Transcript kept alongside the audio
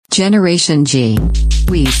Generation G.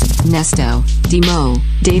 Weez, Nesto, Demo,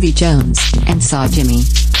 Davy Jones, and Saw Jimmy.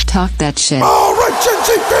 Talk that shit. All right, Gen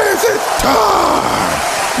Z fans, it's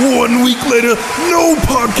time. 1 week later, no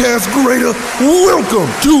podcast greater. Welcome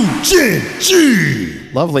to Gen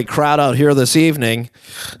G. Lovely crowd out here this evening.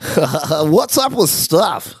 What's up with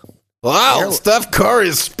Steph? Wow, Steph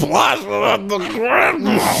Curry splashing on the ground.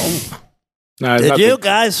 Did you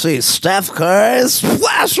guys see Steph Curry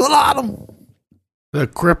splashing on him? The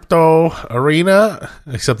crypto arena,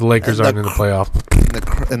 except the Lakers aren't in the playoff.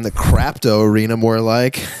 In the crapto arena, more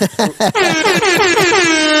like.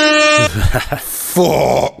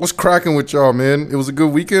 Fuck. What's cracking with y'all, man? It was a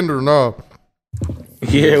good weekend or not?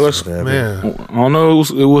 Yeah, it was. Man, I don't know.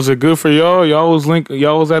 Was it good for y'all? Y'all was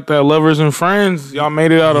at that Lovers and Friends. Y'all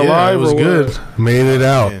made it out alive. It was good. Made it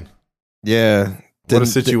out. Man, Yeah. what a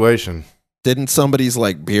situation. Didn't somebody's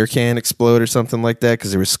like beer can explode or something like that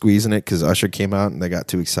because they were squeezing it because Usher came out and they got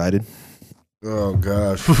too excited? Oh,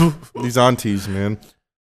 gosh. These aunties, man.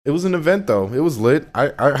 It was an event, though. It was lit.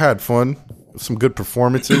 I had fun. Some good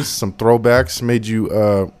performances, some throwbacks. Made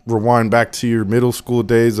you rewind back to your middle school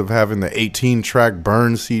days of having the 18-track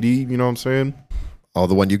Burn CD. You know what I'm saying? Oh,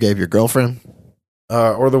 the one you gave your girlfriend?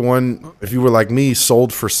 Or the one, if you were like me,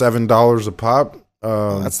 sold for $7 a pop.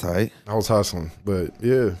 That's tight. I was hustling. But,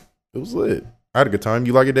 yeah, it was lit. I had a good time.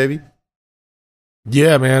 You like it, Davey?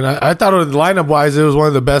 Yeah, man. I thought lineup-wise, it was one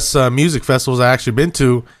of the best music festivals I actually been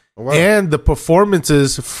to. Oh, wow. And the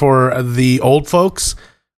performances for the old folks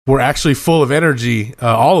were actually full of energy.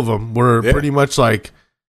 All of them were pretty much like,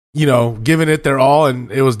 giving it their all, and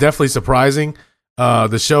it was definitely surprising.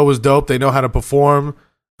 The show was dope. They know how to perform.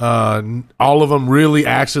 All of them really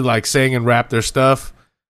actually like sang and rapped their stuff.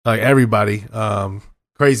 Like everybody.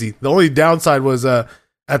 Crazy. The only downside was at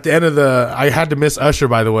the end of I had to miss Usher,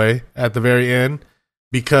 by the way, at the very end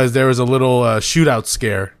because there was a little shootout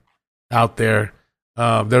scare out there.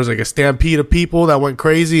 There was like a stampede of people that went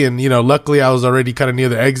crazy, and luckily I was already kind of near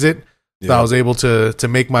the exit, so I was able to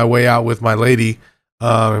make my way out with my lady.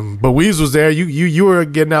 But Weez was there. You were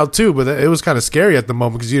getting out too, but it was kind of scary at the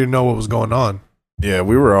moment because you didn't know what was going on. Yeah,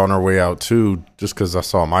 we were on our way out too, just because I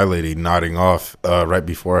saw my lady nodding off right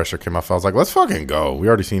before Usher came off. I was like, let's fucking go. We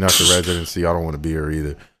already seen Usher residency. I don't want to be here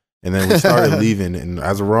either. And then we started leaving, and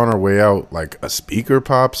as we're on our way out, like a speaker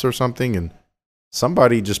pops or something, and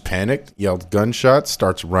somebody just panicked, yelled gunshots,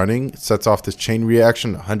 starts running, sets off this chain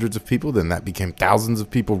reaction, hundreds of people. Then that became thousands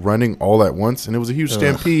of people running all at once, and it was a huge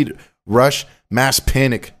stampede, rush, mass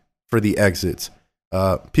panic for the exits.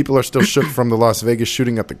 People are still shook from the Las Vegas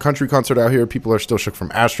shooting at the country concert out here. People are still shook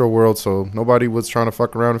from Astro World, so nobody was trying to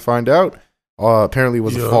fuck around and find out. Apparently it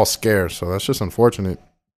was a false scare, so that's just unfortunate.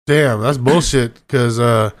 Damn, that's bullshit because,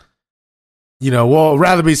 rather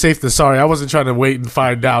be safe than sorry. I wasn't trying to wait and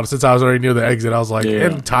find out since I was already near the exit. I was like,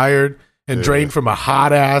 I'm tired and drained from a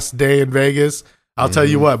hot-ass day in Vegas. I'll tell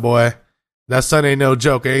you what, boy, that sun ain't no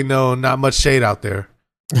joke. Ain't not much shade out there.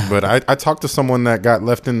 But I talked to someone that got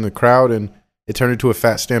left in the crowd, and it turned into a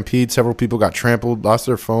fat stampede. Several people got trampled, lost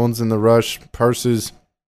their phones in the rush, purses.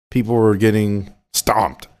 People were getting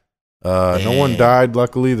stomped. No one died,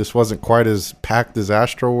 luckily. This wasn't quite as packed as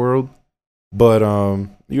Astro World. But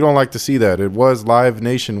you don't like to see that. It was Live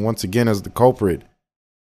Nation once again as the culprit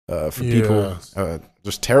for people.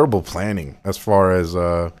 Just terrible planning as far as...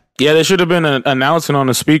 Yeah, they should have been announcing on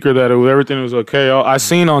the speaker that everything was okay. I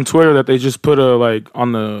seen on Twitter that they just put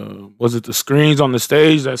on the screens on the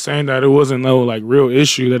stage that saying that it wasn't no like real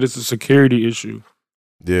issue, that it's a security issue.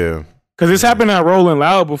 Yeah. Because it's happened at Rolling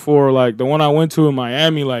Loud before, like the one I went to in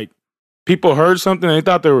Miami, like people heard something, they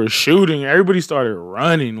thought they were shooting. Everybody started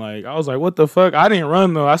running. Like I was like, what the fuck? I didn't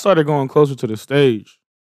run though. I started going closer to the stage.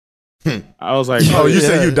 I was like, you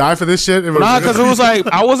said you died for this shit? Nah, because it was like,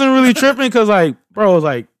 I wasn't really tripping because like, bro, it was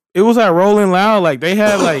like, it was at Rolling Loud. Like they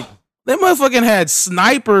had like, they motherfucking had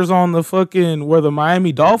snipers on the fucking, where the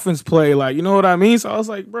Miami Dolphins play. Like, you know what I mean? So I was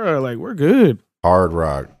like, bro, like we're good. Hard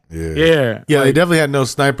Rock. Yeah. Yeah. Yeah, they definitely had no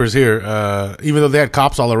snipers here. Even though they had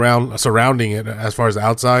cops all around surrounding it as far as the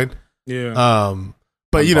outside. Yeah.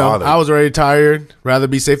 But I was already tired. Rather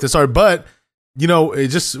be safe than sorry. But it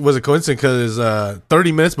just was a coincidence because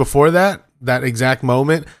 30 minutes before that exact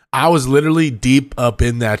moment, I was literally deep up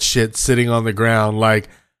in that shit, sitting on the ground. Like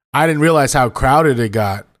I didn't realize how crowded it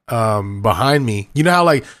got behind me. You know how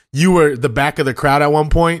like you were the back of the crowd at one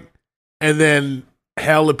point, and then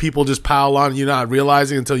hell of people just pile on, you not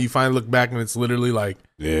realizing until you finally look back, and it's literally like,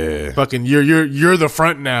 fucking you're the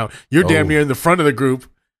front now. You're damn near in the front of the group.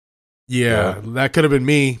 Yeah, that could have been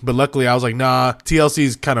me, but luckily I was like, nah,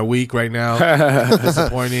 TLC's kind of weak right now.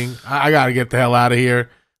 Disappointing. I got to get the hell out of here.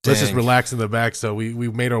 Let's just relax in the back. So we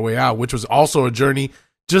made our way out, which was also a journey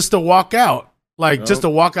just to walk out, like just to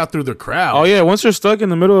walk out through the crowd. Oh yeah, once you're stuck in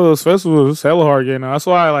the middle of those festivals, it's hella hard getting out. That's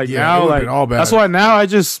why now all bad. that's why now I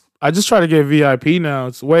just try to get VIP now.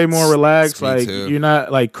 It's way more relaxed. Like you're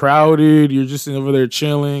not like crowded. You're just over there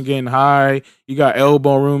chilling, getting high. You got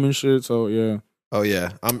elbow room and shit. So yeah. Oh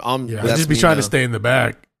yeah, I'm just be trying to stay in the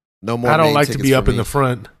back. No more. I don't like to be up in the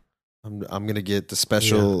front. I'm gonna get the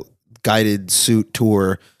special guided suit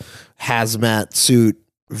tour, hazmat suit,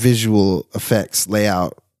 visual effects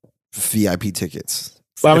layout, VIP tickets.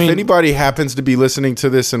 If anybody happens to be listening to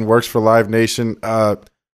this and works for Live Nation,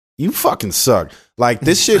 you fucking suck. Like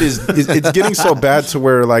this shit is it's getting so bad to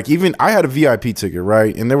where like even I had a VIP ticket,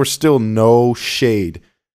 right? And there was still no shade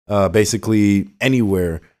basically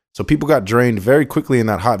anywhere. So people got drained very quickly in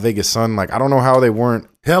that hot Vegas sun. Like I don't know how they weren't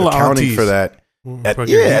accounting for that. At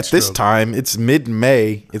this time, it's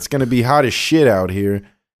mid-May. It's going to be hot as shit out here.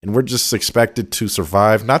 And we're just expected to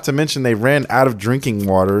survive. Not to mention they ran out of drinking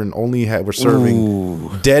water and only were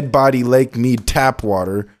serving Dead Body Lake Mead tap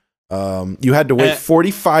water. You had to wait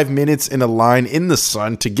 45 minutes in a line in the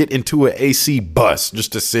sun to get into an AC bus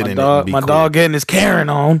just to sit in it and be cool. Dog getting his Karen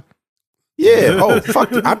on. Yeah. Oh,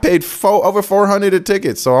 fuck. I paid over $400 a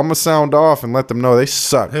ticket, so I'm going to sound off and let them know they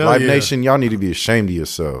suck. Hell Live Nation, y'all need to be ashamed of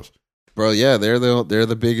yourselves. Bro, yeah, they're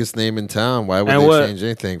the biggest name in town. Why would they change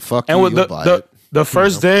anything? Fuck you, you'll buy it. The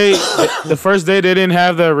first day, they didn't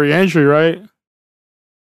have the re-entry, right?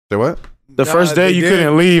 Say what? The first day you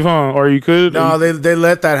couldn't leave, huh? Or you could? No, they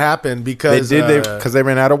let that happen because they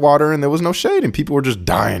ran out of water and there was no shade and people were just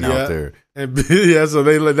dying out there. And, so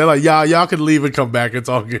they're like, y'all can leave and come back. It's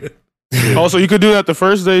all good. Oh, so you could do that the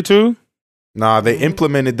first day too? Nah, they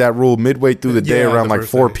implemented that rule midway through the day around like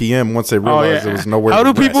 4 p.m. once they realized there was nowhere How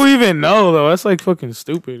to do people even know, though? That's like fucking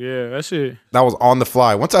stupid. Yeah, that shit. That was on the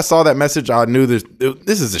fly. Once I saw that message, I knew this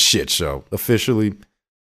is a shit show, officially.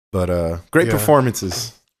 But great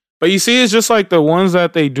performances. But you see, it's just like the ones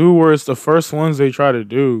that they do where it's the first ones they try to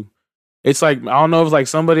do. It's like, I don't know if it's like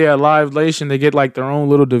somebody at Live Nation, they get like their own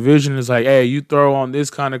little division. It's like, hey, you throw on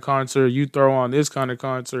this kind of concert, you throw on this kind of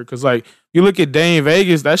concert. Because like, you look at Day in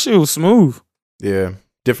Vegas, that shit was smooth. Yeah.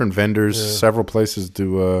 Different vendors, several places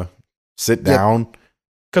to sit down.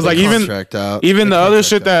 Because like even the other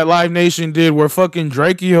shit that Live Nation did where fucking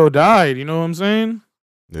Drakeo died, you know what I'm saying?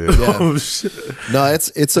 Yeah. Oh, shit. No,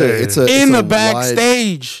 it's in the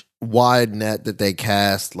backstage wide net that they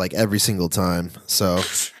cast like every single time. So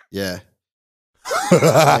yeah.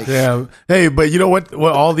 Yeah. Hey, but you know what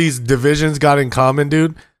all these divisions got in common,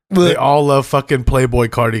 dude? They all love fucking Playboy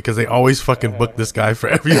Cardi because they always fucking book this guy for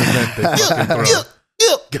every event they fucking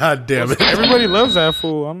throw. God damn it. Everybody loves that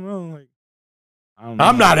fool. I don't know.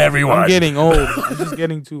 I'm not everyone. I'm getting old. I'm just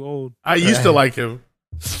getting too old. I used to like him.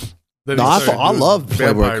 No, I love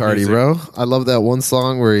Playboy Cardi, bro. I love that one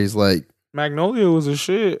song where he's like, Magnolia was a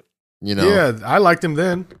shit. You know? Yeah, I liked him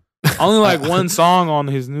then. I only like one song on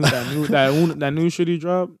his that new shit he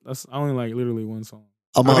dropped. I only like literally one song.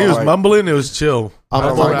 He was mumbling. It was chill.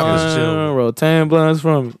 Roll 10 blunts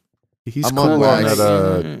from. He's cool on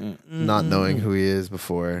that. Not knowing who he is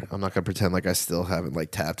before, I'm not gonna pretend like I still haven't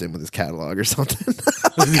like tapped in with his catalog or something.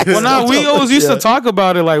 Well, no, we always used to talk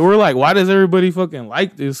about it. Like we're like, why does everybody fucking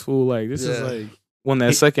like this fool? Like this is like when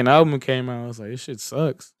that second album came out. I was like, this shit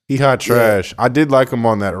sucks. He hot trash. I did like him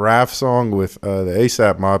on that Raph song with the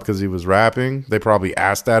ASAP Mob because he was rapping. They probably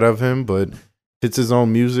asked that of him, but it's his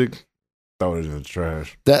own music. Throw it in the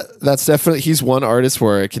trash. That's definitely, he's one artist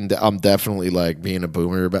where I'm definitely like being a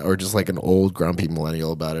boomer about, or just like an old grumpy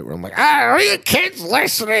millennial about it, where I'm like, are you kids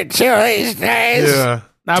listening to these days? Yeah.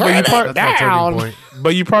 Nah, but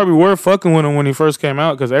you probably were fucking with him when he first came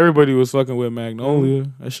out because everybody was fucking with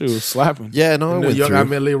Magnolia. That shit was slapping. Yeah, no, and Young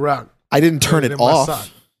Amelie Rock. I didn't turn it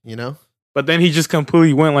off, you know. But then he just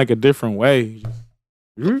completely went like a different way.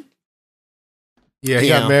 Yeah, he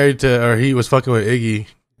got married to, or he was fucking with Iggy,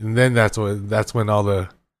 and then that's when all the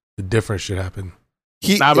different shit happened.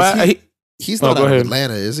 He's not out of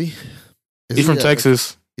Atlanta, is he? He's from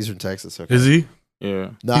Texas. He's from Texas. Okay. Is he?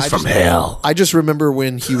 Yeah. No, he's from hell. I just remember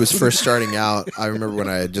when he was first starting out. I remember when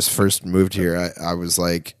I had just first moved here. I was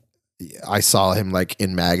like, I saw him like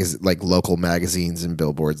in like local magazines and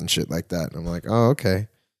billboards and shit like that. And I'm like, oh, okay.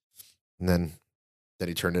 And then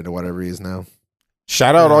he turned into whatever he is now.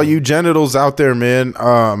 Shout out all you genitals out there, man.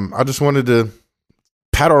 I just wanted to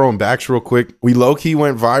pat our own backs real quick. We low-key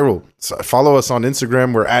went viral. So follow us on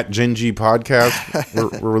Instagram. We're at Gen G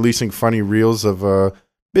Podcast. We're releasing funny reels of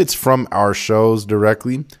bits from our shows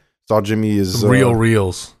directly. Saw Jimmy is real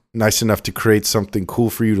reels. Nice enough to create something cool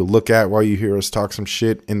for you to look at while you hear us talk some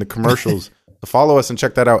shit in the commercials. So follow us and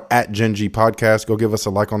check that out at Gen G Podcast. Go give us a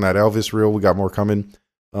like on that Elvis reel. We got more coming.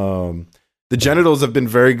 The genitals have been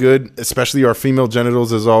very good, especially our female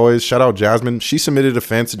genitals, as always. Shout out Jasmine. She submitted a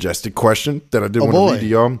fan-suggested question that I did want to read to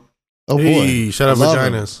y'all. Oh, boy. Hey, shout out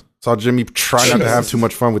vaginas. Saw Jimmy try not to have too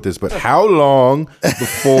much fun with this, but how long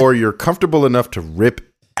before you're comfortable enough to rip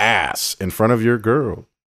ass in front of your girl?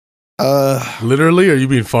 Literally, or you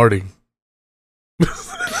mean farting?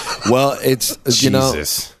 Well, it's, you know,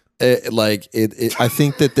 Jesus. I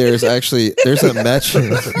think that there's a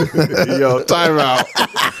metric. Yo, time out.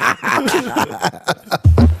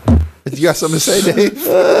 You got something to say, Dave?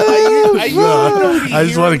 I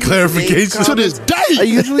just wanted clarification. To this day. I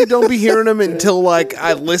usually don't be hearing them until like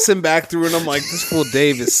I listen back through and I'm like, this fool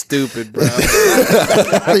Dave is stupid, bro.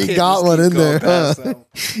 He got one in there. Huh?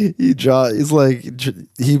 He's like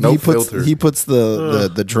he puts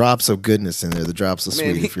the drops of goodness in there, the drops of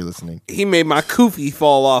sweet. If you're listening, He made my koofy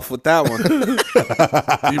fall off with that one.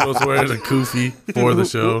 He was wearing a koofy for the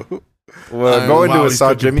show. Well, go into Wow, it, he's Saw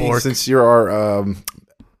cooking Jimmy, pork. since you're our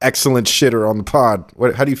excellent shitter on the pod.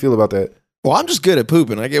 How do you feel about that? well, I'm just good at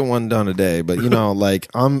pooping. I get one done a day, but you know, like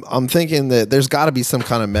I'm thinking that there's got to be some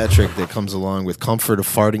kind of metric that comes along with comfort of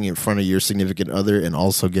farting in front of your significant other and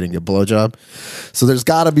also getting a blowjob. So there's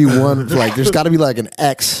got to be one, like there's got to be like an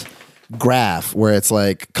X graph where it's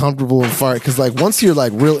like comfortable and fart, because like once you're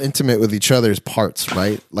like real intimate with each other's parts,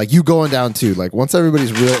 right? Like you going down too. Like once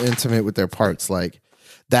everybody's real intimate with their parts, like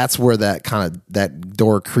that's where that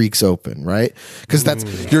door creaks open, right?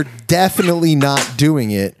 Because you're definitely not doing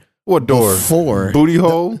it. What door? Before Booty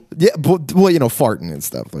hole? well, you know, farting and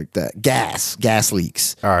stuff like that. Gas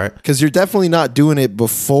leaks. All right. Because you're definitely not doing it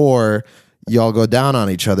before y'all go down on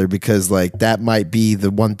each other, because like that might be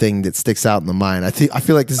the one thing that sticks out in the mind. I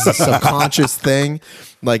feel like this is a subconscious thing.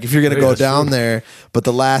 Like if you're gonna go down there, but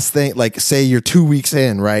the last thing, like say you're 2 weeks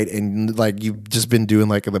in, right, and like you've just been doing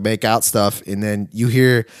like the make out stuff, and then you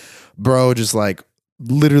hear bro just like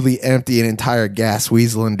literally empty an entire gas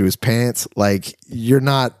weasel into his pants. Like you're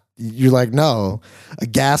like, no, a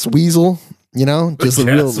gas weasel, you know, just a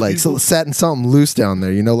real like setting something loose down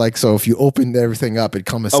there, you know, like so if you opened everything up, it'd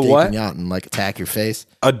come escaping out and like attack your face.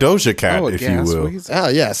 A Doja Cat, if you will. Oh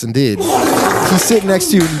yes, indeed. He's sitting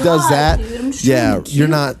next to you and he does that. Yeah, you're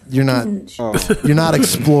not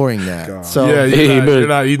exploring that. So Yeah, you're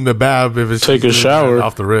not eating the bab if it's Take a shower.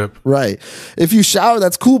 off the rip. right. If you shower,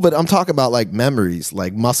 that's cool, but I'm talking about like memories,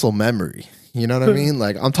 like muscle memory. You know what I mean?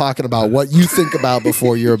 Like I'm talking about what you think about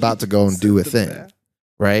before you're about to go and do a thing.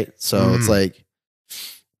 Right? So it's like,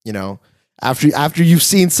 you know, after you've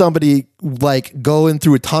seen somebody like go in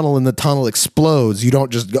through a tunnel and the tunnel explodes, you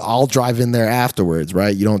don't just all drive in there afterwards,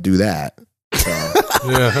 right? You don't do that. So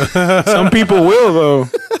Yeah. Some people will though.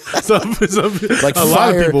 some, like a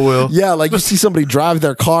lot of people will. Yeah, like you see somebody drive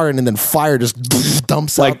their car and then fire just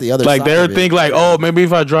dumps out the other side. Like they're of it. think like, oh, maybe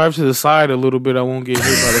if I drive to the side a little bit, I won't get hit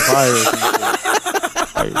by the fire. Or something.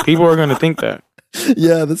 Like, people are gonna think that.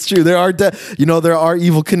 Yeah, that's true. There are there are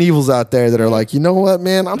evil Knievils out there that are like, you know what,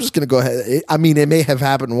 man, I'm just gonna go ahead. I mean, it may have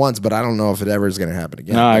happened once, but I don't know if it ever is gonna happen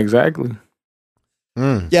again. Nah, exactly.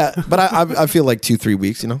 Yeah, but I feel like 2-3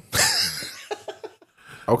 weeks, you know.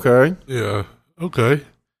 Okay. Yeah. Okay.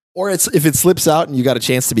 Or if it slips out and you got a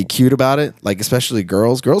chance to be cute about it, like especially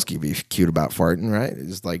girls can be cute about farting, right? It's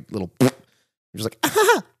just like little, you're just like,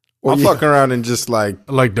 ah! Or I'll fuck around and just like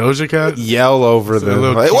Like Doja Cat? yell over them.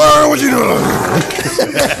 little- Like, what you doing?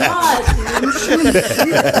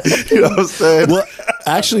 You know what I'm saying? Well,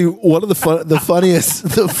 actually, one of the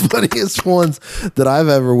funniest ones that I've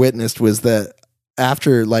ever witnessed was that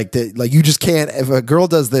after like you just can't, if a girl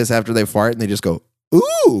does this after they fart and they just go,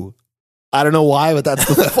 ooh, I don't know why, but that's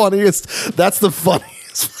the funniest. That's the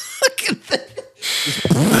funniest fucking thing.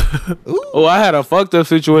 Oh, I had a fucked up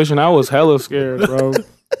situation. I was hella scared, bro.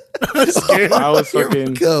 I was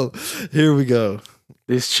fucking. Here we go.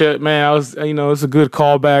 This shit, man. I was, it's a good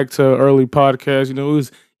callback to early podcast. You know, it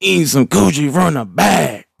was eating some Gucci from the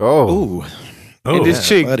bag. Oh. Ooh. And this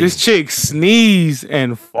chick sneezed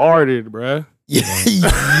and farted, bruh. Yeah.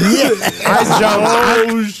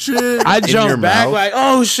 I jumped your back mouth? like,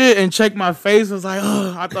 oh shit, and checked my face. I was like,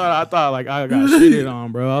 oh, I thought like I got shitted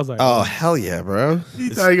on, bro. I was like, Oh hell yeah, bro.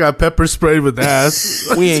 You thought you got pepper sprayed with ass.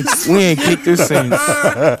 we ain't kicked this thing.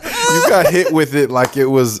 You got hit with it like it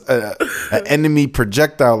was an enemy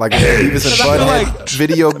projectile, like a Beavis and Butthead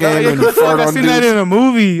video game when you fart I on seen that dudes. in a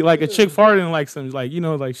movie, like a chick farted and like some like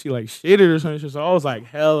like she like shitted or something. So I was like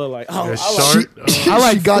hella like, oh, I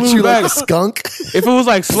like She got flew you like back. a skunk. If it was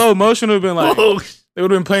like slow motion, it would have been like they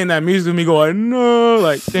would have been playing that music with me going no,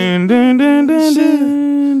 like dun dun dun dun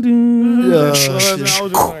dun dun. Yeah. So I was just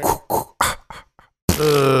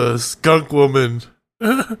like, Skunk woman.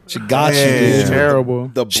 She got you, Man. dude. Terrible.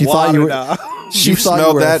 The She thought you were. out. She You thought you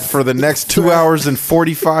smelled were that for the next 2 hours and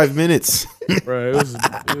 45 minutes. Bro, it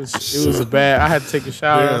was a bad. I had to take a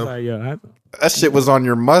shower. I was like, yo, That shit was on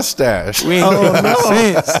your mustache. we ain't doing no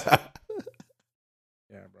sense.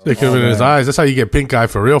 They could have been in his eyes. That's how you get pink eye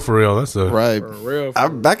for real. That's a right. For real.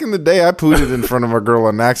 Back in the day, I pooted in front of a girl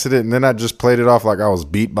on accident, and then I just played it off like I was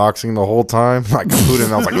beatboxing the whole time. Like pooted,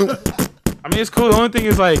 and I was like, I mean, it's cool. The only thing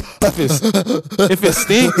is like if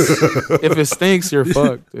it stinks, you're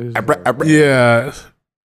fucked. yeah.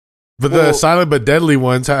 But the silent but deadly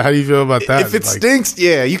ones, how do you feel about that? if it Like, stinks,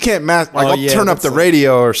 yeah, you can't mask. Like, Oh, I'll yeah, turn up that's the like-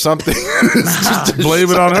 radio or something. blame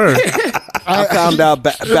it on her. I found out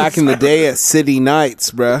back in the day at City Nights,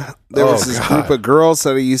 bruh. There was this group of girls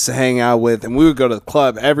that I used to hang out with, and we would go to the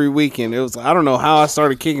club every weekend. It was, I don't know how I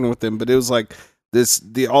started kicking with them, but it was like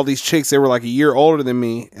all these chicks, they were like a year older than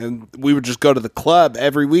me, and we would just go to the club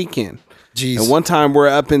every weekend. Jeez. And one time we're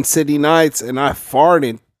up in City Nights, and I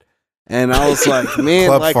farted. And I was like, man,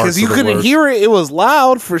 Club like, farts because you are the couldn't worst. hear it. It was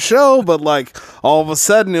loud for sure, but like all of a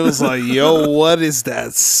sudden it was like, yo, what is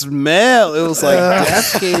that smell? It was like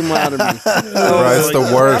death came out of me. Right, it's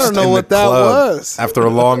the worst. I don't know in what the that club. was. After a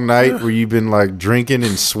long night where you've been like drinking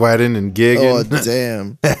and sweating and Oh gigging.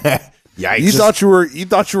 damn. Yikes. You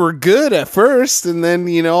thought you were good at first, and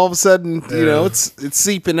then all of a sudden it's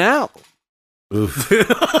seeping out. Oof.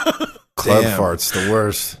 Club Damn. farts, the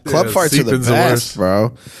worst. Club Yeah, farts are the seeping's the best, worst.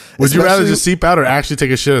 bro. Would you rather Especially- just seep out or actually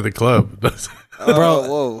take a shit at the club? Bro,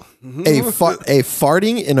 Whoa. a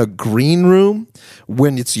farting in a green room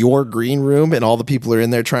when it's your green room and all the people are in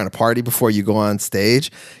there trying to party before you go on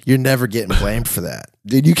stage, you're never getting blamed for that.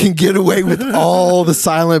 Dude, you can get away with all the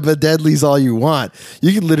silent but deadlies all you want.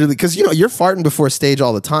 You can literally, because you're farting before stage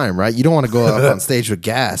all the time, right? You don't want to go up on stage with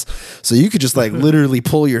gas, so you could just like literally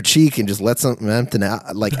pull your cheek and just let something empty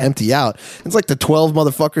out. It's like the 12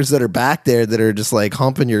 motherfuckers that are back there that are just like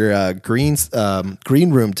humping your green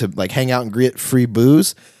room to like hang out and get free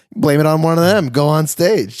booze. Blame it on one of them. Go on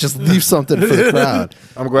stage. Just leave something for the crowd.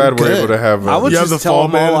 I'm glad we're Good. able to have. I would You have just the tell fall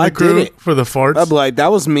them man all in I the crew did it. for the farts. I'd be like,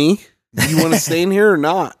 that was me. You want to stay in here or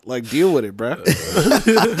not? Like, deal with it, bro.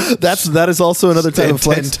 That is also another type of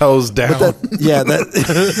 10 flex. toes down.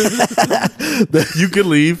 You could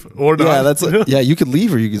leave or not. You could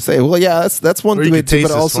leave or you could say, well, yeah, that's one Or you thing could too, taste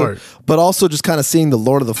but his also fart. just kind of seeing the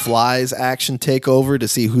Lord of the Flies action take over to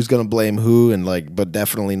see who's going to blame who and but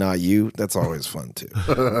definitely not you. That's always fun too.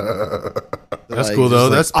 That's cool though.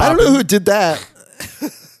 That's I don't know poppin'. who did that.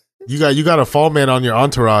 You got a fall man on your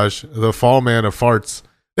entourage. The fall man of farts.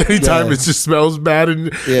 Anytime Yeah. it just smells bad and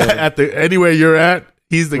Yeah. anywhere you're at,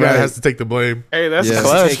 he's the guy Right. that has to take the blame. Hey, that's Yeah.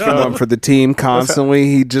 clutch. Taking one for the team constantly.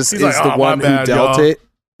 He just He's is like, the "Oh, my one who bad, dealt y'all." it.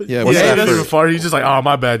 Yeah, Yeah, he that doesn't for? even fart. He's just like, oh,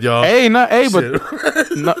 my bad, y'all.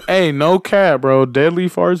 But no cap, bro. Deadly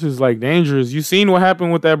farts is like dangerous. You seen what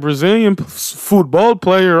happened with that Brazilian football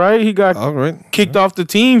player, right? He got All right. kicked off the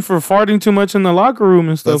team for farting too much in the locker room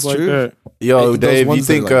and stuff That's like true. that. Yo, Those Dave, you ones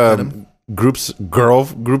that are think like venom.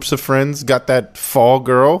 groups of friends got that fall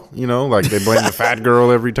girl? Like they blame the fat girl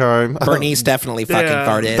every time. Bernice definitely fucking Yeah.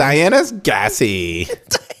 farted. Diana's gassy.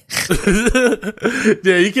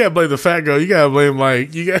 Yeah, you can't blame the fat girl. You gotta blame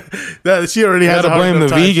that. She already You has gotta a hard blame the enough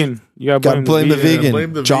time. vegan. You gotta Gotta blame the vegan.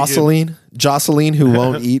 blame the Jocelyn, who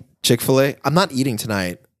won't eat Chick-fil-A. I'm not eating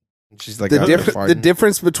tonight. She's like, The, "I'm diff- farting." the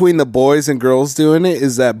difference between the boys and girls doing it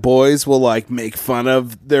is that boys will like make fun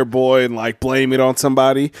of their boy and like blame it on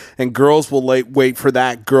somebody, and girls will wait for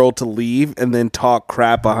that girl to leave and then talk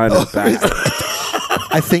crap behind her back.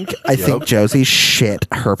 I think Josie shit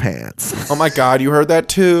her pants. Oh my God, you heard that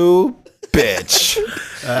too, bitch.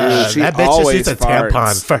 She That bitch just always needs a farts.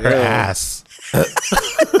 tampon for her Yeah. ass.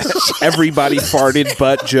 Everybody farted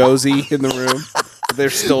but Josie in the room. They're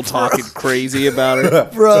still talking crazy about her.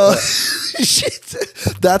 Bro,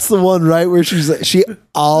 that's the one, right? Where she's like, she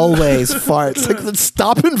always farts. Like, then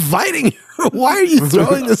stop inviting her. Why are you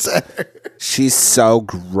throwing this at her? She's so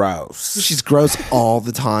gross. She's gross all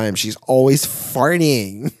the time. She's always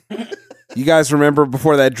farting. You guys remember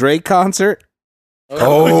before that Drake concert?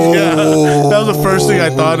 Oh, Yeah, that was the first thing I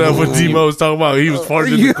thought of when Demo was talking about he was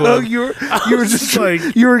farting in the club. you were just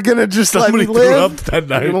like, you were gonna just let somebody me threw up live. that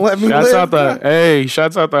night. You're gonna let me Shouts live.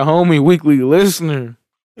 out the homie weekly listener.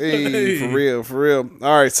 Hey, for real.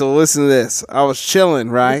 All right, so listen to this. I was chilling,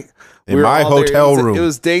 right? In were my all there. hotel It was- room. It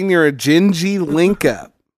was dang near a Gingy link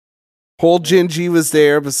up. Whole Gingy was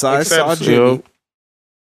there besides Saw Except Jimmy.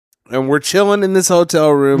 and we're chilling in this hotel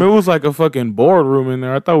room. It was like a fucking boardroom in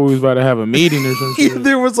there. I thought we was about to have a meeting or something.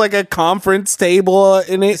 There was like a conference table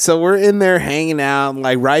in it. So we're in there hanging out.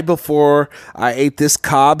 Like right before I ate this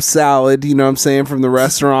Cobb salad, you know what I'm saying, from the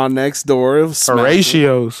restaurant next door. It was smashing.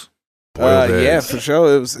 Horatios. Yeah, for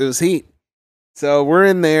sure. It was heat. So we're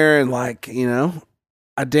in there and like, you know,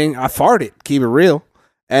 I farted, keep it real.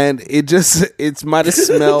 And it might have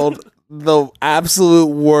smelled the absolute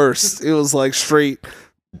worst. It was like straight,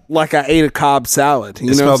 like I ate a Cobb salad.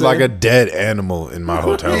 It smelled like a dead animal in my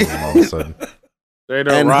hotel room all of a sudden. They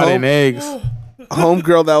don't rotting eggs.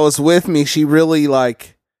 Homegirl that was with me, she really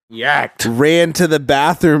like yacked, ran to the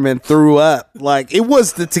bathroom and threw up. Like it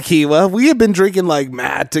was the tequila. We had been drinking like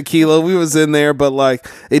mad tequila. We was in there, but like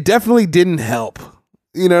it definitely didn't help.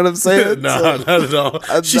 You know what I'm saying? No, not at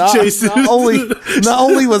all. She chased not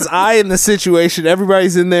only was I in the situation,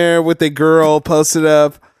 everybody's in there with a girl posted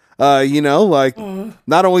up. You know, like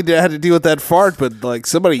not only did I have to deal with that fart, but like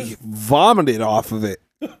somebody vomited off of it.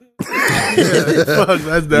 Fuck,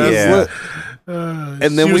 that's Yeah.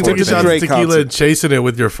 And then we went to the Drake tequila concert. and chasing it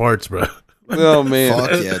with your farts, bro. Oh man,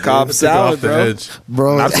 Fuck yeah, dude. Cobb salad, Off the bro. edge.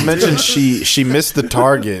 Bro, Not to mention she missed the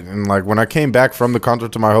target, and like when I came back from the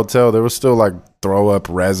concert to my hotel, there was still like throw up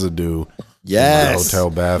residue in yes. the hotel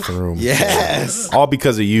bathroom. Yes. All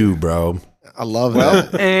because of you, bro. I love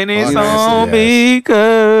that. And it's Oh, all yes.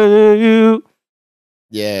 because of you.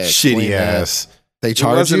 Yeah. Shitty clean that. ass. They It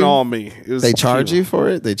charge wasn't you? all me. It was They charge tequila. you for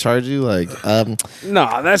it? They charge you like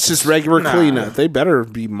Nah, that's just regular cleanup. They better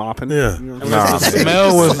be mopping. Yeah. You know? Nah, The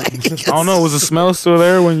smell was, I don't know, was the smell still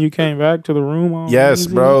there when you came back to the room? On yes,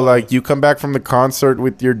 Wednesday? bro. Like you come back from the concert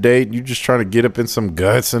with your date, you just trying to get up in some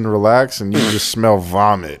guts and relax, and you just smell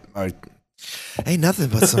vomit. Like ain't nothing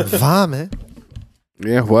but some vomit.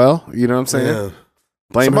 Yeah, well, you know what I'm saying?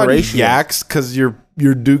 Blame somebody Horatio. yaks because your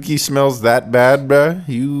dookie smells that bad, bro.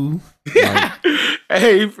 You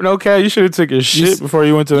Hey, no cat, you should have took a shit before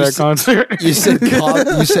you went to that concert. You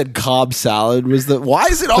said Cobb salad was the. Why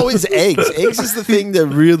is it always eggs? Eggs is the thing that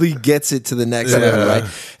really gets it to the next level, right?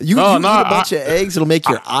 You eat a bunch of eggs, it'll make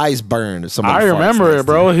your eyes burn. If somebody I farts remember next it,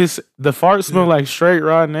 bro. to you. The fart smelled like straight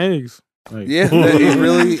rotten eggs. Like, Yeah, it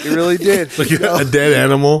really did. Like a dead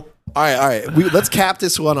animal. All right. Let's cap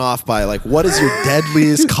this one off by like, what is your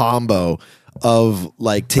deadliest combo of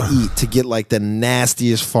like to eat to get like the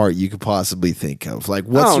nastiest fart you could possibly think of? Like,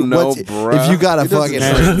 I don't know, bro. if you got a It doesn't fucking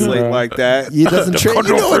translate like that. it doesn't you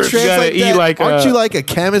know what You translate gotta eat that? like Aren't a- you like a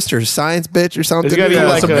chemist or science bitch or something? It's gotta You eat know,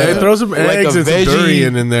 like some a- egg- Throw some like eggs a and some veggie,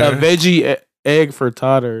 durian in there. a veggie egg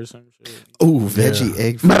frittata or some shit. Ooh, veggie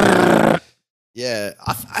egg. fry. Yeah,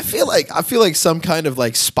 I feel like some kind of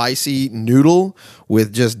like spicy noodle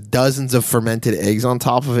with just dozens of fermented eggs on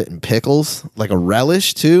top of it and pickles, like a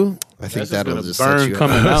relish too. I think That's just that'll gonna just burn set you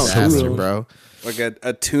coming up out, too, disaster, though. bro. Like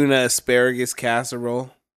a tuna asparagus casserole.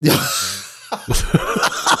 You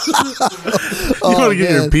want to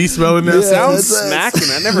get your pee smelling now? Yeah. Sounds that's- smacking.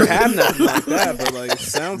 I never had nothing like that, but like it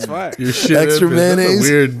sounds fire. Your shit Extra up is- that's a mayonnaise.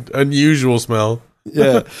 weird, unusual smell.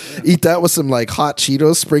 Yeah, eat that with some like hot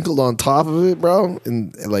Cheetos sprinkled on top of it, bro,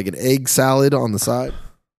 and like an egg salad on the side,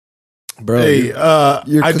 bro. Hey, you're I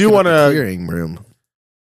do cooking want up the to. clearing room.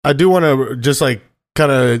 I do want to just like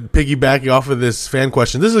kind of piggybacking off of this fan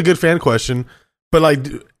question. This is a good fan question, but like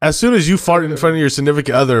as soon as you fart in front of your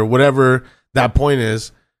significant other, whatever that point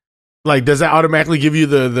is, like does that automatically give you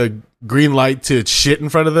the green light to shit in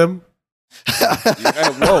front of them?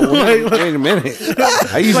 Whoa, wait a minute.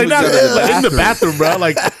 I usually Like not go to the like in the bathroom. bathroom, bro.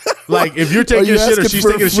 Like if you're taking you a shit or asking she's for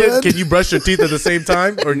a taking a shit, friend? can you brush your teeth at the same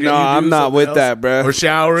time? Or can No, you do I'm not something with else? that, bro. Or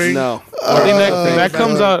showering? No. I think that no.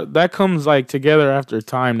 comes out. That comes like together after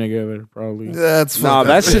time together, probably. That's No, fucked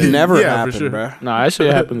that up. should never Yeah, for happen, sure. bro. Nah, that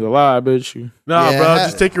shit happens a lot. I bet you. Nah, Yeah. bro.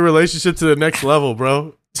 Just take your relationship to the next level,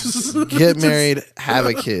 bro. Get married, have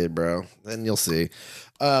a kid, bro. Then you'll see.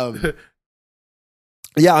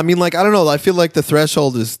 Yeah, I mean, like, I don't know. I feel like the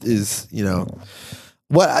threshold is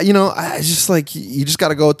I just like you just got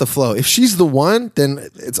to go with the flow. If she's the one, then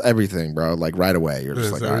it's everything, bro. Like right away, you're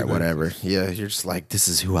just It's like, all right, everything. whatever. Yeah, you're just like, this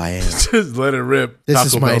is who I am. Just let it rip. This Taco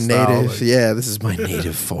is my Bell style, native. like- Yeah, this is my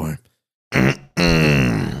native form.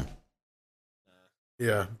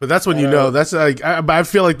 Yeah, but that's when you know. That's like I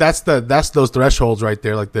feel like that's those thresholds right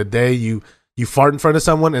there. Like the day you fart in front of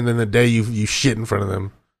someone, and then the day you shit in front of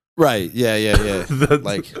them. Right. Yeah. The-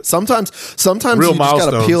 Like sometimes Real you just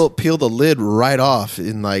gotta milestones. peel the lid right off.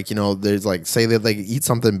 And like, there's like, say that they eat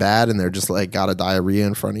something bad and they're just like got a diarrhea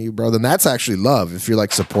in front of you, bro. Then that's actually love. If you're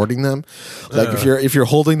like supporting them, like if you're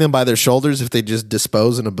holding them by their shoulders, if they just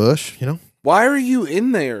dispose in a bush, Why are you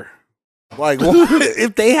in there? Like,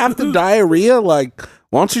 if they have the diarrhea, like,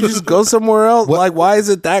 Why don't you just go somewhere else? What- Like, why is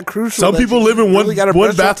it that crucial? Some that people you live in really gotta one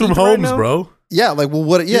brush your bathroom teeth right homes, now? bro. Yeah, like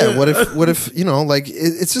what Yeah. what if like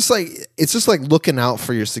it's just like looking out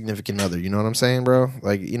for your significant other, you know what I'm saying, bro?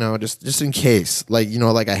 Like, just in case. Like,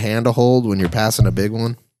 like a hand to hold when you're passing a big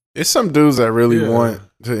one. It's some dudes that really Yeah. want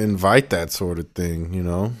to invite that sort of thing,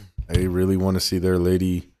 They really want to see their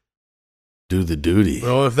lady do the duty.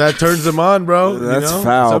 Bro, if that turns them on, bro, That's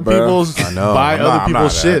foul, Some bro. people I know. buy I'm other not- I'm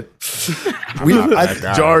people's not shit. We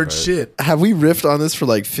Jarred but- shit. have we riffed on this for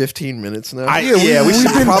like 15 minutes now? Yeah, we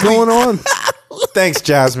should been probably going on. Thanks,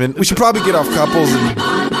 Jasmine. We should probably get off couples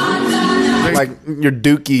and like your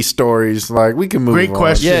dookie stories. Like we can move. Great on.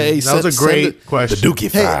 question. Yeah, hey, that was a send great it- The question.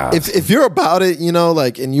 dookie Hey, files. if you're about it,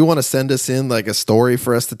 and you want to send us in like a story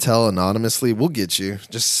for us to tell anonymously, we'll get you.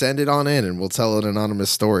 Just send it on in, and we'll tell an anonymous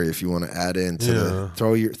story if you want to add in to the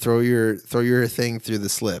throw your thing through the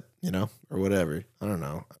slip, or whatever. I don't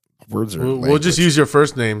know. Words are. We'll just use your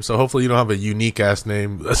first name, so hopefully you don't have a unique ass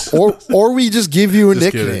name. or we just give you a Just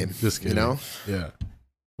nickname. kidding. Just kidding. You know, Yeah,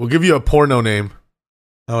 we'll give you a porno name.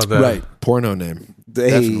 How about that? right? Porno name. Hey,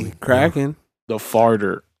 Definitely. cracking. The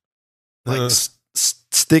farter. Like Uh.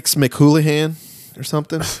 Sticks McHoulihan or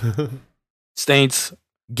something. Stinks.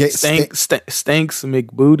 Get Stinks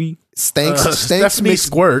McBooty. Stinks. Stephanie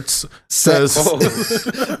Squirts says,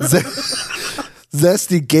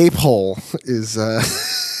 Zesty Gape Hole is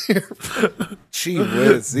Gee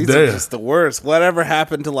whiz, these Damn. are just the worst. Whatever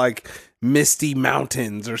happened to like Misty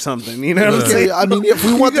Mountains or something? You know what I'm Okay, saying? I mean, if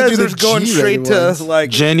we want you to guys do are the going G-rated straight to ones. like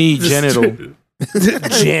Jenny Genital.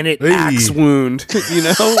 Janet Hey. Axe Wound. You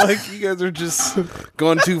know, like you guys are just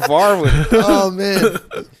going too far with it. Oh man,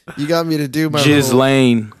 you got me to do my Jizz little-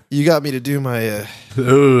 Lane. you got me to do my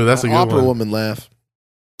 "Ooh, that's a good opera one." woman laugh.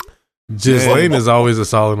 Ghislaine is always a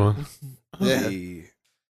solid one. Hey,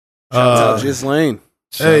 shouts out Uh, Ghislaine.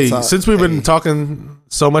 hey, Shouts out- since we've been hey. talking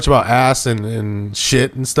so much about ass and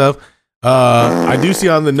shit and stuff, I do see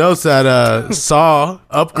on the notes that Saw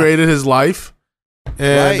upgraded his life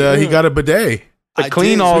and Right, he yeah. got a bidet. To I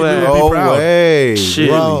clean did, all sweet that. dude. Oh proud. way, Shit.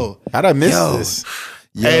 bro, How'd I miss Yo. this?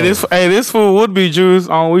 yo. Hey, this fool would be juice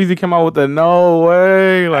on Weezy came out with the no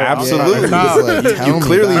way. Like, Absolutely. Yeah, he was like, tell You me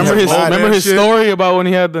clearly about Remember it. have his not- remember his shit. story about when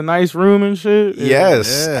he had the nice room and shit?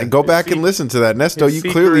 Yes, Yeah. go back and listen to that, Nesto. His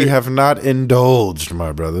You clearly secret- have not indulged,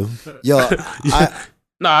 my brother. Yo,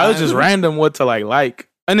 No, it was just random what to like.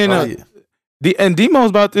 And then Oh, yeah. and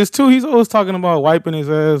Demo's about this too. He's always talking about wiping his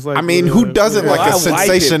ass. Like, I mean, who doesn't Well, like I a wipe it,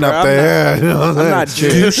 sensation bro. up I'm there? You know what I'm I'm not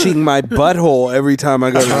saying? douching my butthole every time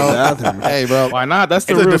I go to the bathroom. hey, bro. Why not? That's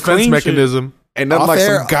the It's a real defense clean mechanism. And nothing Off like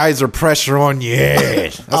air- some geyser pressure on your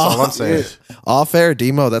head. That's all I'm saying. Off air,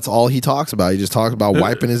 Demo. That's all he talks about. He just talks about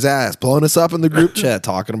wiping his ass, blowing us up in the group chat,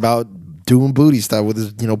 talking about doing booty stuff with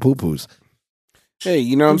his, poo poos. Hey,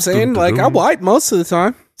 you know what I'm saying? Like I wipe most of the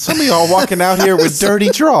time. Some of y'all walking out here with dirty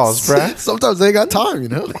draws, bruh. Sometimes they ain't got time,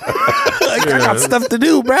 Like I got stuff to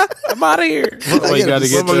do, bruh. I'm out of here. Well, you gotta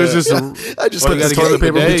get Motherfuckers the, just I just Well, put you this gotta get toilet the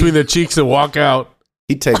paper bidet. between their cheeks and walk out.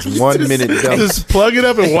 He takes 1 minute dump. Just plug it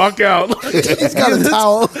up and walk out. He's got a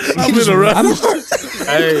towel. I'm in a rush.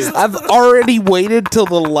 hey, I've already waited till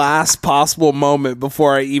the last possible moment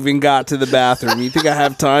before I even got to the bathroom. You think I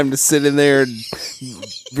have time to sit in there and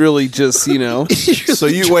really just, So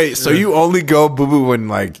you wait. So you only go boo boo when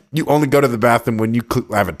you only go to the bathroom when you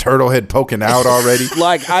have a turtle head poking out already.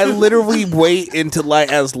 like I literally wait until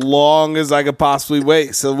like as long as I could possibly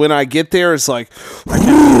wait. So when I get there, it's like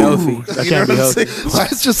healthy. That you know can't be what I'm healthy. saying?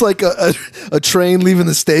 It's just like a train leaving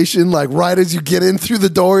the station. Like right as you get in through the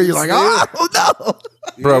door, you're like, oh no.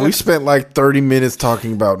 Bro, we spent like 30 minutes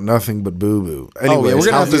talking about nothing but boo boo. Oh yeah, we're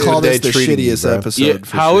gonna have to call this the shittiest episode. Yeah,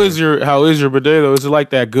 for how sure. is your bidet though? Is it like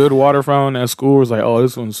that good water fountain at school? It's like, oh,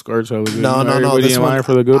 this one skirts hella good. No, no, Everybody this in one- line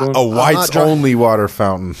for the good one. A whites dry- only water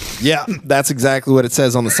fountain. Yeah, that's exactly what it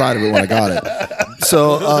says on the side of it when I got it.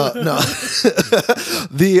 So no,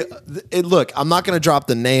 look, I'm not gonna drop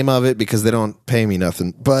the name of it because they don't pay me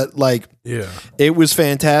nothing. But like, Yeah. it was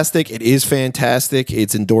fantastic. It is fantastic.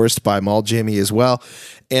 It's endorsed by Mall Jimmy as well.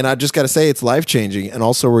 And I just got to say, it's life changing. And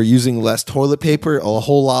also, we're using less toilet paper, a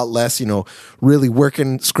whole lot less,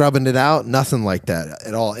 really scrubbing it out. Nothing like that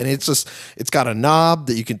at all. And it's got a knob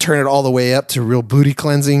that you can turn it all the way up to real booty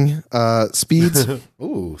cleansing speeds.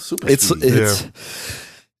 Ooh, super.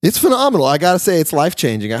 It's phenomenal. I got to say, it's life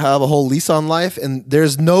changing. I have a whole lease on life, and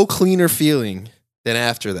there's no cleaner feeling than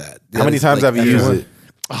after that. How many times have you used it?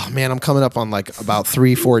 Oh man, I'm coming up on like about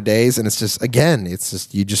 3-4 days, and it's just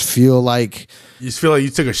you just feel like You just feel like you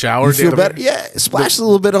took a shower. you feel damn better. it. Yeah, it splashes a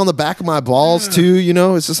little bit on the back of my balls too.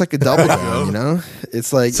 It's just like a double down.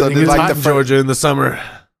 It's like So It did gets like hot the in fir- Georgia in the summer.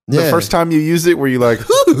 The first time you used it, were you like,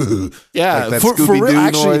 yeah, like that for real,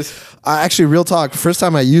 Scooby-Doo noise? Actually, real talk. First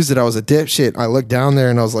time I used it, I was a dipshit. I looked down there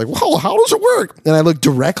and I was like, "Whoa, how does it work?" And I looked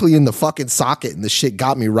directly in the fucking socket, and the shit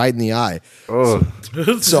got me right in the eye. Oh,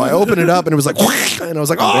 So I opened it up, and it was like, and I was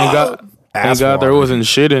like, "Oh." Thank God there wasn't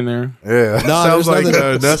shit in there. yeah. No, Sounds like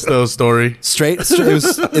nothing. Nesto's story. Straight. It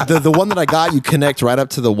was the one that I got. You connect right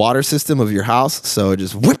up to the water system of your house, so it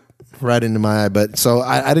just whip right into my eye. But so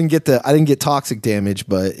I didn't get toxic damage,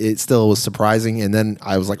 but it still was surprising. And then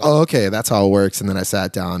I was like, oh, okay, that's how it works. And then I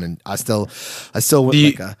sat down, and I still went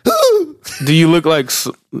like a. Do you look like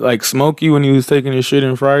Smokey when he was taking his shit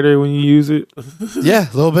in Friday when you use it? Yeah,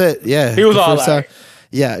 a little bit. Yeah, He was The all first like- time-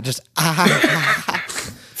 yeah, just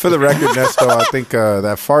For the record, Nesto, I think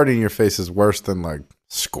that fart in your face is worse than like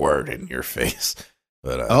squirt in your face.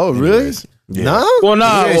 But oh, really? anyways, yeah. No. Well,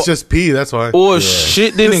 nah. Yeah, it's just pee. That's why. Or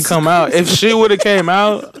shit didn't come out. If shit would have came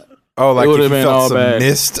out, Oh, like It if would've you been felt all some bad.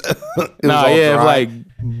 mist. It was nah, all yeah. If dry. like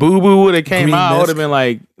boo boo would have came Green out, I would have mist. been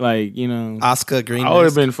like you know, Oscar Green. I would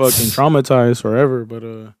have been fucking traumatized forever. But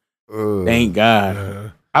Ugh. thank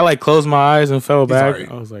God, I like closed my eyes and fell back. already-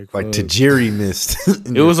 I was like, like fuck. Tajiri mist.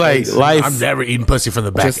 in It your was like face. life. I'm never eating pussy from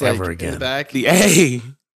the back just like ever in again. the back. Hey,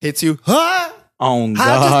 Hits you. Huh? on I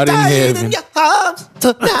God in just died heaven. in your arms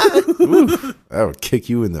tonight. That would kick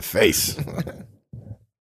you in the face.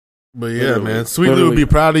 But yeah, Literally. man. Sweet Lou would Literally. be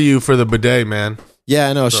proud of you for the bidet, man. Yeah,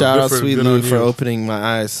 I know. So Shout good out for- Sweet good Lou on for you. opening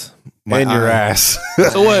my eyes. And your eye. ass.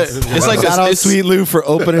 So what? It's like Shout out it's, Sweet Lou for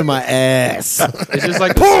opening my ass. it's just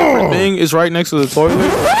like a separate thing. It's right next to the toilet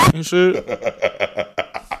and shit.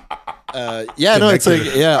 Yeah, no, it's like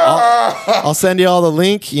I'll send you all the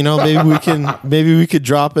link. You know, maybe we could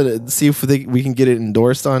drop it and see if we can get it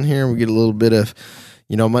endorsed on here. And we get a little bit of,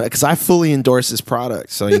 you know, money because I fully endorse this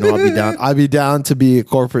product. So you know, I'll be down to be a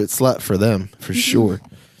corporate slut for them for sure.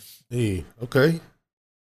 Hey, okay.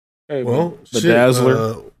 Hey, Well, the shit,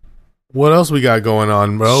 Dazzler. what else we got going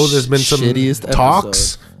on, bro? There's been some Shittiest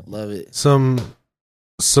talks, episode. Love it.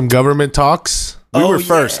 some government talks. We Oh, were yeah.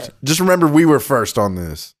 first. Just remember, we were first on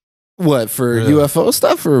this. What for Yeah. UFO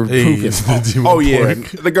stuff or Hey, pooping? Oh yeah,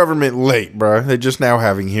 the government late, bro. They're just now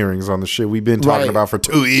having hearings on the shit we've been talking Right. about for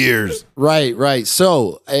 2 years. Right.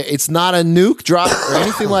 So it's not a nuke drop or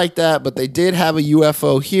anything like that, but they did have a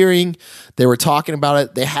UFO hearing. They were talking about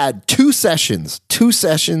it. They had two sessions, Two an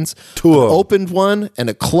of 'em. opened one and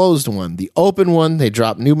a closed one. The open one, they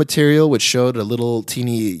dropped new material, which showed a little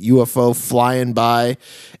teeny UFO flying by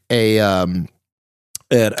a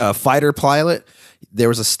fighter pilot. There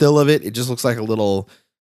was a still of it. It just looks like a little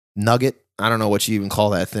nugget. I don't know what you even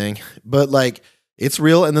call that thing, but like it's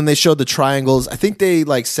real. And then they showed the triangles. I think they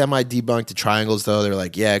like semi debunked the triangles though. They're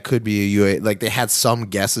like, yeah, it could be a UA. Like they had some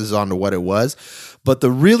guesses onto what it was, but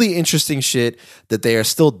the really interesting shit that they are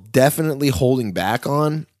still definitely holding back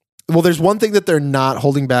on. Well, there's one thing that they're not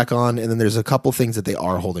holding back on, and then there's a couple things that they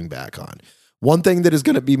are holding back on. One thing that is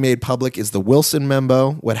going to be made public is the Wilson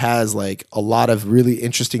memo, what has like a lot of really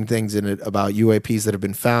interesting things in it about UAPs that have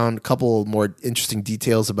been found. A couple more interesting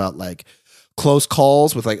details about like close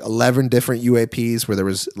calls with like 11 different UAPs where there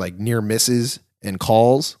was like near misses and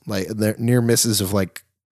calls, like near misses of like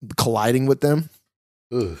colliding with them.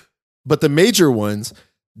 Ugh. But the major ones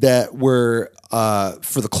that were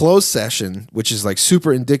for the closed session, which is like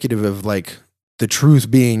super indicative of like the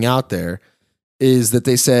truth being out there, is that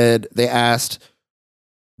they asked,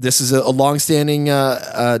 this is a longstanding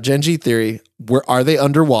Gen G theory, are they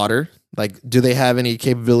underwater? Like, do they have any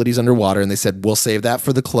capabilities underwater? And they said, we'll save that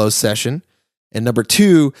for the closed session. And number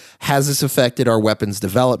two, has this affected our weapons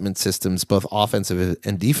development systems, both offensive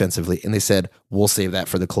and defensively? And they said, we'll save that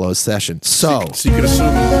for the closed session. So So you could assume.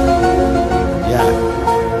 yeah,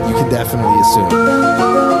 you can definitely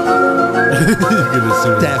assume.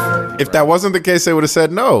 Definitely. If that wasn't the case, they would have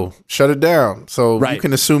said no, shut it down. So you Right.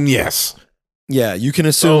 can assume yes. Yeah, you can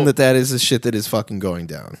assume So- that is the shit that is fucking going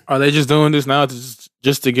down. Are they just doing this now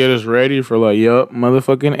just to get us ready for like, yup,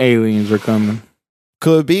 motherfucking aliens are coming?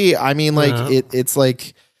 Could be. I mean, like Yeah. it's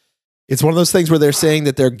like it's one of those things where they're saying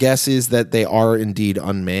that their guess is that they are indeed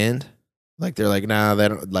unmanned. Like they're like, nah, they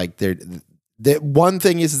don't. Like one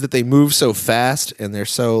thing is that they move so fast and they're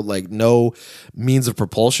so like no means of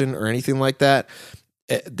propulsion or anything like that.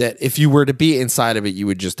 That if you were to be inside of it, you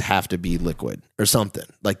would just have to be liquid or something.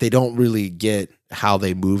 Like they don't really get how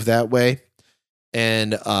they move that way.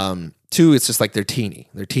 And two, it's just like they're teeny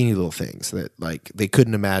little things that like they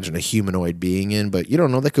couldn't imagine a humanoid being in, but you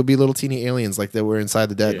don't know, they could be little teeny aliens like that were inside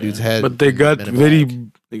the dead dude's head. But they in got Men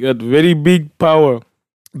in Black. very big power.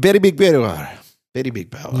 Very big power. Very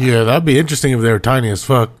big power. Yeah, that'd be interesting if they were tiny as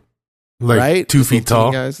fuck. like right? 2 Those feet little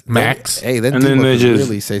tall, teeny guys. max. Hey, then And then they they just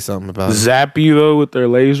really say something about it. Zap you though with their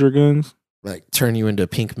laser guns Like turn you into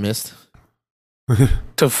pink mist,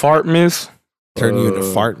 to fart miss. turn you into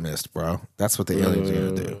fart mist, bro. That's what the aliens are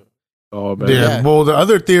gonna do. Oh, bad. Yeah. Yeah. Well, the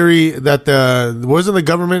other theory that wasn't the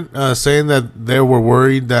government saying that they were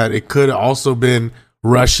worried that it could also been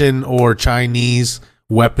Russian or Chinese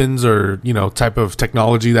weapons or type of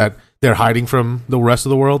technology that they're hiding from the rest of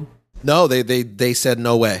the world. No, they said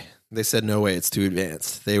no way. They said no way. It's too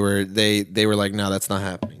advanced. They were like, no, that's not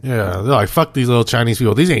happening. Yeah, they're like, fuck these little Chinese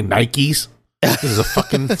people. These ain't Nikes. This is a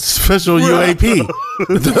fucking special UAP.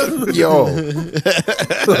 Yo.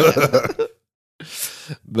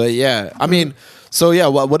 But yeah, I mean, so yeah,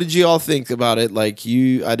 what did you all think about it? Like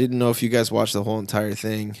I didn't know if you guys watched the whole entire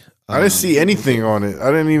thing. I didn't see anything on it.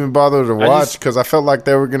 I didn't even bother to watch because I felt like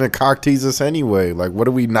they were going to cock tease us anyway. Like, what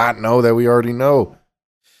do we not know that we already know?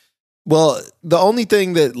 Well, the only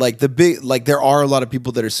thing that there are a lot of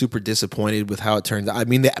people that are super disappointed with how it turns out. I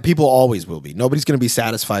mean, people always will be. Nobody's going to be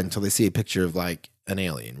satisfied until they see a picture of like an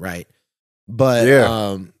alien, right? But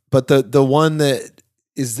Yeah. But the one that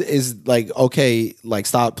is like, okay, like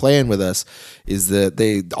stop playing with us, is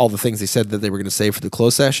that all the things they said that they were going to say for the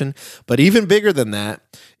closed session. But even bigger than that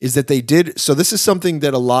is that they did. So this is something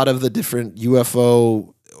that a lot of the different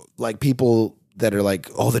UFO like people that are like,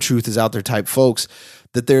 oh, the truth is out there type folks,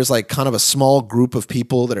 that there's like kind of a small group of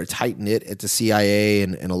people that are tight knit at the CIA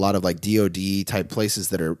and a lot of like DOD type places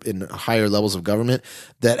that are in higher levels of government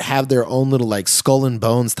that have their own little like skull and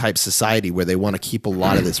bones type society where they want to keep a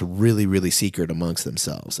lot of this really, really secret amongst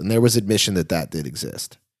themselves. And there was admission that did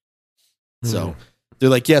exist. So they're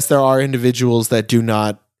like, yes, there are individuals that do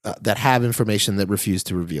not, that have information that refuse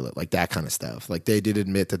to reveal it, like that kind of stuff. Like they did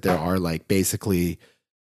admit that there are like basically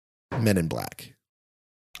men in black.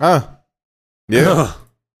 Yeah.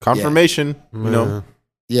 Confirmation,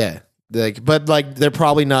 Yeah. Like, but like they're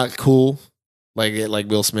probably not cool. Like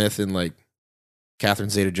Will Smith and like Catherine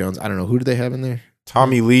Zeta-Jones. I don't know. Who do they have in there?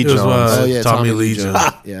 Tommy Lee It was, Jones. Tommy Lee Jones.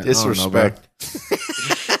 Yeah. Disrespect.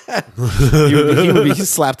 He would be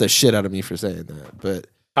slapped the shit out of me for saying that. But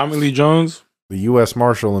Tommy Lee Jones. The U.S.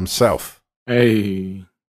 Marshal himself. Hey,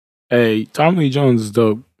 Tommy Lee Jones is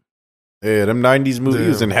dope. Yeah, them 90s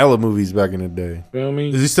movies and hella movies back in the day. Feel me?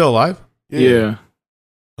 Is he still alive? Yeah.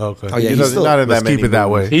 Okay. Oh, yeah, He he's doesn't- still- not in Let's that many keep it that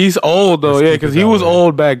movies. way. He's old though, Let's yeah, keep it because he that was way.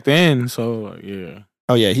 old back then. So yeah.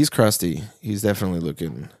 oh yeah, he's crusty. He's definitely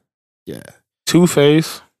looking. Yeah.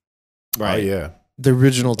 Two-Face Oh, yeah. The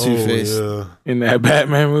original Two-Face. Oh, in that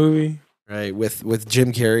Batman movie. Right. With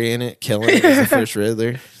Jim Carrey in it, killing it as the first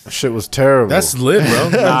Riddler. That shit was terrible. That's lit, bro.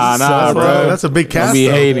 Nah, bro. That's a big Don't cast. be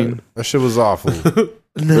though. hating. that shit was awful.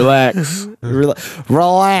 Relax.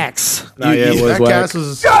 Relax. Nah, yeah, it was That whack. cast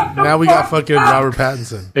was. Now we got fucking Robert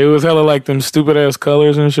Pattinson. It was hella like them stupid ass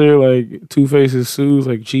colors and shit, like Two-Face's suits,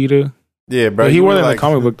 like cheetah. Yeah, bro. But he you wore were that in like, the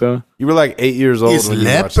comic book though. You were like 8 years old It's when you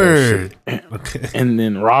watched that leopard. shit. Okay. And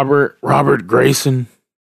then Robert Grayson,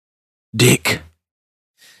 Dick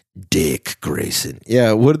Grayson.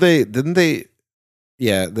 Yeah. What did they?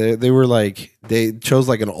 Yeah, they were like, they chose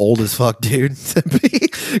like an old as fuck dude to be,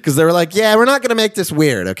 because they were like, yeah, we're not gonna make this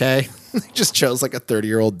weird, okay? They just chose like a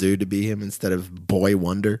 30-year-old dude to be him instead of Boy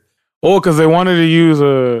Wonder. Oh, because they wanted to use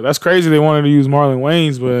that's crazy. They wanted to use Marlon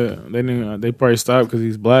Wayans, but they didn't. They probably stopped because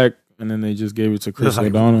he's black, and then they just gave it to Chris It's like,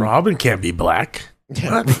 O'Donnell. Robin can't be black.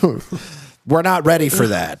 We're not ready for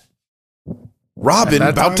that. Robin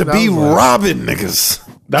At that about to time, be that was like- Robin, niggas.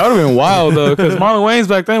 That would have been wild though, because Marlon Wayans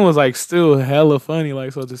back then was like still hella funny.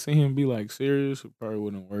 Like, so to see him be like serious, it probably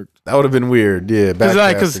wouldn't have worked. That would have been weird. Yeah, Because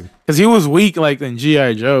backcasting. he was weak like in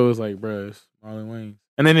G.I. Joe. It was like, bruh, it's Marlon Wayans.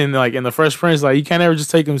 And then in the Fresh Prince, like you can't ever just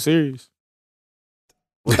take him serious.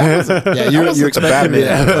 Yeah, you're like the expecting me.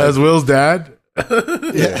 Batman. As Will's dad.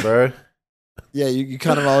 Yeah, bro. Yeah, you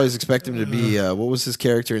kind of always expect him to be. What was his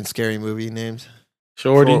character in Scary Movie named?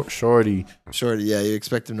 Shorty. Shorty. Shorty. Yeah, you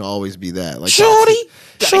expect him to always be that. Like Shorty.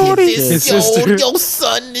 His sister. Yo,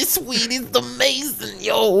 son, this weed is amazing,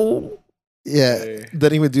 yo. Yeah,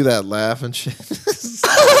 then he would do that laugh and shit.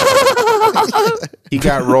 He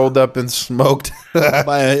got rolled up and smoked.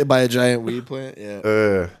 by a giant weed plant.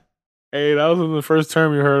 Yeah. Hey, that was the first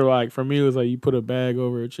term you heard. Like for me, it was like you put a bag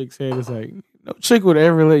over a chick's head. It's like no chick would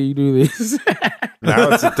ever let you do this. Now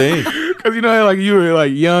it's a thing. Because you know, like you were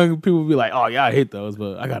like young, people would be like, "Oh yeah, I hit those,"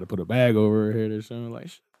 but I got to put a bag over her head or something. Like,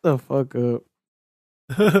 shut the fuck up,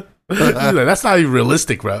 He's like, that's not even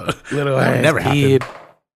realistic, bro. little That would ass never kid. happen.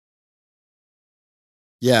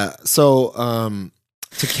 Yeah. So,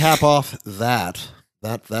 to cap off that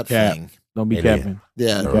Cap. thing. Don't be Idiot. capping.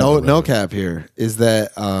 Yeah, No, no cap here is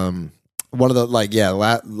that one of the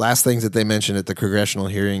last things that they mentioned at the congressional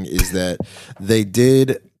hearing is that they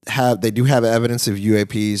do have evidence of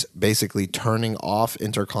UAPs basically turning off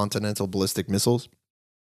intercontinental ballistic missiles.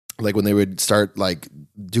 Like when they would start like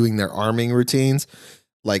doing their arming routines,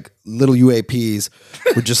 like little UAPs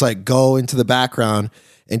would just like go into the background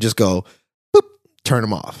and just go, boop, turn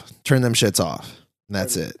them off, turn them shits off. And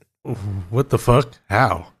that's it. What the fuck?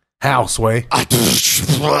 How, Sway?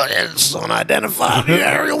 It's unidentified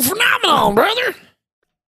aerial phenomenon, brother.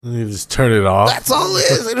 You just turn it off. That's all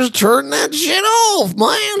it is. They just turn that shit off,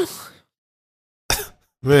 man.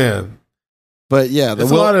 Man. But yeah,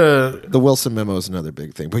 There's a lot of... the Wilson memo is another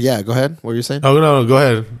big thing. But yeah, go ahead. What were you saying? Oh, no, go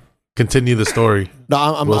ahead. Continue the story. No,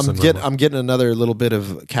 I'm getting another little bit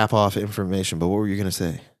of cap off information. But what were you going to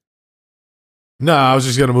say? No, I was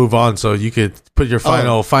just going to move on so you could put your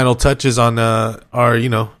final touches on our,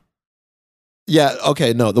 Yeah,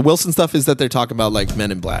 okay, no. The Wilson stuff is that they're talking about like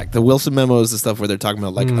Men in Black. The Wilson memo is the stuff where they're talking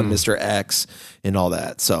about like a Mr. X and all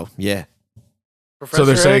that. So, yeah. So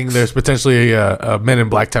they're saying there's potentially a Men in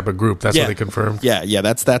Black type of group. That's what they confirmed. Yeah,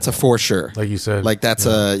 that's a for sure. Like you said. Like that's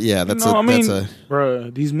bro,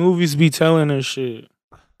 these movies be telling us shit.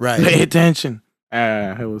 Right. Pay attention.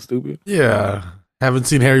 Hella stupid. Yeah. Haven't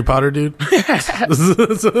seen Harry Potter, dude?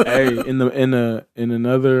 Hey, in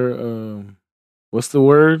another what's the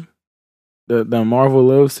word that Marvel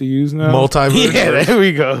loves to use now? Multiverse. Yeah, there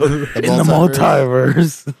we go. In the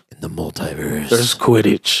multiverse. In the multiverse. There's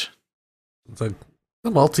Quidditch. It's like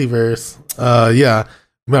the multiverse. Yeah.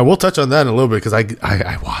 Man, we'll touch on that in a little bit because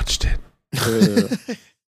I watched it.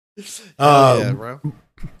 Yeah, bro.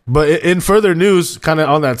 But in further news, kind of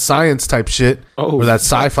on that science type shit, or that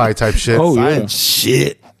sci-fi type shit. Science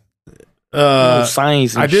shit.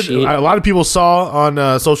 Science and shit. A lot of people saw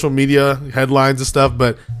on social media headlines and stuff,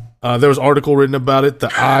 but there was an article written about it.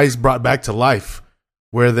 The eyes brought back to life,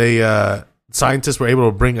 where they scientists were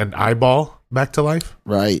able to bring an eyeball back to life.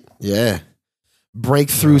 Right. Yeah.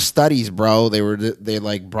 Breakthrough studies, bro. They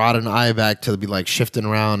like brought an eye back to be like shifting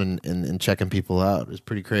around and checking people out. It was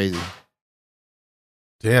pretty crazy.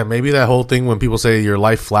 Yeah, maybe that whole thing when people say your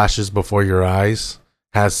life flashes before your eyes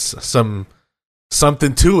has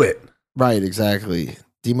something to it. Right, exactly.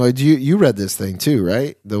 Demo, you read this thing too,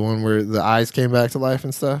 right? The one where the eyes came back to life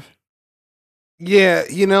and stuff? Yeah,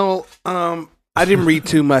 I didn't read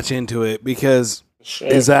too much into it because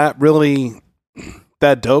is that really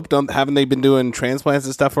that dope? Haven't they been doing transplants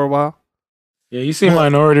and stuff for a while? Yeah, you seen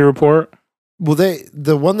Minority Report? Well,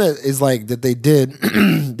 the one that is like that they did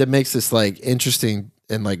that makes this like interesting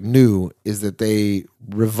and like new is that they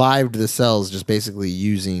revived the cells just basically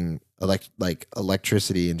using like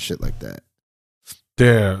electricity and shit like that.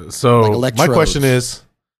 Yeah. So like my question is,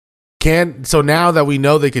 so now that we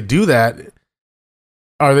know they could do that,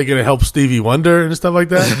 are they going to help Stevie Wonder and stuff like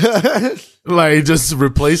that? Like just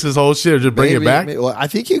replace his whole shit or just bring it back? Well, I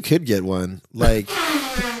think you could get one. Like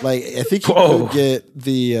I think you could get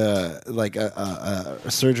the a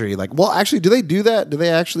surgery. Like, well, actually, do they do that? Do they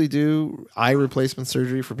actually do eye replacement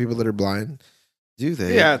surgery for people that are blind? Do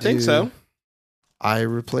they? Yeah, I think so. Eye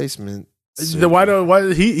replacement.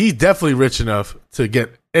 Why he's definitely rich enough to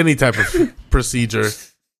get any type of procedure.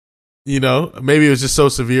 Maybe it was just so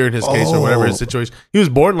severe in his case or whatever his situation. He was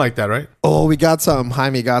born like that, right? Oh, we got something.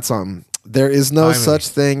 Jaime got something. There is no such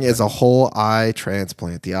thing as a whole eye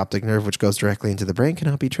transplant. The optic nerve, which goes directly into the brain,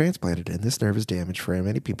 cannot be transplanted, and this nerve is damaged for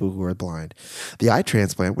many people who are blind. The eye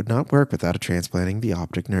transplant would not work without transplanting the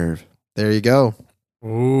optic nerve. There you go.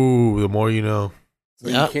 Ooh, the more you know. So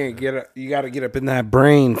you can't you got to get up in that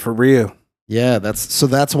brain for real. Yeah,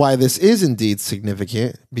 that's why this is indeed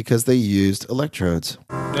significant, because they used electrodes.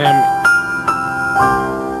 Damn.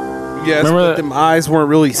 Yes, but them eyes weren't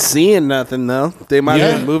really seeing nothing though. They might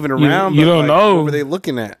have been moving around. You don't know. What were they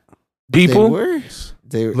looking at? People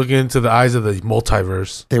They were looking into the eyes of the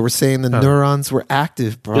multiverse. They were saying the neurons were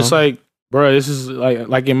active, bro. Just like, bro, this is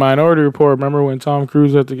like in Minority Report. Remember when Tom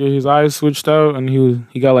Cruise had to get his eyes switched out, and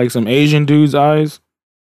he got like some Asian dude's eyes.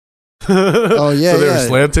 Oh yeah, so they were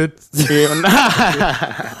slanted.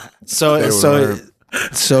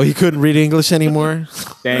 So he couldn't read English anymore.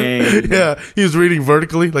 Dang. Yeah, he was reading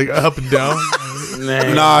vertically, like up and down.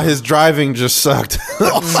 Nah, his driving just sucked.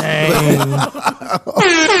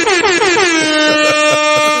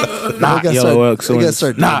 Not yellow excellence.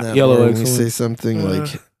 Not yellow excellence. When you say something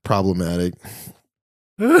like problematic.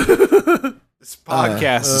 This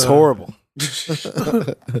podcast is horrible.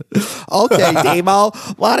 Okay, Demo,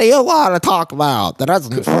 what do you want to talk about?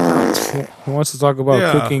 Who wants to talk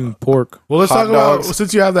about cooking pork? Well, let's talk about,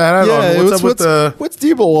 since you have that hat on, what's up with the... What's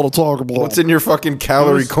Demo want to talk about? What's in your fucking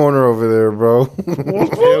calorie corner over there, bro?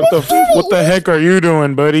 What the heck are you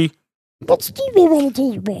doing, buddy?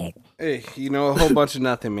 Hey, you know, a whole bunch of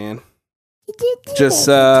nothing, man. Just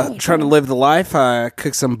trying to live the life. I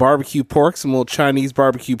cooked some barbecue pork, some little Chinese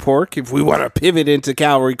barbecue pork. If we want to pivot into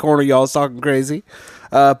Calorie Corner, y'all's talking crazy.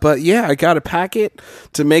 But yeah, I got a packet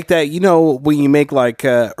to make that. You know, when you make like,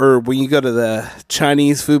 or when you go to the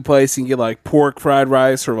Chinese food place and get like pork fried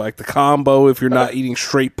rice or like the combo if you're not eating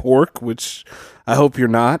straight pork, which I hope you're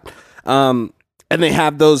not. And they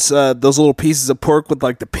have those little pieces of pork with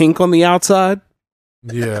like the pink on the outside.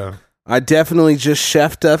 Yeah. I definitely just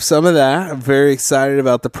chefed up some of that. I'm very excited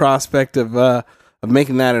about the prospect of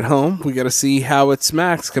making that at home. We got to see how it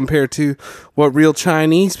smacks compared to what real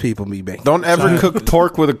Chinese people be making. Don't ever cook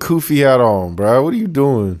pork with a kufi hat on, bro. What are you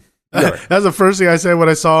doing? That's the first thing I said when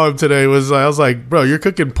I saw him today. Was I was like, bro, you're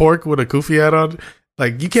cooking pork with a kufi hat on?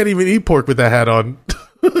 Like, you can't even eat pork with that hat on.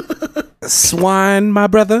 Swine, my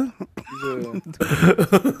brother.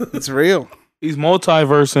 It's real. He's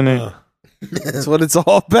multiversing it. That's what it's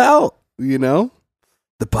all about, you know?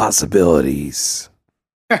 The possibilities.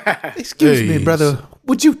 Excuse me, brother.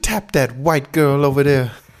 Would you tap that white girl over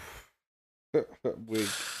there?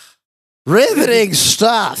 Riveting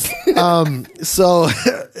stuff. So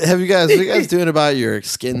what are you guys doing about your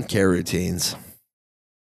skincare routines?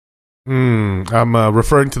 I'm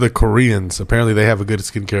referring to the Koreans. Apparently, they have a good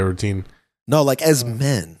skincare routine. No, like as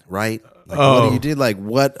men, right? Like, what do you do? Like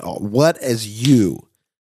what as you,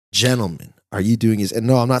 gentlemen, are you doing? And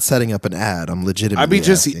no, I'm not setting up an ad. I'm legitimately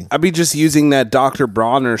I'd be just using that Dr.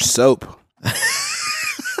 Bronner soap.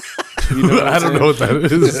 You know I don't know what that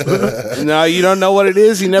is. No, you don't know what it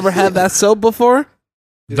is? You never had that soap before?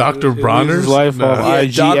 Dr. Bronner's life No. off Yeah,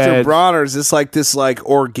 IG Dr. ads. Bronner's. It's like this like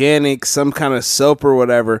organic, some kind of soap or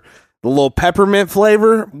whatever. The little peppermint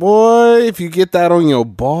flavor. Boy, if you get that on your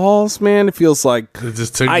balls, man, it feels like It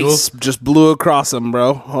just ice tingles. just blew across them,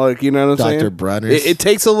 bro. Like, you know what I'm saying? Dr. Bronner's. It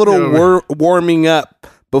takes a little warming up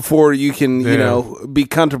before you can, you Yeah. know, be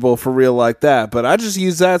comfortable for real like that. But I just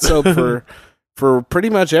use that soap for pretty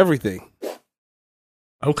much everything.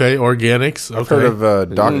 Okay, organics. I've Okay. heard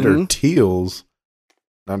of Dr. Mhm. Teal's,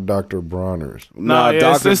 not Dr. Bronner's. Nah, yeah,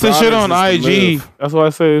 Dr. it's the shit Bronner's on is the IG. move. That's why I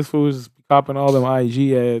say this fool's copping all them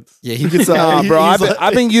IG ads. Yeah, he gets Nah, bro,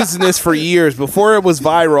 I've been using this for years. Before it was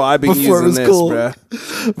viral, I've been Before it using was this, cool. bro.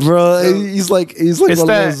 bro. He's like It's one of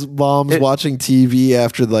that- those moms watching TV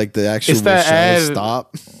after like the actual It's that show ad-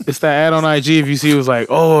 stop. It's that ad on IG. If you see, it was like,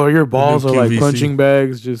 oh, your balls are like QVC. punching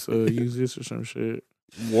bags. Just use this or some shit.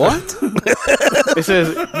 What? It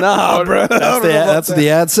says, Nah, bro. That's what the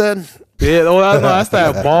ad said. yeah, oh, that's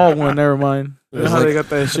that ball one. Never mind. You know how they got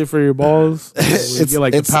that shit for your balls? Where you get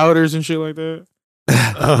like the powders and shit like that.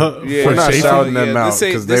 Yeah, We're not safety? shouting them out this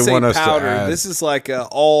ain't- 'cause they this want ain't us to powder. add. This is like a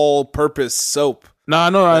all-purpose soap. No, I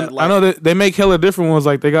know. I know that they make hella different ones.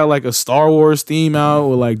 Like they got like a Star Wars theme out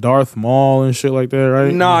with like Darth Maul and shit like that,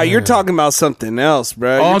 right? Nah, you're talking about something else,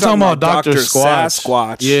 bro. Oh, You're I'm talking about Dr.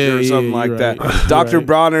 Sasquatch Yeah, or something yeah, like you're that. right. Dr. Right.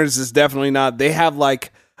 Bronner's is definitely not. They have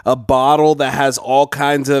like a bottle that has all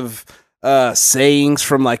kinds of sayings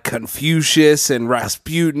from like Confucius and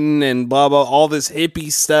Rasputin and blah blah, all this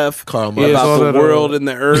hippie stuff Karl Yeah, about it's all the that, world and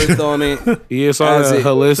the earth on it. Yeah, it's all As that it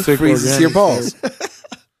holistic. freezes organic your balls.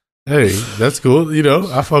 Hey, that's cool. You know,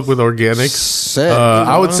 I fuck with organics. Sick.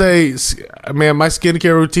 I would say, man, my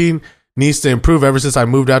skincare routine needs to improve. Ever since I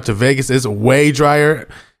moved out to Vegas, it's way drier.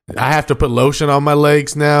 I have to put lotion on my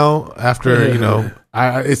legs now. After you know,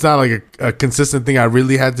 it's not like a consistent thing I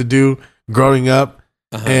really had to do growing up.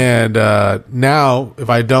 And now,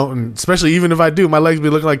 if I don't, and especially even if I do, my legs be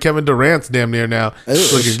looking like Kevin Durant's damn near now.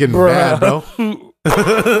 It's looking getting bad, bro.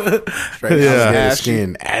 Yeah, Yeah.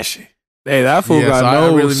 skin ashy. Hey, that fool Yeah, got so I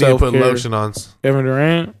no really need to put self-care. lotion on. Kevin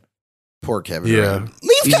Durant, Poor Kevin. Yeah. Durant.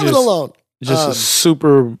 Leave He Kevin just- alone. just Um, a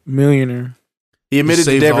super millionaire. He admitted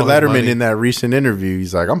to saves David all his Letterman money. in that recent interview.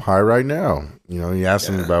 He's like, "I'm high right now." You know, he asked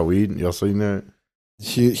him about weed. Y'all seen that?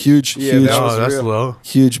 Huge, Yeah, huge, that was Oh, that's real. low.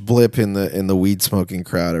 huge blip in the weed smoking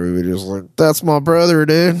crowd. Everybody was like, "That's my brother,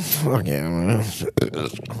 dude." Fuck yeah, man.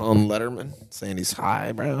 On Letterman saying he's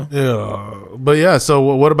high, bro. Yeah, but yeah. So,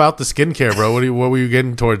 what about the skincare, bro? What were you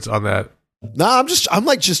getting towards on that? No, I'm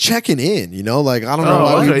like just checking in, you know, like I don't know Oh,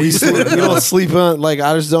 why okay. we don't sleep on, like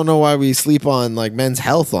I just don't know why we sleep on like men's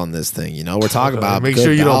health on this thing, you know. We're talking about Make good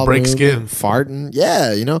sure you don't bowel break movement, skin. farting,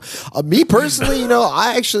 yeah, you know. Me personally, you know,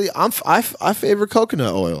 I favor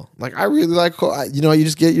coconut oil. Like I really like, you know, you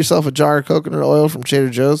just get yourself a jar of coconut oil from Trader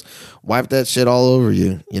Joe's, wipe that shit all over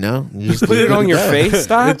you, you know. You just Put it on your face,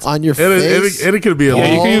 stop. on your And face. it could be a Yeah, you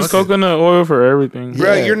can balls. use coconut oil for everything.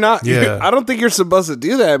 Bro, Yeah. you're not. Yeah. I don't think you're supposed to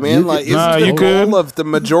do that, man. Like, isn't Nah, Nah, the you could. goal of the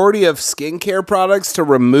majority of skincare products to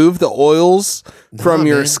remove the oils from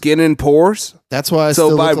your man. skin and pores? That's why.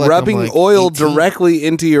 So by rubbing oil directly. directly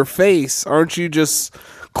into your face, aren't you just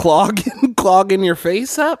clogging your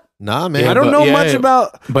face up? Nah, man. Yeah, I don't but- know yeah, much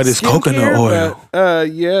about, but it's skincare, coconut oil.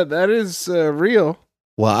 But, yeah, that is real.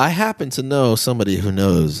 Well, I happen to know somebody who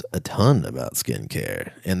knows a ton about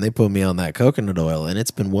skincare, and they put me on that coconut oil, and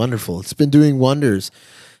it's been wonderful. It's been doing wonders.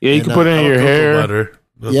 Yeah, you And, can put it in your Cocoa hair. butter.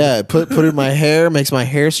 Yeah, put it in my hair, makes my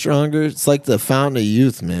hair stronger. It's like the fountain of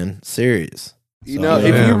youth, man. Serious. You So, know, yeah.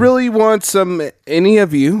 if you really want any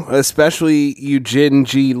of you, especially you Gen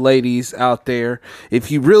G ladies out there,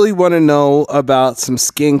 if you really want to know about some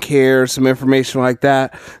skincare, some information like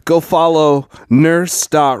that, go follow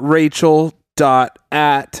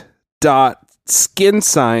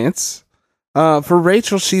nurse.rachel.at.skinscience. For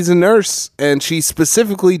Rachel, she's a nurse, and she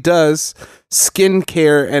specifically does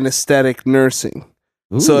skincare and aesthetic nursing.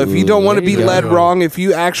 So if you don't want to Ooh, be there you led go. wrong, if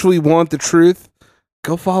you actually want the truth,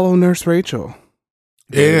 go follow Nurse Rachel.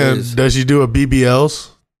 There it And is. does she do a BBLs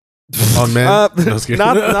on men? No, I was kidding.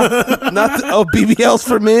 not BBLs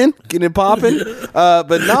for men, getting it popping. But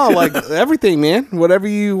no, like everything, man. Whatever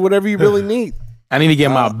you really need. I need to get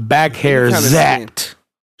my back hair kinda zapped.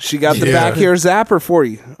 She got the Yeah. back hair zapper for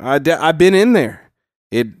you. I've been in there.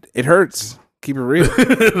 It hurts. Keep it real.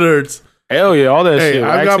 It hurts. Hell yeah, all that Hey, shit.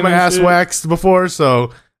 I've got waxing my and ass shit. waxed before,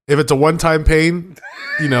 so if it's a one-time pain,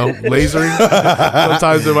 lasering,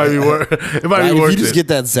 sometimes it might be worth. It might Right, be if worth you just it. get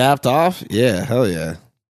that zapped off, yeah, hell yeah.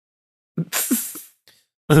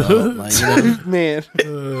 So, like, Man.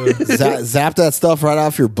 zap that stuff right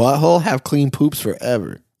off your butthole. Have clean poops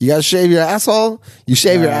forever. You gotta shave your asshole. You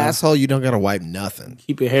shave your Nah. asshole. You don't gotta wipe nothing.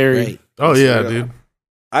 Keep it hairy. Great. Oh yeah, real. dude.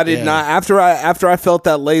 I did Yeah. not after I felt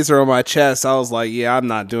that laser on my chest, I was like, yeah, I'm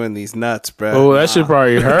not doing these nuts, bro. Oh, that should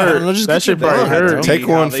probably hurt. No, just That get should your probably bag, hurt. bro. Take How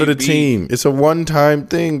one they for the be. team. It's a one-time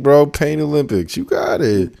thing, bro. Pain Olympics. You got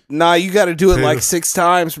it. Nah, you got to do it Dude. like 6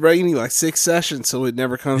 times, bro. You need like 6 sessions so it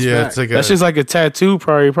never comes Yeah, back. it's like That's just like a tattoo.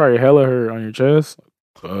 Probably hella hurt on your chest.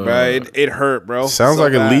 Right, it hurt, bro. Sounds So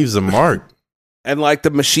like bad. it leaves a mark. And like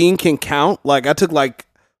the machine can count. Like I took like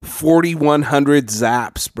 4,100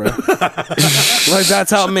 zaps, bro. Like that's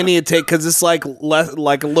how many it take because it's like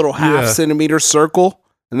like a little half Yeah. centimeter circle,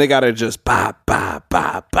 and they gotta just ba ba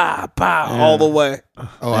ba ba ba all the way.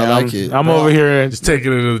 Oh, I like it. I'm Bro, over here. just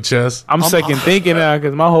taking it to the chest. I'm second thinking now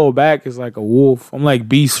because my whole back is like a wolf. I'm like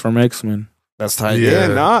Beast from X-Men. That's tight. Yeah. Yeah,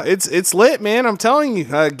 nah, it's lit, man. I'm telling you,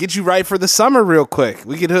 get you right for the summer real quick.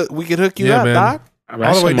 We could hook you Yeah, up, man. Doc.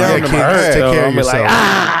 All the way down to my head. Take care of I'm be like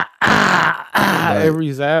yourself. Right.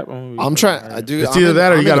 every zap. I'm trying. I do. It's either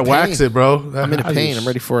that or you gotta wax it, bro. I'm in I pain. just I'm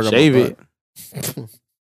ready for it. on my Shave butt. it.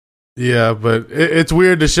 Yeah, but it's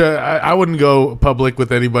weird to show. I wouldn't go public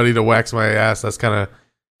with anybody to wax my ass.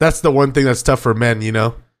 That's the one thing that's tough for men, you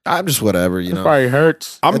know. I'm just whatever, you It know. probably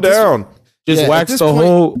hurts. I'm At this- down. Just Yeah, at wax this the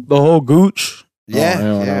point- whole gooch. Yeah, Oh,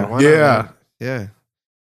 hell yeah, no. why not, Yeah. man? Yeah.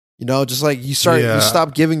 You know, just like you Yeah.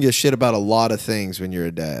 stop giving a shit about a lot of things when you're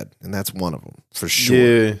a dad, and that's one of them for sure.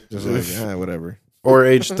 Yeah. Just like, whatever. Or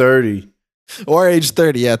age 30. Or age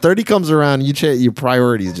 30. Yeah, 30 comes around, your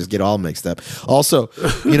priorities just get all mixed up. Also,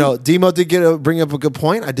 Demo did bring up a good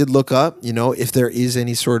point. I did look up, if there is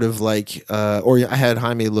any sort of like, or I had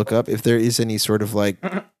Jaime look up if there is any sort of like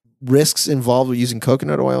risks involved with using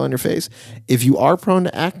coconut oil on your face. If you are prone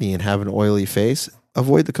to acne and have an oily face,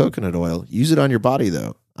 avoid the coconut oil. Use it on your body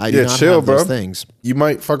though. I do Yeah, not chill, have those bro. things. You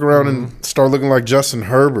might fuck around and start looking like Justin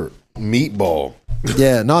Herbert. Meatball.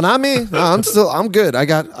 Yeah, no, not me. No, I'm good. I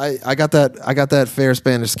got that fair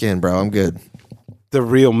Spanish skin, bro. I'm good. The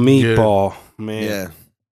real meatball, man.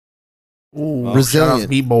 Yeah. Ooh, Resilient. shout out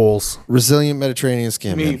meatballs. Resilient Mediterranean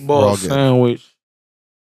skin. man. We're all Meatball good. sandwich.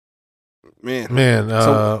 Man. Man,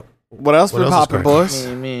 So- What else been What else is popping, cracking? boys?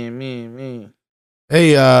 Me.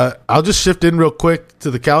 hey, I'll just shift in real quick to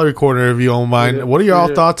the calorie corner if you don't mind. What are y'all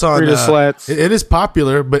Free to- thoughts on? free to slats. It is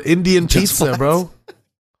popular, but Indian Just pizza, flats. bro.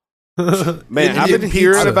 Man, I've Indian been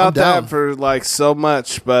hearing pizza. about I'm down. that for like so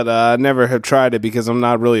much, but I never have tried it because I'm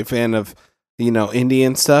not really a fan of,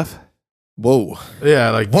 Indian stuff. Whoa.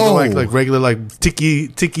 Yeah, like Whoa. like regular like tikki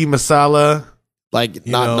masala. Like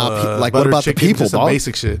You not know, not like what butter about chicken, the people, just some dog?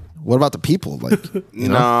 basic shit. What about the people? Like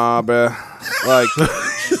Nah, bruh. Like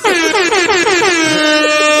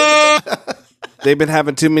they've been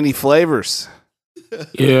having too many flavors.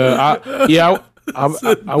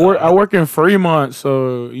 I work in Fremont,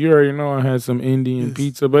 so you already know I had some Indian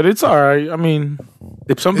pizza, but it's all right. I mean,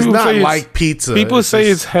 if some It's people not say like pizza. people say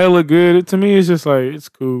just- it's hella good. To me, it's just like it's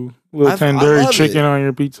cool. Little I tandoori love chicken it. on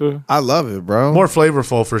your pizza. I love it, bro. more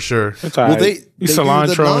flavorful for sure. It's all Well, right. they You do the cilantro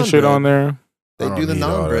and naan shit bread. on there. They I do don't the need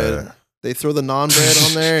all naan bread. that. They throw the naan bread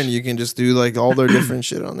on there, and you can just do like all their different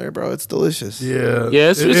shit on there, bro. It's delicious. Yeah,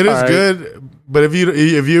 Yeah, it's it is alright. good. But if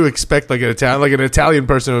you expect like an Italian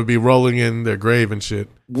person would be rolling in their grave and shit.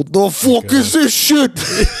 What the fuck is this shit?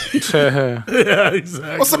 Yeah,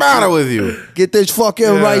 exactly. What's the matter with you? Get this fucking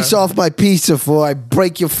Yeah. rice off my pizza before I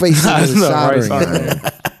break your face I into the know, rice on soldering iron.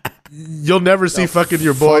 there. You'll never see fucking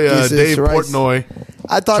your boy fuck is this Dave rice? Portnoy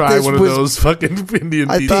I thought try this one of was. those fucking Indian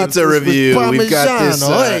I thought pizza. this was review. We've got this,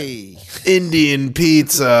 Parmesan, hey. Indian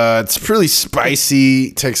pizza. It's really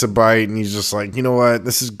spicy. Takes a bite and he's just like, you know what?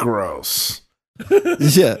 This is gross.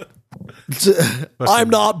 Yeah. I'm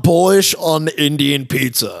not bullish on Indian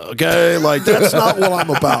pizza, okay? Like, that's not what I'm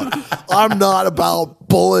about. I'm not about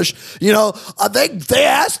bullish. You know, they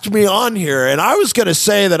asked me on here, and I was going to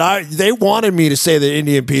say that they wanted me to say that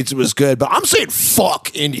Indian pizza was good, but I'm saying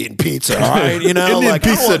fuck Indian pizza, all right? You know, Indian like, I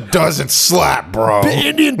pizza don't- doesn't slap, bro.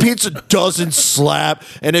 Indian pizza doesn't slap,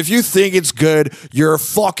 and if you think it's good, you're a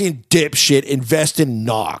fucking dipshit. Invest in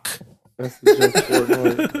knock.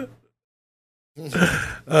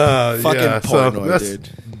 Fucking yeah, so Portnoy, that's dude.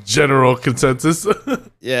 general consensus.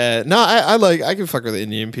 Yeah, no, I can fuck with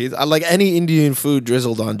Indian pizza. I like any Indian food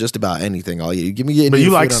drizzled on just about anything. I'll eat. Give me Indian But you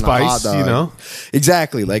food like on a hot spice, dog. you know?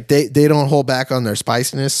 Exactly. Like they don't hold back on their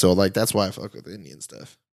spiciness, so like that's why I fuck with Indian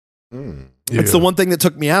stuff. It's the one thing that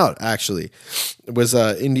took me out. Actually, was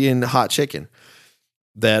Indian hot chicken.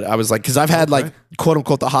 That I was like, because I've had like quote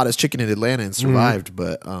unquote the hottest chicken in Atlanta and survived,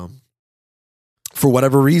 but for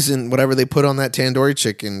whatever reason, whatever they put on that tandoori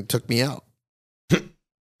chicken took me out.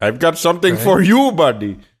 I've got something for you,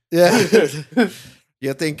 buddy. Yeah,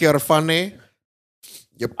 you think you're funny?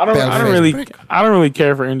 I don't really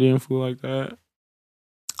care for Indian food like that.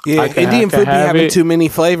 Yeah, I can- Indian I can food be have having it. too many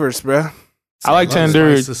flavors, bro. I like love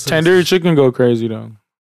tandoori. spices. Tandoori chicken go crazy though.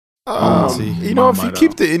 You know, if you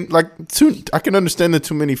keep I can understand the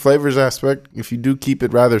too many flavors aspect. If you do keep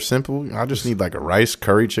it rather simple, I just need like a rice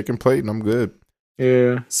curry chicken plate and I'm good.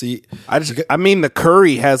 Yeah. See, I mean, the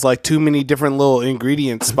curry has like too many different little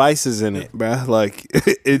ingredient spices in it, bruh. Like,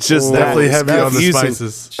 it's just Definitely that heavy on the confusing.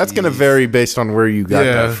 spices. That's going to vary based on where you got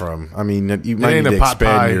Yeah. that from. I mean, you It might ain't need a to pot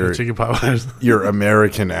pie, expand chicken pot pie. your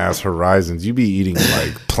American ass horizons. You be eating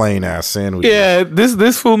like plain ass sandwiches. Yeah,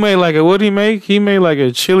 this fool made like what did he make? He made like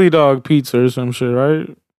a chili dog pizza or some shit, right?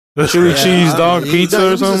 Chili cheese dog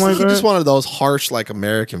pizza or something like He just that. wanted those harsh, like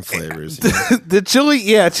American flavors. You know? The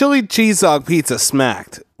chili cheese dog pizza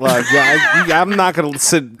smacked. Like, I'm not gonna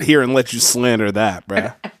sit here and let you slander that,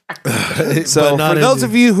 bruh. So, not for in those the-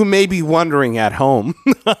 of you who may be wondering at home,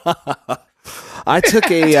 I took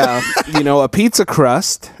a pizza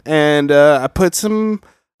crust and I put some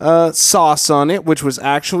sauce on it, which was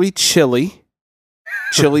actually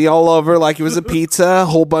chili all over like it was a pizza, a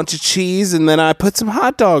whole bunch of cheese, and then I put some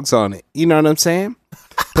hot dogs on it. You know what I'm saying?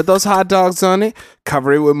 Put those hot dogs on it,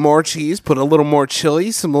 cover it with more cheese, put a little more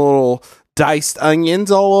chili, some little diced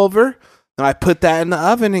onions all over, and I put that in the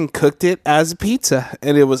oven and cooked it as a pizza,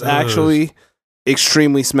 and it was actually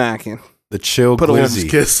extremely smacking. The chill Put a little glizzy.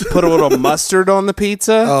 Kiss. Put a little mustard on the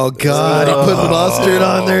pizza. Oh God, he put mustard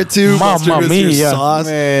on there too. Mamma Mustard was your mia. sauce.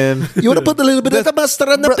 Man, You want to put a little bit of the mustard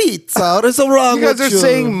on the pizza? What is so wrong You guys with are you?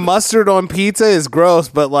 saying mustard on pizza is gross,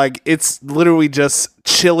 but like it's literally just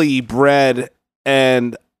chili bread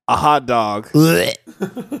and a hot dog Blech.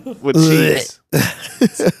 with cheese.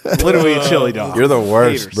 Literally a chili dog. you're the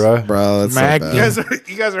worst, Haters. bruh. Bro, that's so Mac- bad.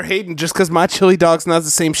 You guys are hating just because my chili dog's not the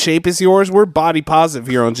same shape as yours. We're body positive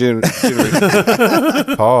here on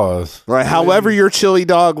Generation. Pause. Right. However your chili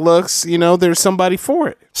dog looks, there's somebody for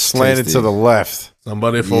it. Slanted Tasty. to the left.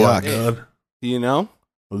 Somebody for Yuck. God.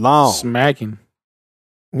 Long. Smacking.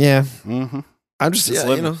 Yeah, Mm-hmm. I'm just Just yeah,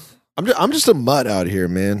 living. I'm just a mutt out here,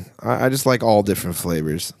 man. I just like all different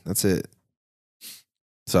flavors. That's it.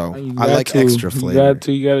 So You I got like to. extra flavor.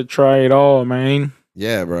 You got to try it all, man.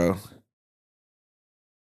 Yeah, bro.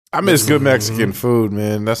 I miss good Mexican food,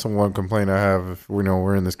 man. That's the one complaint I have. If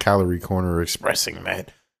we're in this calorie corner expressing, man.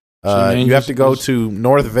 Man, You have to go just- to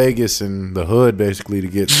North Vegas in the hood basically to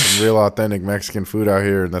get some real authentic Mexican food out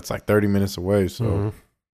here, and that's like 30 minutes away. So,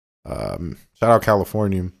 shout out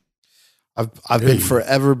California. I've been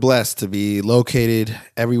forever blessed to be located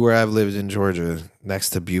everywhere I've lived in Georgia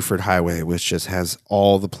next to Buford Highway, which just has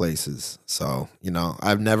all the places. So,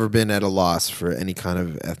 I've never been at a loss for any kind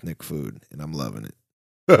of ethnic food, and I'm loving it.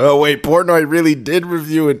 Oh wait, Portnoy really did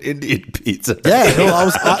review an Indian pizza. Yeah, no,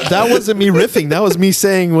 that wasn't me riffing. That was me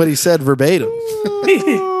saying what he said verbatim.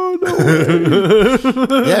 Oh,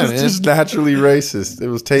 Yeah, It's man. just naturally racist. It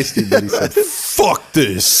was tasty, but he said, "Fuck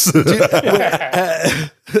this." Look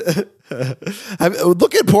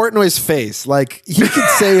at Portnoy's face. Like, he could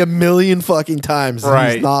say a million fucking times that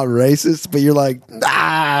Right. he's not racist, but you're like,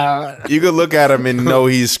 nah. You could look at him and know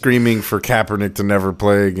he's screaming for Kaepernick to never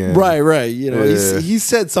play again. Right. You know, Yeah. he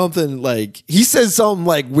said something like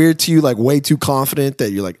weird to you, like way too confident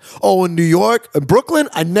that you're like, oh, in New York, in Brooklyn,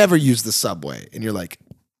 I never use the subway. And you're like,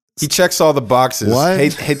 He checks all the boxes. What?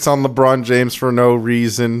 Hates on LeBron James for no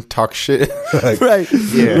reason. Talk shit. Like, right.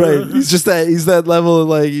 He's that level of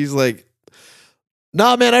like, he's like,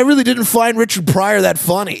 nah, man, I really didn't find Richard Pryor that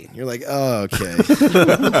funny. You're like, oh, okay.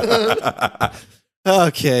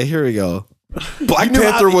 Okay, here we go. Black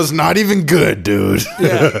Panther was not even good, dude.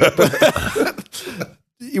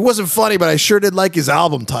 He wasn't funny, but I sure did like his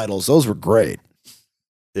album titles. Those were great.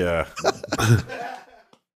 Yeah.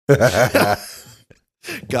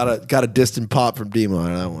 Got a distant pop from Demo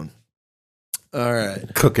on that one. All right.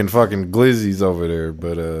 Cooking fucking glizzies over there,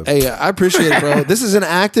 but Hey, I appreciate it, bro. This is an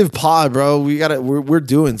active pod, bro. We're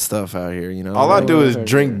doing stuff out here, you know. all I do is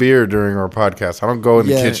drink beer during our podcast. I don't go in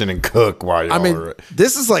the Yeah. kitchen and cook while y'all I mean, are.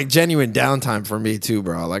 this is like genuine downtime for me too,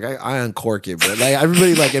 bro. Like I uncork it, but like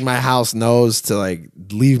everybody like in my house knows to like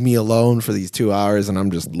leave me alone for these 2 hours, and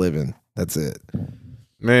I'm just living. That's it.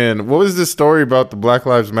 Man, what was this story about the Black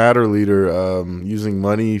Lives Matter leader using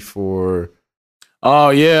money for? Oh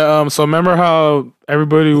yeah. So remember how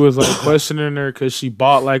everybody was like questioning her because she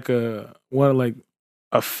bought like a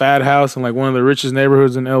fat house in like one of the richest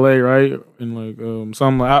neighborhoods in LA, right? And like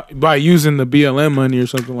something like by using the BLM money or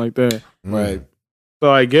something like that. Right.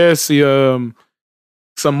 So I guess some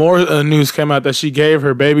more news came out that she gave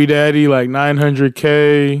her baby daddy like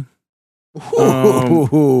 $900K.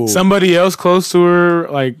 Somebody else close to her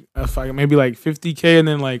like maybe like $50K, and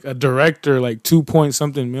then like a director like 2 point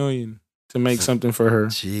something million to make something for her.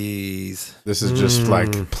 Jeez. This is just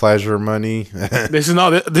like pleasure money. This is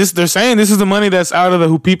not this. They're saying this is the money that's out of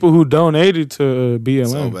the people who donated to BLM.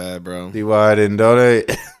 So bad, bro. See why I didn't donate?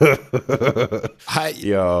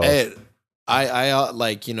 Yo. I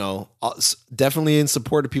like, you know, definitely in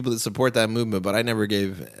support of people that support that movement, but I never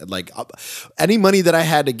gave like any money that I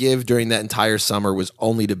had to give during that entire summer was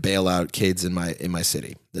only to bail out kids in my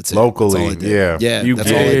city. That's it. Locally, That's all I did. yeah. Yeah,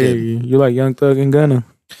 that's all I did. You like Young Thug and Gunna.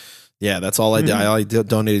 Yeah, that's all I did. All I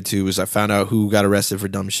donated to was I found out who got arrested for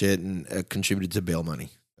dumb shit and contributed to bail money.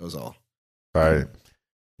 That was all. Right.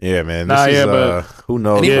 Yeah, man. This but who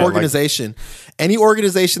knows? Any Yeah,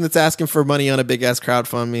 organization that's asking for money on a big ass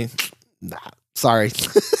crowdfund, nah, sorry,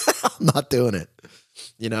 I'm not doing it.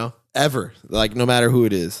 You know, ever, like no matter who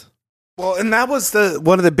it is. Well, and that was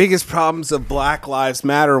one of the biggest problems of Black Lives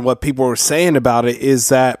Matter, and what people were saying about it is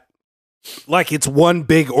that, like, it's one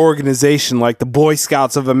big organization, like the Boy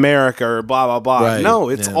Scouts of America or blah, blah, blah. Right. No,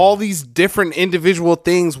 it's all these different individual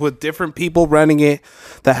things with different people running it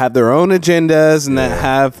that have their own agendas and that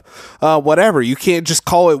have whatever. You can't just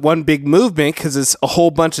call it one big movement because it's a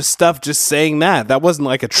whole bunch of stuff just saying that. That wasn't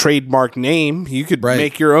like a trademark name. You could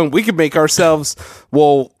make your own. We could make ourselves,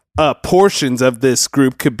 portions of this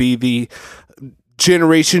group could be the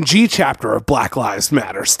Generation G chapter of Black Lives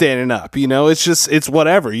Matter standing up. You know, it's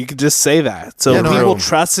whatever. You could just say that. So people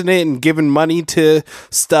trusting it and giving money to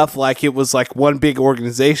stuff like it was like one big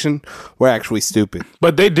organization were actually stupid.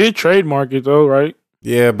 But they did trademark it though, right?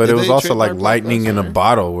 Yeah, but Did it was they also like trademark lightning in a Black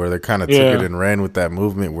bottle where they kind of took it and ran with that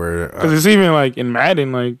movement where Because it's even like in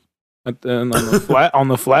Madden, like on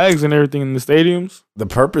the flags and everything in the stadiums. the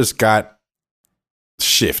purpose got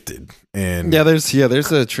shifted and There's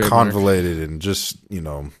a trademark. convoluted and just, you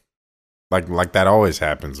know, like that always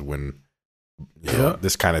happens when you know,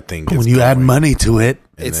 this kind of thing gets When you add going. money to it.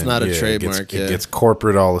 And It's then, not a it trademark, gets, it gets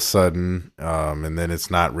corporate all of a sudden, and then it's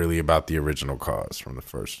not really about the original cause from the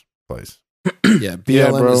first place. Yeah,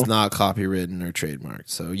 BLM bro. is not copywritten or trademarked.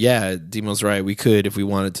 So yeah, Demo's right. We could, if we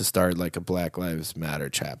wanted to start like a Black Lives Matter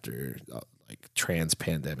chapter, like trans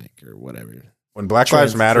pandemic or whatever. When Black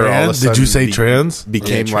Lives Matter all of a Trans? sudden Did you say trans?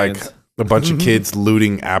 became Yeah, like trans. a bunch of kids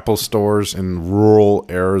looting Apple stores in rural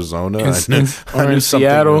Arizona. In I knew in something-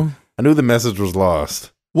 Seattle. I knew the message was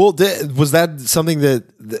lost. Well, was that something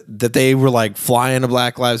that they were like flying a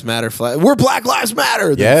Black Lives Matter flag? We're Black Lives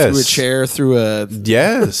Matter. They Yes. threw a chair through a.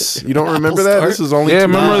 Yes, you don't Apple remember that? Store? This is only Yeah, 2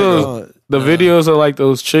 remember years those- ago. The videos of like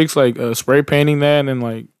those chicks like spray painting that, and then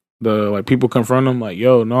like the like people confront them like,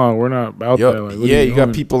 "Yo, no, we're not about that." Like, what are Yeah, you got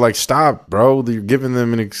doing? people like, stop, bro. You're giving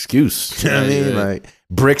them an excuse. You know what I mean? Yeah. Like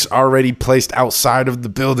bricks already placed outside of the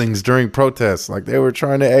buildings during protests. Like they were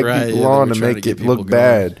trying to egg Right, people yeah, they on were to trying make to get it look people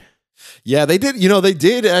bad. Yeah, they did. You know, they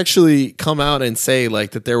did actually come out and say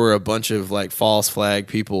like that there were a bunch of like false flag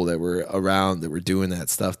people that were around that were doing that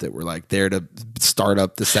stuff that were like there to start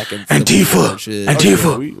up the second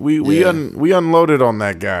Antifa. We unloaded on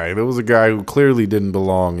that guy. There was a guy who clearly didn't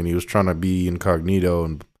belong, and he was trying to be incognito.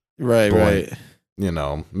 And right. You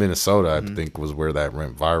know, Minnesota, I think, was where that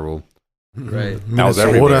went viral. Right. That was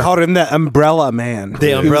everywhere. They called him the umbrella man. The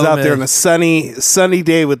He was umbrella out man. there on a sunny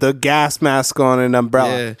day with a gas mask on and an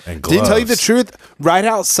umbrella. Yeah. And Did tell you the gloves. truth? Right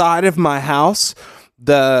outside of my house,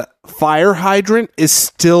 the fire hydrant is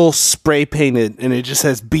still spray painted and it just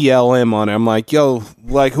says BLM on it. I'm like, yo,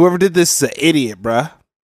 like whoever did this is an idiot, bruh.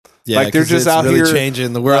 Yeah, like they're 'cause just it's out really here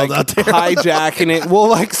changing the world like, out there. hijacking it. We'll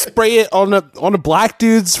like spray it on a black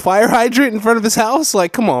dude's fire hydrant in front of his house.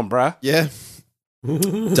 Like, come on, bruh. Yeah.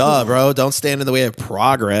 Duh, bro. Don't stand in the way of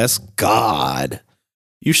progress. God.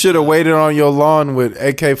 You should have waited on your lawn with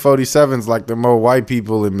AK-47s like the more white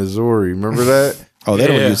people in Missouri. Remember that? Oh, they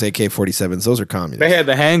Yeah. don't use AK-47s. Those are communists. They had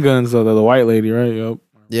the handguns though. The white lady, right? Yep.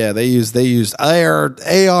 Yeah, they used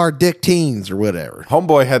AR Dick Teens or whatever.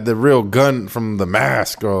 Homeboy had the real gun from the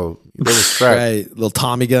mask. Oh, they was strapped. Right, little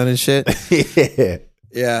Tommy gun and shit. Yeah.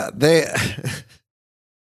 Yeah, they.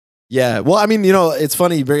 Yeah, well, I mean, you know, it's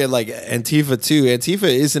funny you bring it like Antifa too. Antifa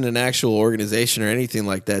isn't an actual organization or anything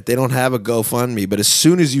like that. They don't have a GoFundMe, but as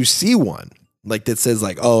soon as you see one like that says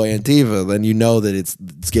like, "Oh, Antifa," then you know that it's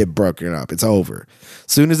getting broken up. It's over.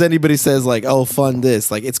 As soon as anybody says like, "Oh, fund this,"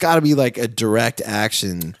 like it's got to be like a direct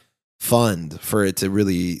action fund for it to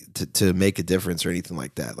really to make a difference or anything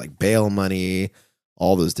like that. Like bail money,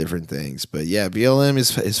 all those different things. But yeah, BLM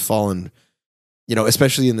is fallen. You know,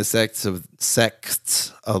 especially in the sects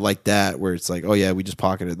like that, where it's like, oh yeah, we just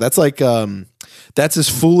pocketed. That's like, that's as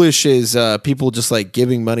foolish as people just like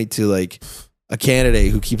giving money to like a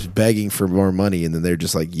candidate who keeps begging for more money, and then they're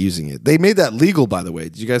just like using it. They made that legal, by the way.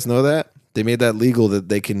 Did you guys know that? They made that legal that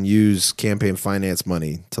they can use campaign finance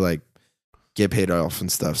money to like get paid off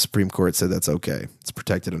and stuff. Supreme Court said that's okay. It's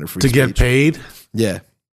protected under free To speech. get paid? Yeah.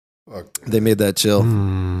 They made that chill.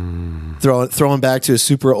 Throwing back to a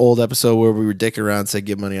super old episode where we were dicking around and said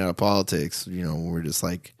get money out of politics. You know, we're just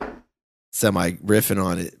like semi riffing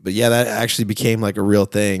on it. But yeah, that actually became like a real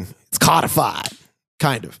thing. It's codified,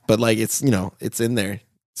 kind of. But like it's, you know, it's in there.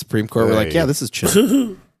 Supreme Court were like, yeah, this is chill.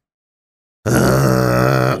 Should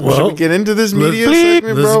we get into this let's- media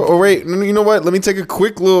segment, bro? Oh wait, you know what? Let me take a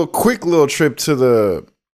quick little trip to the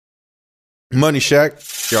Money Shack.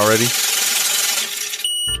 Y'all ready?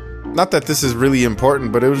 Not that this is really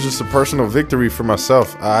important, but it was just a personal victory for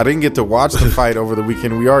myself. I didn't get to watch the fight over the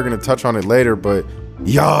weekend. We are going to touch on it later, but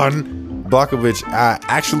Jan Blachowicz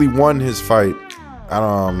actually won his fight.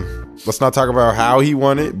 Let's not talk about how he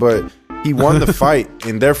won it, but he won the fight,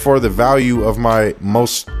 and therefore the value of my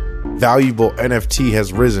most valuable NFT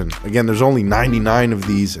has risen. Again, there's only 99 of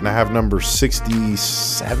these, and I have number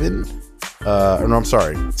 67. No, I'm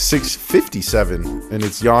sorry, 657, and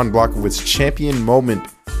it's Jan Blachowicz champion moment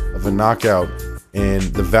of a knockout, and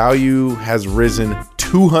the value has risen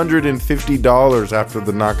 $250 after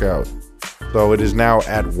the knockout, so it is now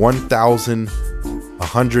at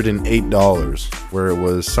 $1,108, where it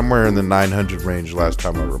was somewhere in the 900 range last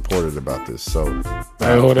time I reported about this. So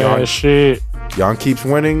Oh, that shit. Jan keeps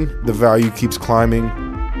winning, the value keeps climbing.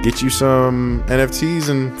 Get you some NFTs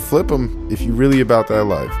and flip them if you really about that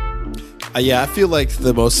life. Yeah, I feel like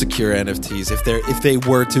the most secure NFTs, if they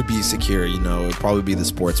were to be secure, you know, it'd probably be the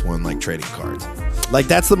sports one, like trading cards. Like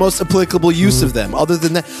that's the most applicable use of them. Other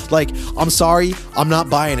than that, like, I'm sorry, I'm not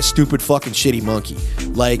buying a stupid fucking shitty monkey.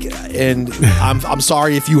 Like, and I'm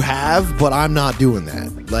sorry if you have, but I'm not doing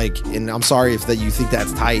that. Like, and I'm sorry if that you think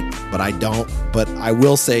that's tight, but I don't. But I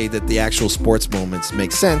will say that the actual sports moments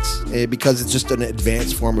make sense because it's just an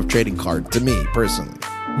advanced form of trading card to me personally.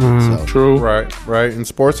 So. True. Right. And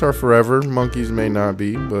sports are forever. Monkeys may not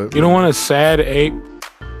be, but You don't want a sad ape.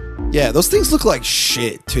 Yeah, those things look like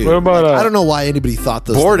shit too. What about, Like, I don't know why anybody thought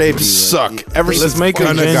those. bored things apes would be, suck. Ever let's since make a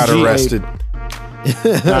Gunna Gen got G arrested.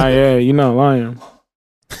 Nah, yeah, you're not lying.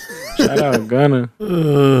 Shout out Gunna.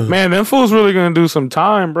 Man, them fools really gonna do some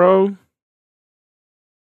time, bro.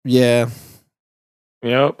 Yeah,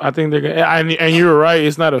 Yep, I think they're gonna. And you were right.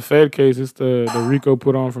 It's not a Fed case. It's the RICO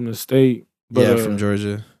put on from the state. But, yeah, from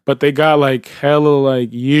Georgia. But they got like hella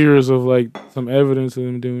like years of like some evidence of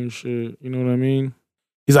them doing shit. You know what I mean?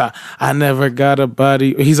 He's like, I never got a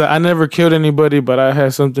body. He's like, I never killed anybody, but I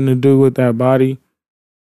had something to do with that body.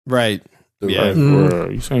 Right. Yeah. Like, bro,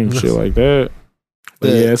 you saying shit like that? But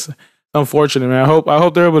yeah, it's unfortunate, man. I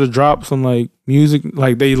hope they're able to drop some like music,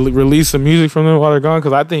 like they release some music from them while they're gone.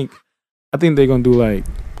 Because I think they're gonna do like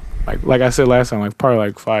I said last time, like probably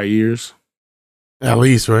like 5 years. At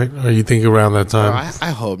least, right? Or you think around that time?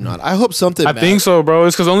 I hope not. I hope something. I think so, bro.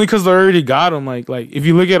 It's because they already got him. Like if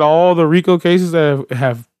you look at all the RICO cases that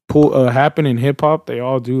have happened in hip hop, they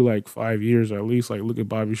all do like 5 years at least. Like look at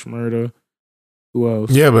Bobby Shmurda. Who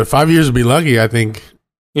else? Yeah, but 5 years would be lucky, I think.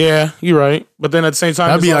 Yeah, you're right. But then at the same time,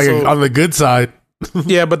 That'd be also, like on the good side.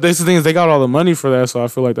 yeah, but this the thing is they got all the money for that, so I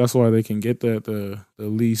feel like that's why they can get the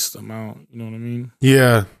least amount. You know what I mean?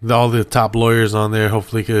 Yeah, all the top lawyers on there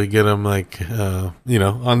hopefully could get them like on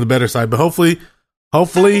the better side. But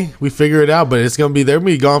hopefully we figure it out. But it's gonna be they're gonna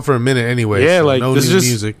be gone for a minute anyway. Yeah, so like no this new just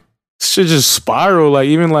music. should just spiral. Like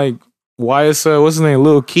even like YSL, what's his name?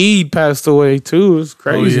 Lil Keed passed away too. It's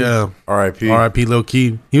crazy. Oh yeah, R.I.P. R.I.P. Lil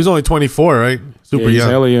Keed. He was only 24, right? Super Yeah, he's young.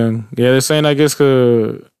 hella young. Yeah, they're saying I guess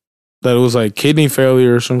that it was like kidney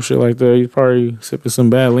failure or some shit like that. He's probably sipping some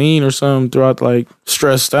bad lean or something throughout, like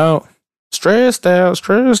stressed out.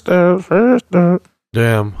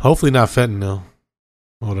 Damn. Hopefully not fentanyl.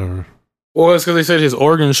 Whatever. Well, it's because they said his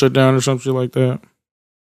organs shut down or some shit like that.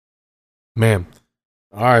 Man.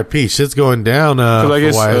 R.I.P. Shit's going down for I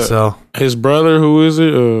guess, YSL. His brother, who is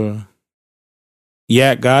it?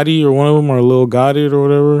 Yak Gotti or one of them, or Lil Gotti or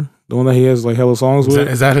whatever. The one that he has like hella songs with.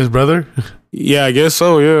 Is that his brother? Yeah, I guess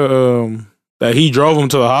so. Yeah, that he drove him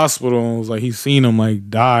to the hospital and was like he seen him like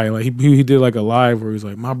die. Like he did like a live where he's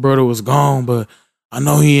like, my brother was gone, but I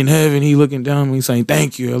know he in heaven. He looking down at me saying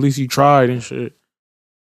thank you. At least you tried and shit.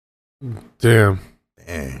 Damn.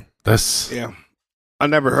 Dang. That's I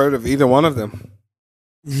never heard of either one of them.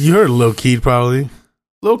 You heard Lil Keed probably.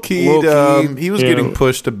 Lil Keed, he was Yeah. getting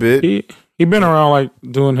pushed a bit. He been around like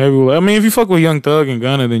doing heavy. I mean, if you fuck with Young Thug and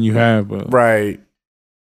Gunna, then you have. But Right.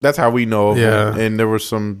 That's how we know of Yeah. him. And there was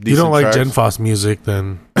some decent You don't like tracks. Gen Foss music,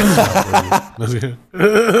 then. That's good.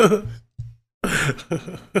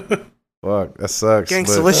 Fuck, that sucks.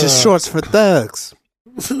 Gangsta-licious shorts for thugs.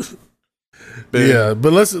 Yeah,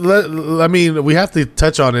 but I mean, we have to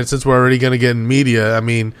touch on it since we're already going to get in media. I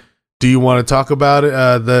mean, do you want to talk about it?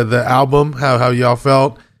 The album, how y'all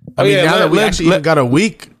felt? I mean, now that we actually even got a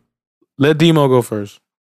week. let Demo go first.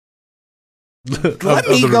 Let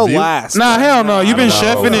me go last. Nah, hell no. You've been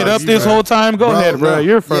chefing it up this whole time. Go ahead, bro. no.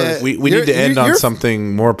 You're first. Yeah. We need to end on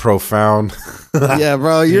something more profound. Yeah,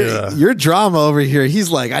 bro, you're drama over here.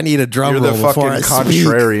 He's like, I need a drum You're roll the before fucking I speak.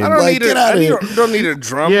 contrarian. I don't Like, need get out of here. don't need a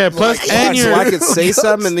drum. Yeah, plus and so you're I could say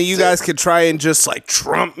something and then you guys could try and just like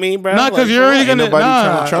trump me, bro. Nah, because Like, you're already ain't gonna. nobody trying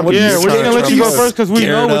Nah, to trump you. yeah, You're we're trying gonna to let you go trump first because we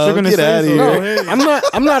know what you're gonna Get say. outta so here. go ahead.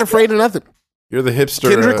 I'm not afraid of nothing. You're the hipster.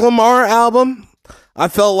 Kendrick Lamar album. I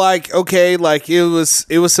felt like okay, like it was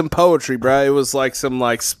some poetry, bro. It was like some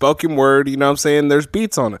like spoken word, you know what I'm saying? There's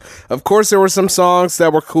beats on it. Of course there were some songs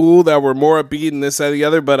that were cool, that were more upbeat and this, that, the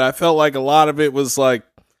other, but I felt like a lot of it was like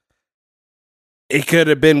it could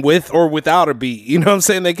have been with or without a beat. You know what I'm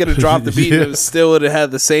saying? They could have dropped the beat and it was still would have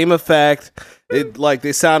had the same effect. It like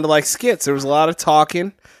they sounded like skits. There was a lot of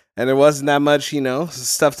talking and there wasn't that much,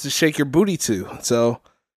 stuff to shake your booty to. So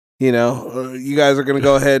you guys are going to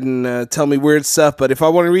go ahead and tell me weird stuff, but if I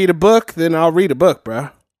want to read a book, then I'll read a book, bro.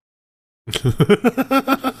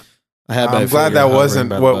 I'm glad that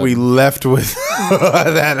wasn't what we left with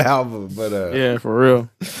that album. But Yeah, for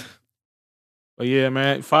real. But yeah,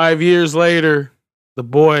 man, 5 years later, the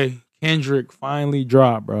boy Kendrick finally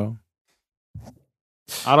dropped, bro.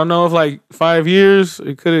 I don't know if like 5 years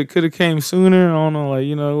it could have came sooner. I don't know, like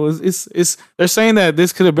it's they're saying that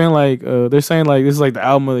this could have been like they're saying like this is like the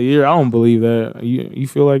album of the year. I don't believe that. You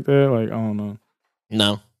feel like that? Like I don't know.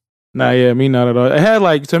 No. Nah, yeah, me not at all. It had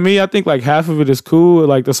like to me, I think like half of it is cool.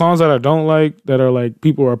 Like the songs that I don't like that are like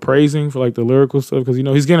people are praising for like the lyrical stuff because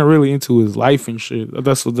he's getting really into his life and shit.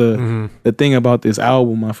 That's what the thing about this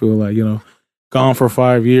album. I feel like gone for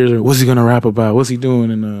 5 years. Or what's he gonna rap about? What's he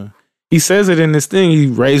doing? And he says it in this thing. He's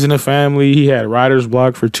raising a family. He had writer's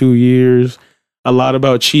block for 2 years. A lot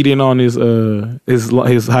about cheating on his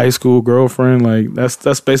high school girlfriend. Like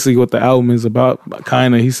that's basically what the album is about.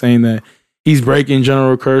 Kind of. He's saying that he's breaking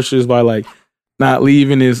general curses by like not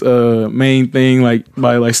leaving his main thing, like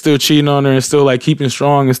by like still cheating on her and still like keeping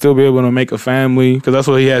strong and still be able to make a family. Because that's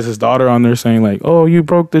what he has his daughter on there saying like, oh, you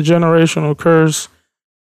broke the generational curse.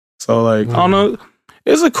 So like I don't know.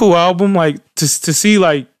 It's a cool album. Like to see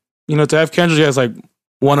like. To have Kendrick as like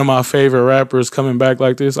one of my favorite rappers coming back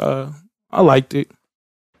like this, I liked it.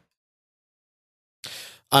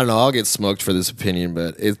 I don't know. I'll get smoked for this opinion,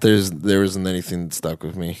 but there isn't anything that stuck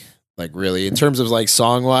with me. Like really, in terms of like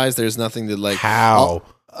song wise, there's nothing that like how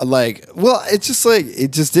it's just like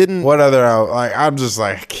it just didn't. What other I'm just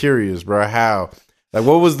like curious, bro. How like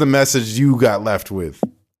what was the message you got left with?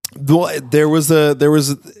 There was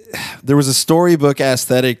a storybook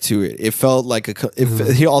aesthetic to it. It felt like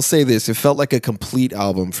I'll say this. It felt like a complete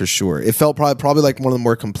album for sure. It felt probably like one of the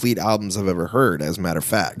more complete albums I've ever heard, as a matter of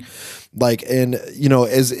fact. Like, and you know,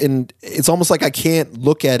 it's almost like I can't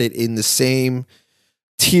look at it in the same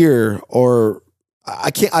tier, or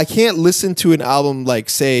I can't listen to an album like,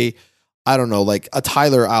 say, I don't know, like a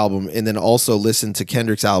Tyler album, and then also listen to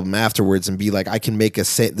Kendrick's album afterwards and be like, I can make the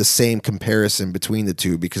same comparison between the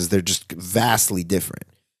two because they're just vastly different.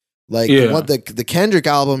 Like what the Kendrick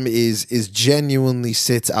album is genuinely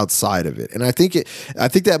sits outside of it, and I think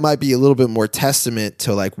that might be a little bit more testament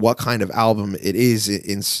to like what kind of album it is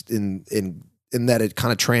in that it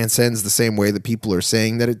kind of transcends the same way that people are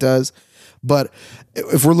saying that it does. But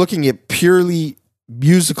if we're looking at purely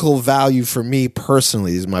musical value, for me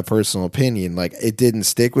personally, is my personal opinion, like it didn't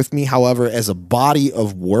stick with me. However, as a body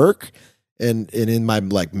of work and in my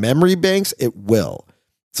like memory banks, it will.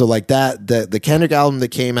 So like the Kendrick album that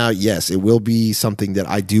came out, yes, it will be something that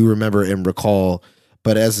I do remember and recall.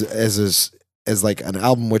 But as like an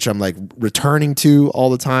album which I'm like returning to all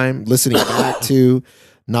the time, listening back to,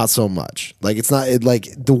 not so much. Like it's not like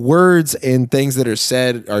the words and things that are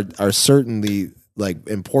said are certainly like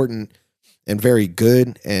important and very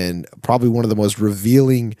good, and probably one of the most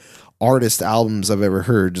revealing artist albums I've ever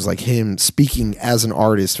heard. Just like him speaking as an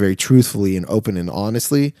artist very truthfully and open and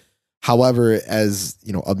honestly. However, as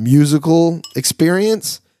you know, a musical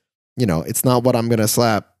experience, you know, it's not what I'm gonna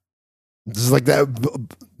slap. Just like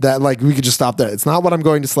that like we could just stop there. It's not what I'm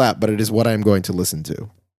going to slap, but it is what I'm going to listen to.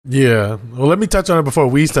 Yeah. Well, let me touch on it before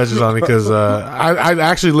Weez touches on it, because I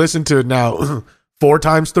actually listened to it now 4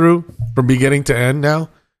 times through from beginning to end now.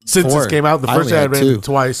 Since this came out, the first day I read it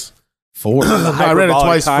twice. 4. I read it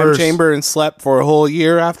twice time first. Chamber and slept for a whole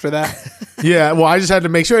year after that. Yeah, well, I just had to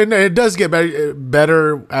make sure. And it does get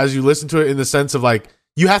better as you listen to it, in the sense of like,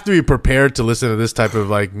 you have to be prepared to listen to this type of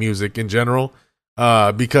like music in general,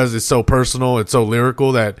 because it's so personal, it's so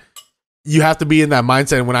lyrical, that you have to be in that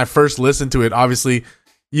mindset. And when I first listened to it, obviously,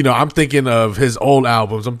 you know, I'm thinking of his old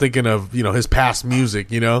albums. I'm thinking of, you know, his past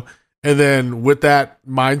music, you know? And then with that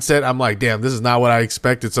mindset, I'm like, damn, this is not what I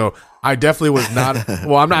expected. So I definitely was not,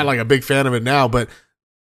 well, I'm not like a big fan of it now, but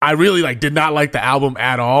I really like did not like the album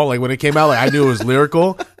at all. Like when it came out, like I knew it was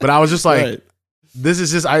lyrical, but I was just like, right. This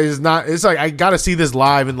is just, it's like, I got to see this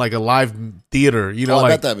live in like a live theater, you know,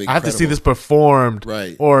 like I have to see this performed,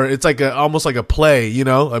 right? Or it's like almost like a play, you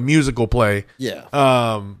know, a musical play. Yeah.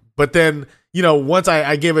 But then, you know, once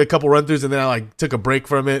I gave it a couple run throughs, and then I like took a break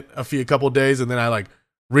from it a couple days, and then I like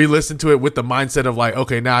re-listened to it with the mindset of like,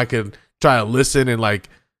 okay, now I could try to listen, and like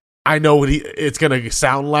I know what it's gonna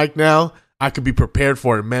sound like now. I could be prepared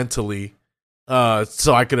for it mentally,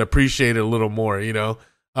 so I could appreciate it a little more, you know.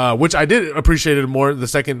 Which I did appreciate it more the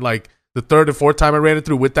second, like the third and fourth time I ran it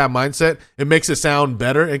through with that mindset. It makes it sound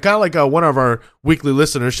better, and kind of like one of our weekly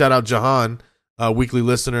listeners, shout out Jahan, weekly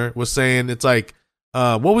listener, was saying, it's like,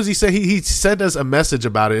 what was he saying? He sent us a message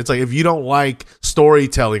about it. It's like, if you don't like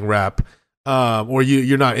storytelling rap, or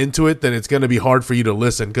you're not into it, then it's going to be hard for you to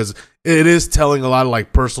listen, because it is telling a lot of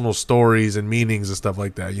like personal stories and meanings and stuff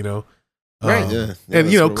like that, you know? Right. Yeah,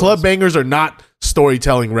 and you know, club bangers are not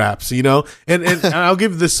storytelling raps, you know? And I'll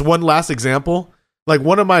give this one last example. Like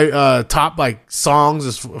one of my top like songs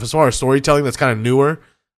as far as storytelling that's kind of newer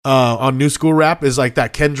on New School Rap is like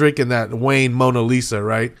that Kendrick and that Wayne Mona Lisa,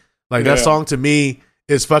 right? Like that song to me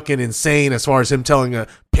is fucking insane as far as him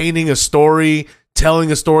painting a story,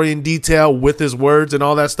 telling a story in detail with his words and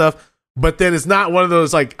all that stuff. But then it's not one of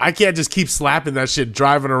those, like, I can't just keep slapping that shit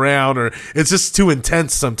driving around, or it's just too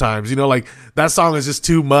intense sometimes, you know, like that song is just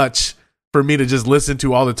too much for me to just listen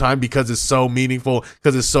to all the time, because it's so meaningful,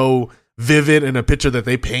 because it's so vivid in a picture that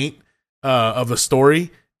they paint of a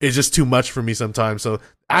story. It's just too much for me sometimes. So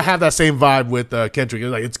I have that same vibe with Kendrick.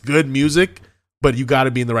 It's like, it's good music, but you got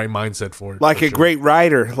to be in the right mindset for it. Like a great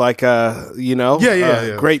writer, like you know,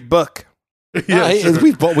 great book.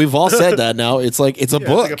 Sure. We've all said that now. It's like it's a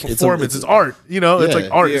book. It's like a performance. It's art. You know, it's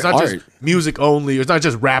like art. It's not just music only. It's not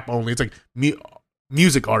just rap only. It's like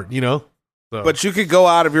music art. You know. So. But you could go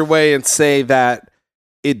out of your way and say that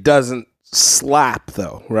it doesn't slap,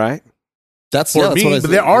 though, right? That's for me. But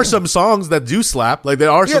there are some songs that do slap. Like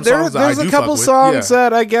there are some songs that I do fuck with. There's a couple songs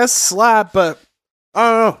that I guess slap, but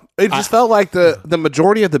I don't know. It just felt like the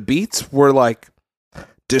majority of the beats were like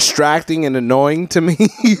distracting and annoying to me.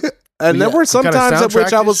 And there were some times at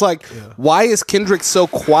which I was like, why is Kendrick so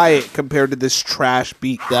quiet compared to this trash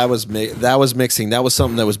beat? That was mixing. That was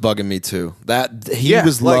something that was bugging me too. That he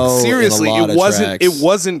was low. Like seriously, in a lot it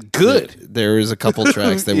wasn't good. There is a couple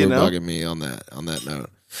tracks that were bugging me on that note.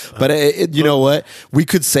 But you know what? We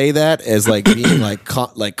could say that as like being like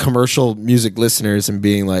like commercial music listeners and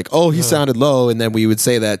being like, oh, he sounded low, and then we would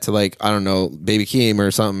say that to like, I don't know, Baby Keem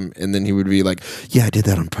or something, and then he would be like, yeah, I did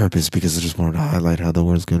that on purpose because I just wanted to highlight how the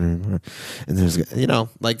word's good. And there's, you know,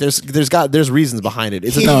 like there's reasons behind it.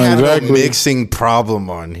 It's he had a mixing problem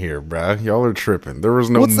on here, bruh. Y'all are tripping. There was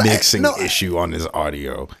no mixing issue on his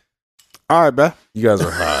audio. All right, bruh. You guys are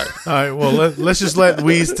high. All right, well, let's just let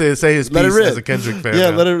Weez to say his piece as a Kendrick fan. Yeah,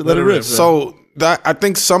 let it rip. So I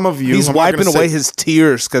think some of you... He's wiping away his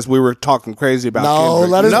tears because we were talking crazy about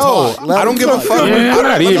Kendrick. Let him talk. I don't give a fuck. Yeah,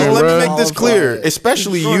 let me make this clear.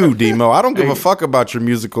 Especially you, Demo. I don't give a fuck about your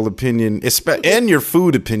musical opinion, and your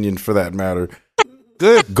food opinion for that matter.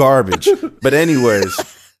 Good garbage. But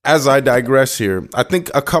anyways... As I digress here, I think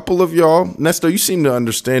a couple of y'all, Nesto, you seem to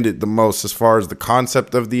understand it the most as far as the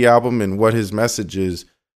concept of the album and what his message is.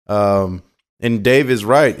 And Dave is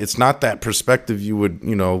right. It's not that perspective you would,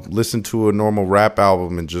 you know, listen to a normal rap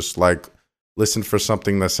album and just like listen for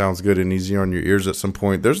something that sounds good and easy on your ears at some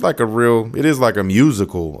point. There's like it is like a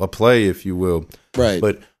musical, a play, if you will. Right.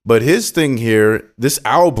 But his thing here, this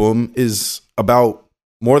album is about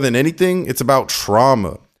more than anything, it's about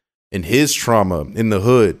trauma. And his trauma in the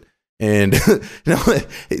hood. And you know,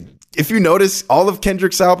 if you notice all of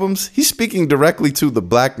Kendrick's albums, he's speaking directly to the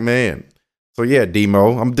black man. So yeah,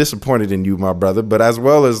 Demo, I'm disappointed in you, my brother. But as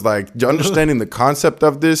well as like understanding the concept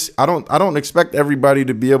of this, I don't expect everybody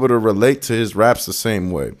to be able to relate to his raps the same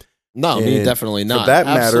way. No, me definitely not. For that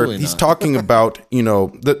Absolutely matter, he's not. talking about, you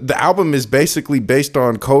know, the album is basically based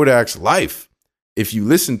on Kodak's life. If you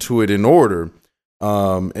listen to it in order,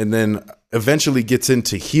 and then eventually gets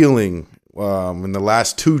into Healing in the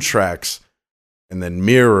last two tracks, and then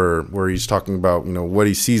Mirror, where he's talking about, you know, what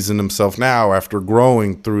he sees in himself now after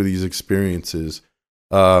growing through these experiences.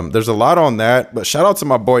 There's a lot on that, but shout out to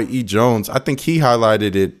my boy E. Jones. I think he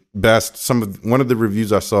highlighted it best. One of the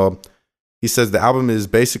reviews I saw, he says the album is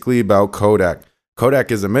basically about Kodak. Kodak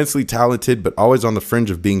is immensely talented, but always on the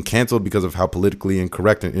fringe of being canceled because of how politically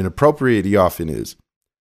incorrect and inappropriate he often is.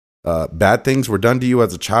 Bad things were done to you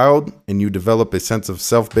as a child, and you develop a sense of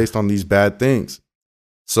self based on these bad things.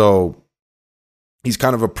 So he's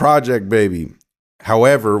kind of a project baby.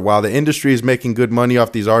 However, while the industry is making good money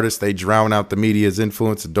off these artists, they drown out the media's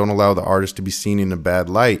influence and don't allow the artist to be seen in a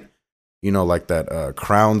bad light. You know, like that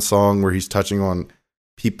Crown song where he's touching on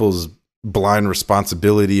people's blind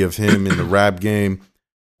responsibility of him in the rap game.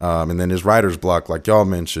 And then his writer's block, like y'all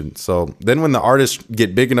mentioned. So then when the artists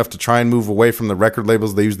get big enough to try and move away from the record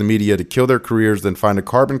labels, they use the media to kill their careers, then find a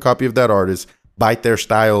carbon copy of that artist, bite their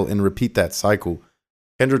style, and repeat that cycle.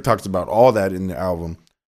 Kendrick talks about all that in the album.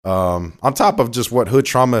 On top of just what hood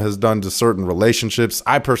trauma has done to certain relationships.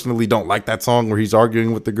 I personally don't like that song where he's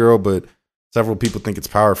arguing with the girl, but several people think it's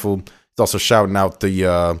powerful. He's also shouting out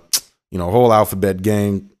the whole Alphabet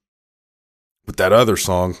gang with that other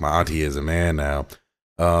song, My Auntie Is a Man Now.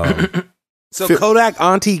 So Kodak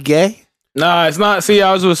auntie gay? Nah, it's not. See,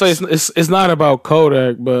 I was gonna say it's not about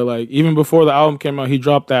Kodak, but like even before the album came out, he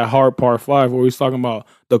dropped that Hard Part 5 where he's talking about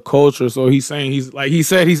the culture. So he's saying he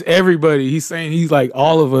said he's everybody. He's saying he's like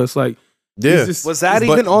all of us. Like, yeah, was that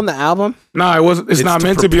even on the album? Nah, it wasn't. It's not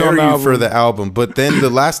meant to be on the album. For the album. But then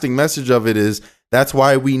the lasting message of it is that's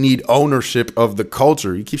why we need ownership of the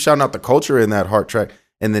culture. You keep shouting out the culture in that heart track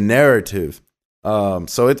and the narrative.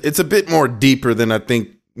 So it's a bit more deeper than I think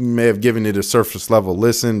you may have given it a surface level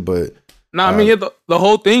listen, but I mean, the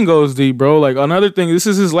whole thing goes deep, bro. Like another thing, this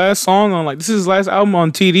is his last song on this is his last album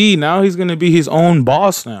on TD. Now he's gonna be his own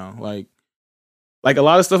boss now. Like a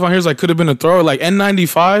lot of stuff on here is like could have been a throw. Like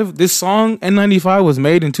N95, this song N95 was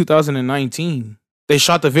made in 2019. They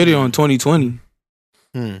shot the video in 2020.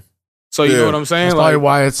 So you know what I'm saying? That's probably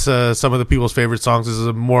why it's some of the people's favorite songs. This is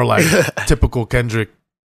a more like typical Kendrick.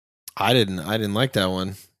 I didn't like that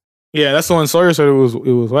one. Yeah, that's the one Sawyer said it was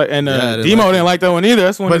like, and Demo didn't like that one either.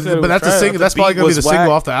 That's the one. But that's a single. That's probably gonna be the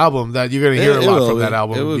single off the album that you're gonna hear a lot from that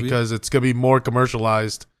album because it's gonna be more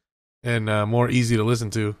commercialized and more easy to listen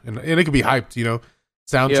to, and it could be hyped. You know,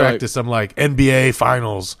 soundtrack to some like NBA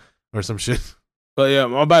Finals or some shit. But yeah,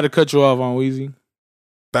 I'm about to cut you off on Weezy.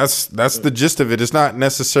 That's the gist of it. It's not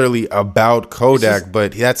necessarily about Kodak,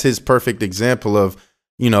 but that's his perfect example of,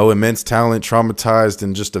 you know, immense talent, traumatized,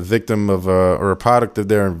 and just a victim of or a product of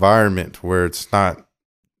their environment where it's not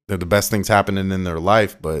the best things happening in their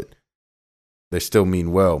life, but they still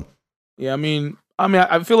mean well. Yeah, I mean,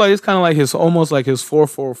 I feel like it's kind of like almost like his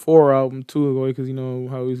 444 album too, because you know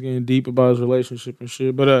how he's getting deep about his relationship and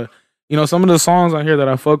shit. But you know, some of the songs on here that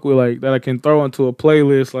I fuck with, like that I can throw into a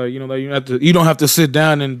playlist, like you know, that you don't have to sit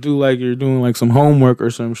down and do like you're doing like some homework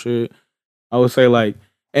or some shit. I would say like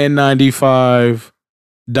N95.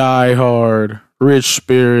 Die Hard, Rich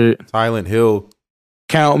Spirit, Silent Hill.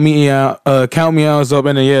 Count Me Out is up,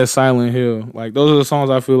 and then Silent Hill. Like those are the songs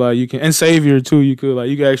I feel like you can, and Savior too. You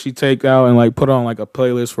could actually take out and like put on like a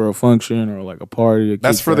playlist for a function or like a party.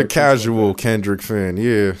 That's for the casual like Kendrick fan.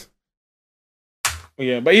 Yeah.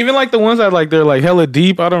 Yeah, but even like the ones that like they're like hella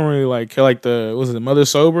deep, I don't really like the Mother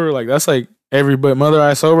Sober? Like that's like everybody Mother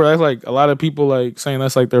I Sober. That's like a lot of people like saying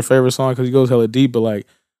that's like their favorite song because he goes hella deep. But like,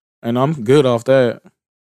 and I'm good off that.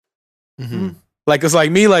 Mm-hmm. Like it's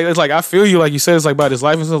like me, like it's like I feel you, like you said, it's like about his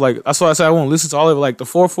life and stuff. Like that's why I said I won't listen to all of it. Like the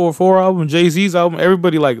 444 album, Jay-Z's album,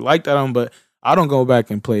 everybody liked that album, but I don't go back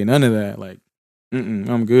and play none of that. Like,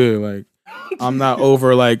 I'm good. Like I'm not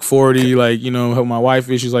over like 40, like, you know, have my wife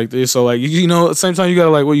issues like this. So like you know, at the same time you gotta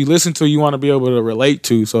like what you listen to, you want to be able to relate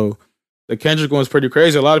to. So the Kendrick one's pretty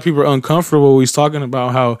crazy. A lot of people are uncomfortable. He's talking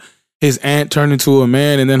about how his aunt turned into a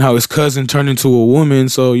man and then how his cousin turned into a woman.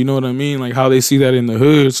 So you know what I mean? Like how they see that in the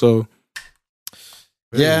hood. So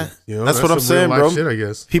yeah, you know, that's what I'm saying, bro. Shit, I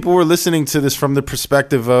guess people were listening to this from the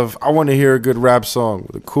perspective of I want to hear a good rap song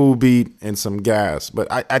with a cool beat and some gas. But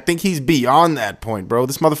I think he's beyond that point, bro.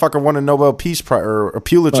 This motherfucker won a Nobel Peace Prize or a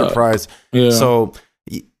Pulitzer Prize, so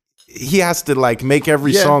he has to like make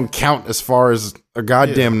every song count as far as a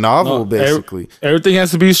goddamn novel, basically. Everything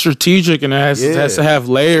has to be strategic and it has to have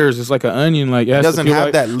layers. It's like an onion. Like it doesn't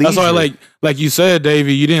have that leisure. That's why, like you said,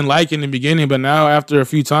 Davey, you didn't like it in the beginning, but now after a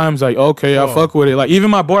few times, like okay, I'll fuck with it. Like even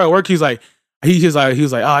my boy at work, he's like,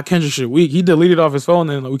 Kendrick shit weak. He deleted off his phone,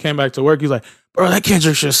 and we came back to work. He's like, bro, that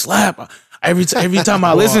Kendrick shit slap. Every time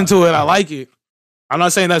I listen to it, I like it. I'm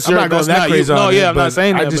not saying that's I'm not going that crazy on it, I'm not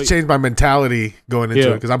saying that. I just changed my mentality going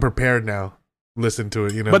into it because I'm prepared now. Listen to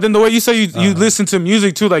it, you know. But then the way you say you listen to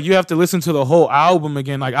music too, like you have to listen to the whole album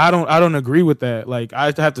again. Like I don't agree with that. Like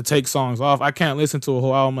I have to take songs off. I can't listen to a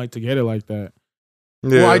whole album like together like that.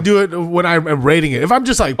 Yeah. Well, I do it when I'm rating it. If I'm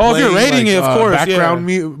just like playing, if you're rating it, of course,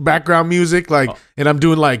 background music, like, and I'm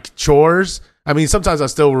doing like chores. I mean, sometimes I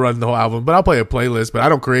still run the whole album, but I'll play a playlist. But I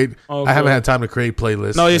don't create. I haven't had time to create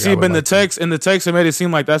playlists. No, you see, but in the text, it made it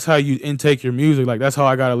seem like that's how you intake your music. Like that's how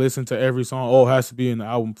I gotta listen to every song. Oh, it has to be in the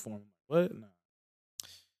album form. What? No.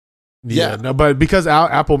 Yeah, no, but because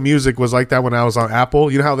Apple Music was like that when I was on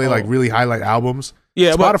Apple, you know how they like really highlight albums.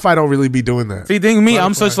 Yeah, Spotify don't really be doing that. See, thing me,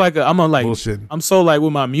 I'm such like bullshit. I'm so like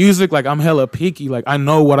with my music, like I'm hella picky. Like I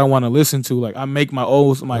know what I want to listen to. Like I make my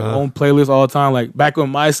own playlist all the time. Like back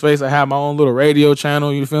on MySpace, I had my own little radio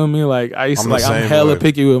channel. You feel me? Like I used to I'm hella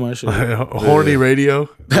picky with my shit. Horny radio.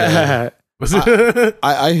 I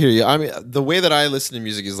hear you. I mean, the way that I listen to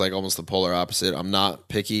music is like almost the polar opposite. I'm not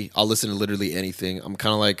picky. I'll listen to literally anything. I'm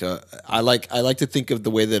kind of like I like to think of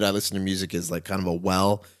the way that I listen to music as like kind of a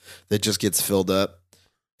well that just gets filled up.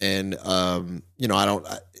 And you know,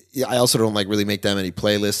 I also don't like really make that many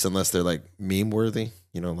playlists unless they're like meme worthy.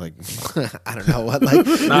 You know, like I don't know what, like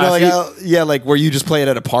like where you just play it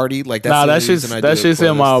at a party. Like that's that shit's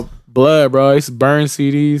in my blood, bro. I used to burn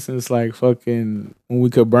CDs, and it's like fucking when we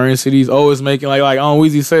could burn CDs, always making like on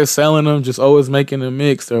Weezy says selling them, just always making a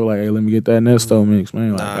mix. They're like, hey, let me get that Nesto mix,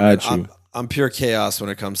 man. Like, got you. I'm pure chaos when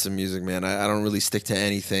it comes to music, man. I don't really stick to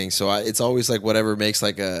anything, so it's always like whatever makes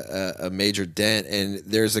like a major dent. And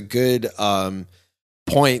there's a good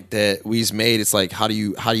point that Weez made. It's like how do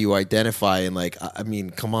you identify, and like I mean,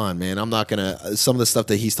 come on, man. I'm not gonna some of the stuff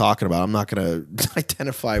that he's talking about. I'm not gonna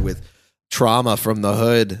identify with trauma from the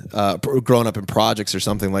hood, growing up in projects or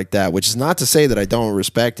something like that. Which is not to say that I don't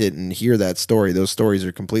respect it and hear that story. Those stories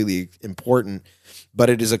are completely important. But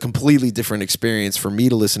it is a completely different experience for me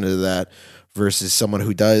to listen to that versus someone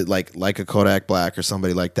who does like a Kodak Black or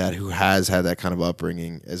somebody like that who has had that kind of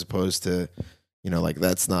upbringing, as opposed to, you know, like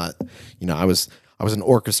that's not, you know, I was an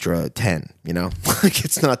orchestra 10, you know, like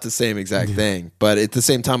it's not the same exact thing. But at the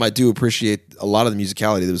same time, I do appreciate a lot of the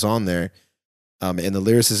musicality that was on there, and the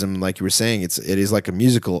lyricism, like you were saying, it is like a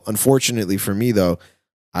musical. Unfortunately for me, though,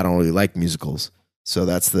 I don't really like musicals, so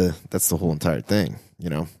that's the whole entire thing, you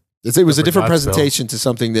know. It was a different presentation to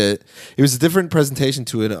something that it was a different presentation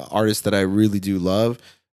to an artist that I really do love,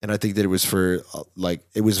 and I think that it was for like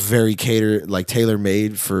it was very tailor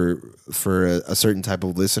made for a certain type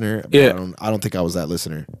of listener. But yeah, I don't think I was that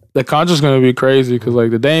listener. The concert's gonna be crazy because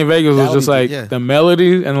like the day in Vegas was just like the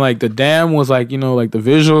melody, and like the Damn was like, you know, like the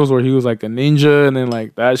visuals where he was like a ninja, and then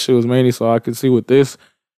like that shit was made. So I could see with this.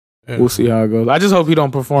 We'll see how it goes. I just hope he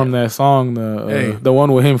don't perform that song, the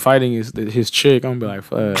one with him fighting his chick. I'm gonna be like,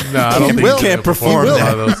 fuck. No, I don't think he can't perform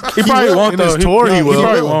that. He probably won't though. His tour, he will. He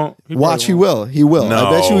probably won't. Watch, he will. He will. No.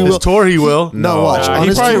 I bet you he will. His tour, he will. No, watch.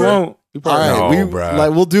 He probably won't. All right, No,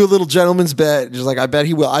 bruh. we'll do a little gentleman's bet. Just like I bet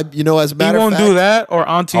he will. As a He matter of won't fact, do that or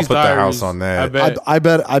I'll Auntie's put the Diaries. house on that. I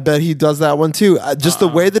bet. I bet he does that one too. Just the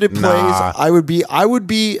way that it plays, Nah. I would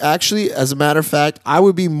be actually, as a matter of fact, I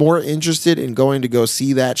would be more interested in going to go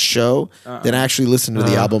see that show than actually listen to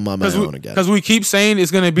the album on my own again. Because we keep saying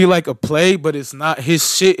it's gonna be like a play, but it's not.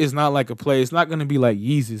 His shit is not like a play. It's not gonna be like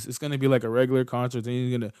Yeezus. It's gonna be like a regular concert. And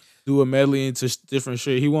he's gonna do a medley into different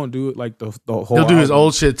shit. He won't do it like the whole. He'll do his album.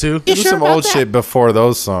 old shit too. Do some old shit before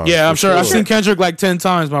those songs. Yeah, I'm for sure. I've seen Kendrick like 10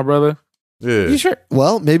 times, my brother. Yeah. You sure?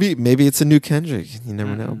 Well, maybe it's a new Kendrick. You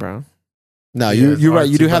never know, bro. No, Yeah, it's you're hard right.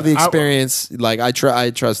 You to, do have but the experience. Like I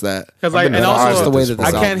trust that. Because like, been and surprised also at the way this that point.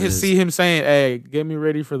 I this can't album is. see him saying, "Hey, get me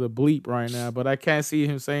ready for the bleep right now," but I can't see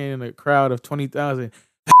him saying in a crowd of 20,000.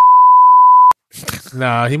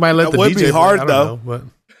 Nah, he might let That the would DJ be play, hard, I don't though. know,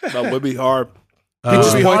 but That would be hard. uh,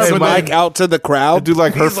 Just be hard points for the them. mic out to the I crowd. do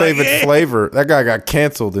like her He's like, favorite "Yeah." flavor. That guy got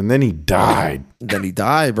canceled and then he died. Then he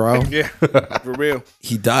died, bro. Yeah, for real.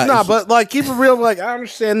 He died. Nah, but like, keep it real. Like, I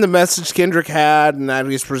understand the message Kendrick had and that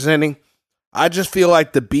he's presenting. I just feel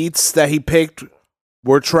like the beats that he picked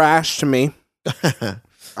were trash to me.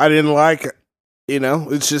 I didn't like it. You know,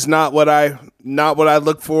 it's just not what I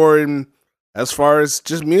look for in as far as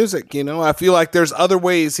just music. You know, I feel like there's other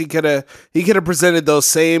ways he could have presented those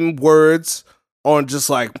same words on just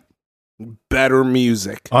like better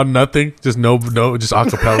music. on nothing, just no, just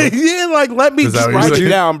acapella. Yeah, like let me Is that just what you're write it saying?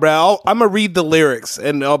 down, bro. I'm gonna read the lyrics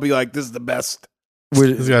and I'll be like, this is the best.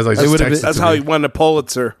 This guy's like, It just would've text been- it That's to how me. he won the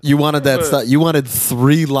Pulitzer. You wanted that stuff. You wanted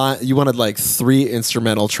You wanted like 3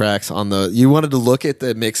 instrumental tracks on the. You wanted to look at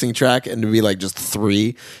the mixing track and to be like just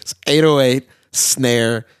 3. It's 808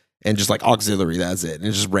 snare and just like auxiliary. That's it. And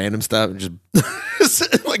it's just random stuff. And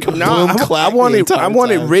just like a No, boom clap. I want the it. I entire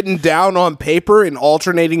want it time. written down on paper in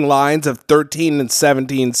alternating lines of 13 and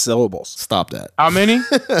 17 syllables. Stop that. How many?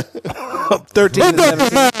 13 and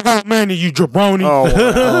 17. How many, you jabroni?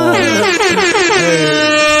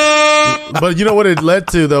 But you know what it led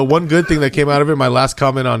to? The one good thing that came out of it, my last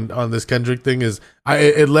comment on this Kendrick thing is,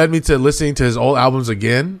 it led me to listening to his old albums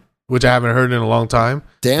again, which I haven't heard in a long time.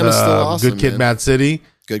 Damn, it's still awesome. Good Kid, man. Mad City.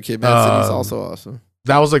 Good Kid, Mad City is also awesome.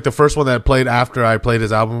 That was like the first one that played after I played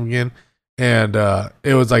his album again, and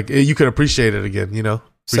it was like you could appreciate it again. You know,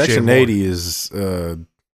 appreciate Section it more. 80 is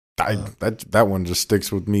that one just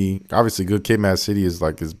sticks with me. Obviously, Good Kid, Mad City is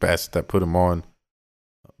like his best that put him on.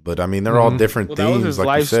 But I mean, they're all Mhm. different Well, that was themes, his like you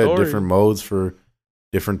life said, story. different modes for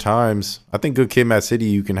different times. I think Good Kid, Mad City,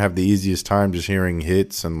 you can have the easiest time just hearing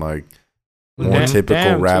hits and like more Mhm. typical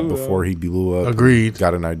Damn, rap too, before he blew up. Agreed.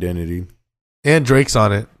 Got an identity. And Drake's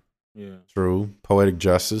on it. Yeah. True. Poetic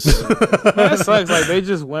justice. That sucks. Like they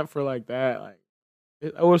just went for like that.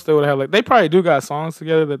 Like I wish they would have like they probably do got songs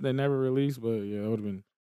together that they never released, but yeah, it would have been.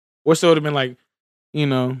 Wish they would have been like, you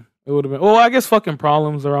know, it would have been. Well, I guess fucking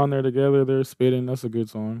Problems are on there together. They're spitting. That's a good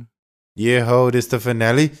song. Yeah, ho, this the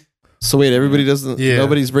finale. So wait, everybody doesn't. Yeah.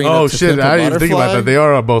 Nobody's bringing. Oh up To shit! Pimp a I didn't even think about Butterfly? that. They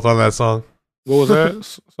are both on that song. What was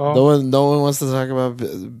that song? No one wants to talk about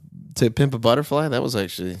To Pimp a Butterfly. That was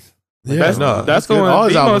actually. that's that's the good. All one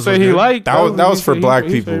his Demo albums say are he good. liked. That was what he for said black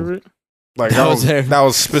his people. favorite. Like That was there. that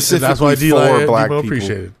was specifically That's why for black Demo people.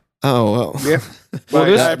 appreciate it. Oh well. Yeah. Well,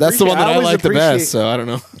 this- That's the one that I always like the appreciate- best. So I don't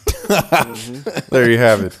know. There you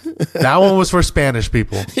have it. That one was for Spanish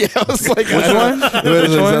people. Yeah, I was like, Which one?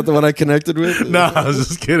 Is that the one I connected with? No, I was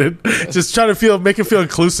just kidding. Just trying to make it feel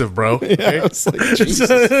inclusive, bro. Yeah, I was like, Jesus.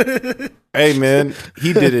 Hey man,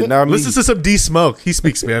 he did it. Now me. Listen to some D Smoke. He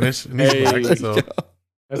speaks Spanish. And he's Hey. black, so.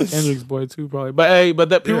 That's Kendrick's boy too, probably. But hey, but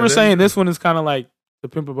that people Yeah, were that- saying this one is kind of like The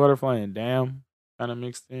Pimp a Butterfly and Damn kind of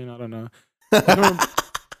mixed in. I don't know. Remember,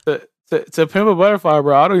 to Pimp a Butterfly,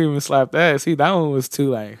 bro. I don't even slap that. See, that one was too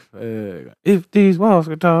like, if these walls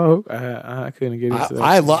could talk. I couldn't get into that.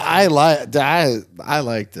 I liked it. I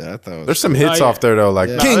liked it. I thought it was There's some hits yeah. off there though, like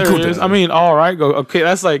Yeah. Nah, King there Kunta. is. I mean, all right, go. Okay,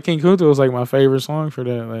 that's like King Kunta was like my favorite song for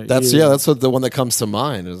that. Like, that's what the one that comes to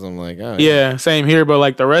mind is. I'm like, oh, Yeah, same here. But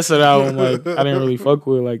like the rest of the album, like I didn't really fuck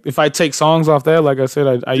with. Like if I take songs off that, like I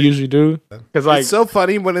said, I usually do. Because like It's so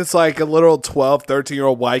funny when it's like a little 12,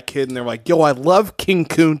 13-year-old white kid and they're like, yo, I love King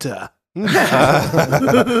Kunta.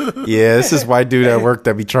 Yeah, this is white dude at work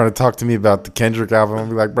that be trying to talk to me about the Kendrick album. I'll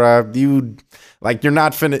be like, bruh, you like you're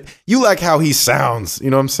not finna. You like how he sounds. You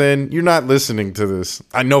know what I'm saying? You're not listening to this.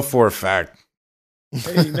 I know for a fact.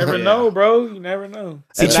 hey, you never know, bro. You never know.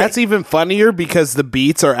 And that's even funnier because the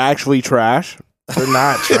beats are actually trash. They're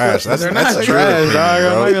not trash. That's They're that's not your trash, opinion, dog.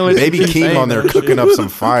 I'm bro. not gonna let you Baby keep Keem saying on there that cooking shit. up some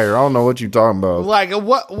fire. I don't know what you talking about. Like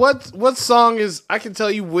what song is? I can tell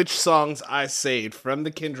you which songs I saved from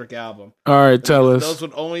the Kendrick album. All right, tell us. Those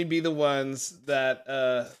would only be the ones that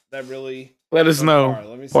that really Let us know.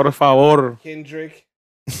 Let me see. Por favor. Kendrick,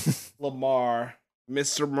 Lamar,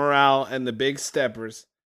 Mr. Morale, and the Big Steppers.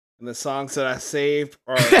 And the songs that I saved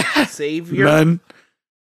are Savior None.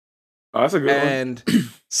 Oh, that's a good one. and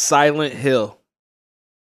Silent Hill.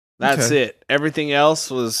 That's Okay. it. Everything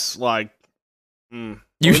else was like, You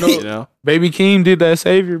you know. Baby Keem did that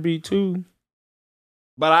Savior beat too.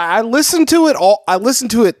 But I listened to it all. I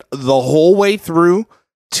listened to it the whole way through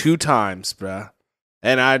 2 times, bruh.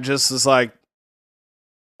 And I just was like,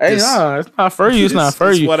 Hey, This- nah, it's not for you. It's not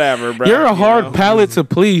for you. Whatever, bro. You're a hard know? palate to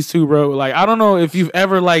please too, bro. Like, I don't know if you've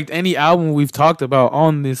ever liked any album we've talked about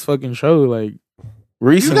on this fucking show, like You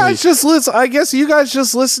recently. guys just listen. I guess you guys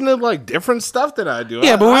just listen to like different stuff than I do.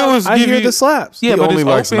 Yeah, but we always I give hear you- the slaps. yeah, He but only it's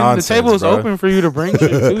likes open. nonsense, the table is bro. open for you to bring shit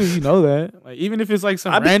too. You know that. Like, even if it's like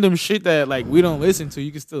some I be- random shit that like we don't listen to,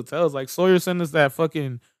 you can still tell us. Like Sawyer sent us that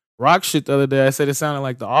fucking rock shit the other day. I said it sounded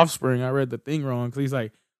like The Offspring. I read the thing wrong because he's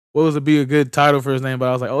like, "What would be a good title for his name?" But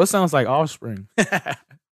I was like, "Oh, it sounds like Offspring."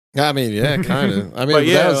 I mean, yeah, kind of. I mean, But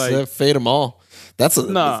yeah, that was like- Fade 'Em All. That's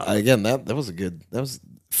a, Nah. again, that was a good. That was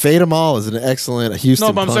Fade 'Em All is an excellent Houston.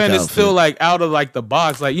 No, but I'm punk saying it's outfit. still like out of like the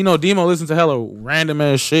box. Like, you know, Demo listens to hella random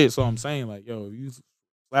ass shit. So I'm saying, like, yo, you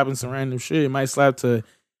slapping some random shit, it might slap to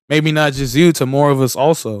maybe not just you, to more of us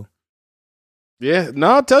also. Yeah, no,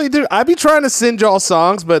 I'll tell you, dude. I be trying to send y'all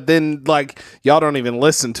songs, but then like y'all don't even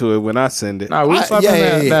listen to it when I send it. Nah, we I- slapping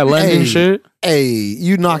yeah, that London hey. shit. Hey,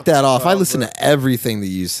 you knocked that off. I Oh, listen bro. to everything that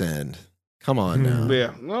you send. Come on now. Yeah.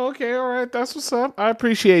 No, okay, all right. That's what's up. I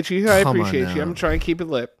appreciate you. I Come on appreciate you. now. I'm gonna try and keep it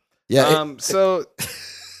lit. Yeah. So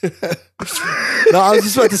No, I was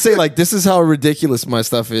just about to say, like, this is how ridiculous my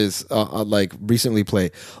stuff is. Like, recently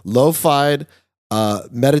played lo-fi,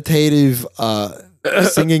 meditative,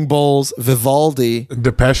 singing bowls, Vivaldi,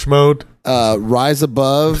 Depeche Mode. Rise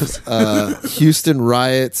Above, Houston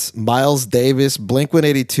Riots, Miles Davis, Blink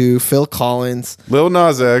 182, Phil Collins, Lil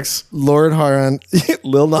Nas X. Lord Haran,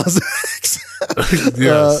 Lil Nas X,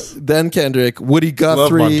 Yes. then Kendrick, Woody Love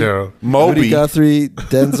Guthrie, Montero. Woody Moby. Guthrie,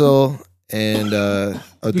 Denzel, and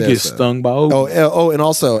You get Odessa. stung by Oh, and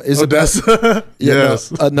also Isabel. Odessa. Yeah,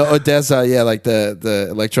 Yes. no, Odessa, yeah, like the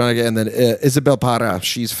electronic, and then Isabel Para,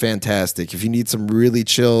 she's fantastic. If you need some really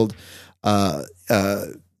chilled,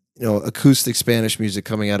 acoustic Spanish music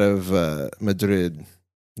coming out of Madrid,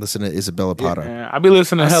 listen to Isabella Para. Man, I be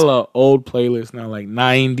listening to hella old playlists now, like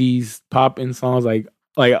 90s popping songs, like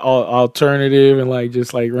alternative and like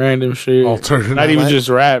just like random shit. Alternative. Not even Like- just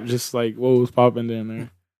rap, just like what was popping down there.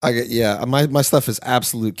 My stuff is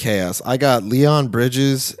absolute chaos. I got Leon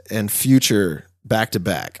Bridges and Future back to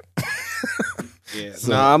back. yeah,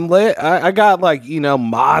 no, I'm lit. I got like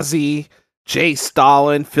Mozzie, Jay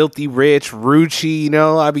Stalin, Filthy Rich, Rucci.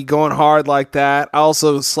 I be going hard like that. I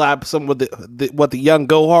also slap some with what the young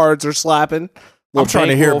go hards are slapping. I'm trying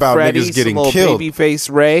to hear about Freddy, niggas getting some little killed.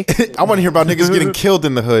 Babyface Ray. I want to hear about niggas getting killed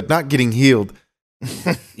in the hood, not getting healed.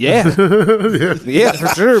 Yeah, yeah, for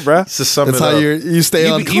sure, bro. Just to sum That's it how up. you stay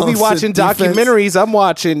on. You be constant watching defense. documentaries. I'm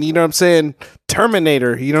watching. You know what I'm saying?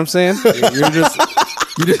 Terminator. You know what I'm saying? You're just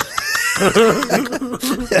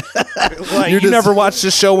Like, you never watched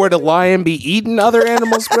the show where the lion be eating other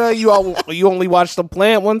animals, bro? You only watch the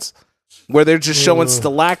plant ones where they're just showing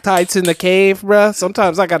stalactites in the cave, bro.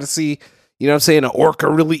 Sometimes I got to see, you know what I'm saying, an orca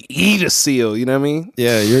really eat a seal. You know what I mean?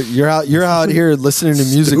 Yeah, you're out here listening to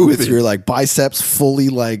music with your like biceps fully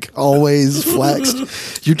like always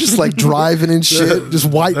flexed. You're just like driving and shit, just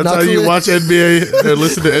white That's how knuckling. you watch NBA and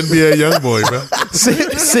listen to NBA YoungBoy, man.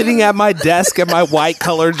 Sitting at my desk at my white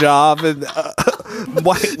collar job and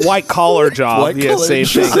white collar job. White Yeah, collar same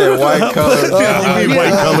job. thing. Said white color. You need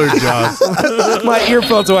white colored jobs. My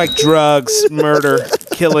earphones are like drugs, murder,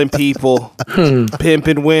 killing people,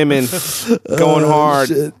 pimping women, going hard,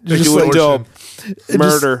 shit. You're just doing like- dope,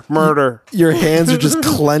 It murder. Your hands are just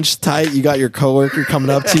clenched tight. You got your coworker coming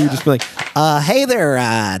up to you, just be like, "Hey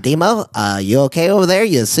there, Demo. You okay over there?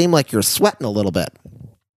 You seem like you're sweating a little bit."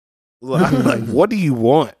 I'm like, what do you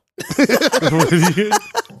want?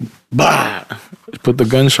 Bah! Just put the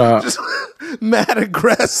gunshot. Mad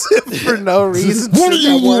aggressive for no reason. What do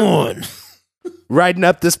Sitting you at work, want? writing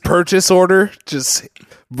up this purchase order, just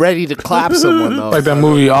ready to clap someone though. Like that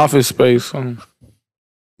movie Office Space.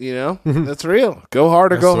 That's real. Go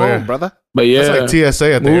hard or I go swear. home, brother. But yeah, That's like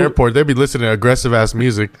TSA at the Move- airport. They be listening to aggressive ass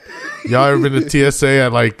music. Y'all ever been to TSA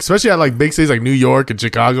at like, especially at like big cities like New York and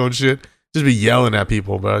Chicago and shit? just be yelling at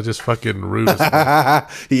people, bro. Just fucking rude. As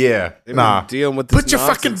fuck. Yeah, nah. Dealing with this Put your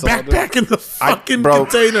fucking nonsense all day. backpack in the fucking bro.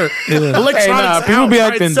 container. Hey, Electronics nah, people out be by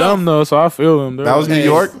acting itself. dumb though, so I feel them. They're That was like- New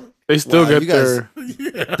York. They still Wow, get you guys-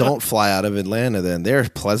 their. Don't fly out of Atlanta. Then they're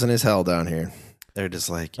pleasant as hell down here. They're just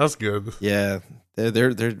like, That's good. yeah,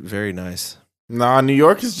 they're very nice. Nah, New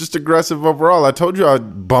York is just aggressive overall. I told you I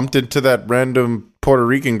bumped into that random Puerto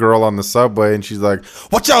Rican girl on the subway, and she's like,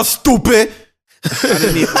 "Watch out, stupid!" I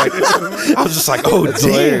didn't even like. I was just like, "Oh, That's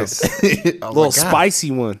damn!" hilarious. I was Little like, God,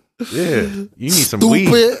 spicy one. Yeah, you need some weed.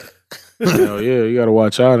 Hell yeah, you got to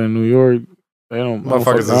watch out in New York. They don't.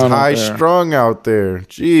 Motherfuckers is down up high there. strung out there.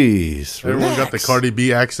 Jeez, Everyone got the relax. Cardi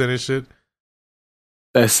B accent and shit.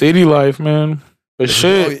 That city life, man. But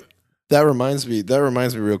shit. Oh, that reminds me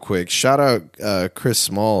real quick. Shout out Chris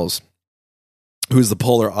Smalls, who's the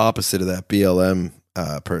polar opposite of that BLM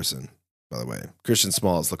person, by the way. Christian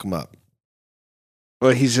Smalls, look him up.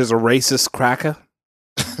 Well, he's just a racist cracker.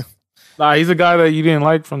 Nah, he's a guy that you didn't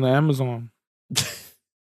like from the Amazon.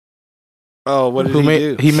 Oh, what did Who he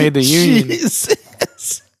made do? he made the union.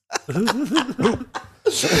 Jesus.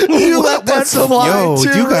 You let that fly Yo, too,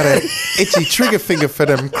 you got right? an itchy trigger finger for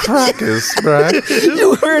them crackers, bruh.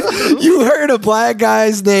 you heard a black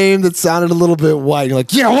guy's name that sounded a little bit white. You're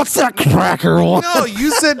like, yeah, what's that cracker? No, you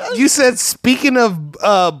said speaking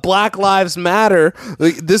of Black Lives Matter,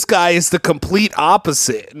 like, this guy is the complete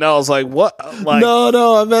opposite. And I was like, what? Like,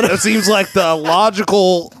 No, I meant that seems like the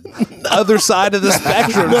logical other side of the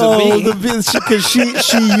spectrum to me. because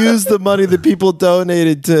she used the money that people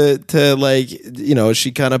donated to like, you know,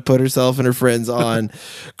 she kind of put herself and her friends on.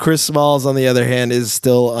 Chris Smalls, on the other hand, is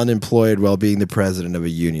still unemployed while being the president of a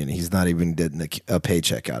union. He's not even getting a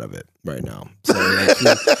paycheck out of it right now. So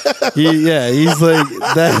like, he's like,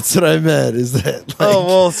 that's what I meant. Is that like, Oh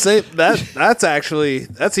well, say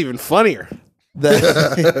that's even funnier. How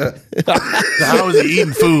is he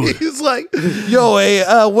eating food? He's like, yo, hey,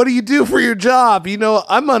 what do you do for your job? You know,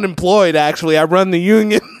 I'm unemployed. Actually, I run the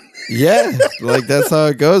union. Yeah, like that's how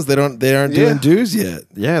it goes. They aren't Yeah. doing dues yet.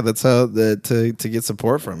 Yeah, that's how to get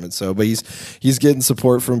support from it. So, but he's getting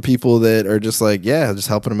support from people that are just like, yeah, just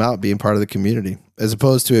helping him out, being part of the community, as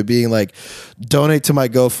opposed to it being like, donate to my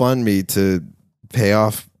GoFundMe to pay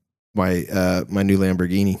off my my new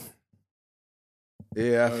Lamborghini.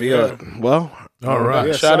 Yeah, I feel it. Well, All right.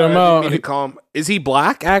 yeah, Shout sorry, him I didn't out. mean to call him. Is he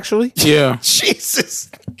black? Actually, Yeah. Jesus.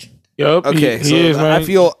 Yup. okay. He So is, man.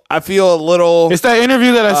 I feel a little. It's that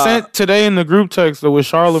interview that I sent today in the group text with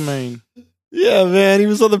Charlemagne. Yeah, man, he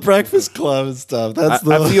was on the Breakfast Club and stuff. That's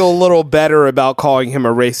I feel a little better about calling him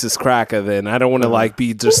a racist cracker. Then I don't want to like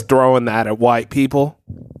be just throwing that at white people.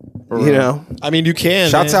 You know, I mean, you can.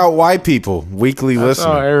 Shouts man. out white people, weekly That's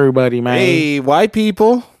all listener. everybody, man. hey, white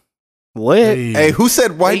people, lit. Hey, who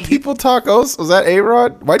said white people tacos? Was that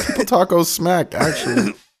A-Rod? White people tacos smack,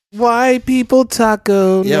 actually. White people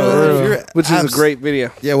taco. Yeah, night, well, if you're which is a abs- great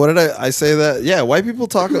video. Yeah, what did I say that? Yeah, white people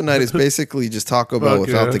taco night is basically just Taco Bell Fuck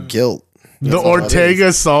without yeah. the guilt. The That's all it Ortega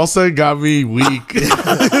salsa got me weak.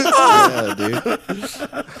 Yeah,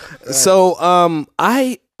 dude. So,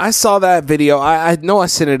 I saw that video. I know I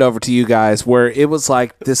sent it over to you guys where it was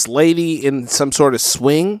like this lady in some sort of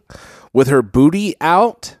swing with her booty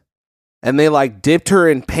out, and they like dipped her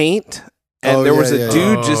in paint, and Oh, there yeah, was a yeah,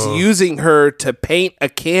 dude yeah. just using her to paint a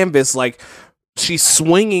canvas, like she's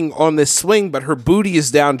swinging on this swing, but her booty is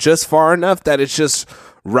down just far enough that it's just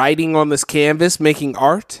writing on this canvas, making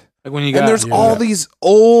art. Like when you And got there's all these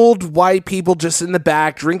old white people just in the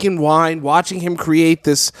back drinking wine, watching him create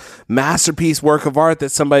this masterpiece work of art that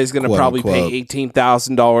somebody's going to Quote, probably unquote. pay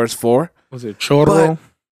 $18,000 for. was it chorro?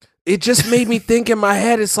 It just made me think in my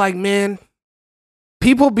head, it's like, man,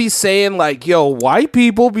 people be saying like, yo, white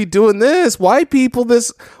people be doing this, white people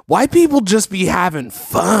just be having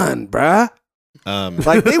fun, bruh.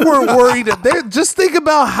 Like they weren't worried. They just think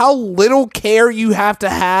about how little care you have to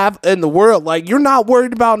have in the world. Like you're not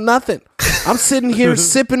worried about nothing. I'm sitting here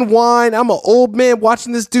sipping wine. I'm an old man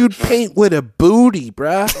watching this dude paint with a booty,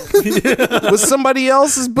 bruh. With somebody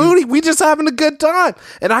else's booty. We just having a good time.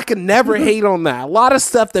 And I can never hate on that. A lot of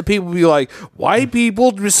stuff that people be like, white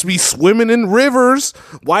people just be swimming in rivers.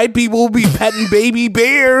 White people be petting baby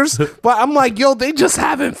bears. But I'm like, yo, they just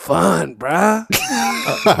having fun, bruh.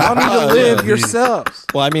 Y'all need to live yourselves.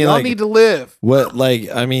 Well, I mean, Y'all like, need to live. what, like,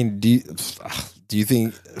 I mean, do you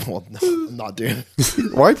think? Well, no, I'm not doing.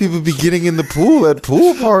 White people be getting in the pool at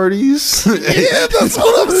pool parties. Yeah, that's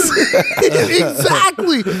what I'm saying.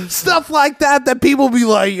 Exactly. Stuff like that people be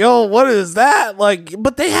like, yo, what is that? Like,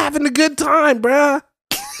 but they having a good time, bruh.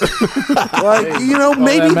 Like, you know,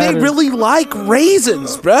 maybe they matters. really like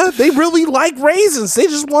raisins, bruh. They really like raisins. They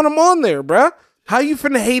just want them on there, bruh. How you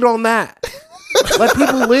finna hate on that? Let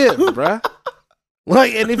people live, bruh.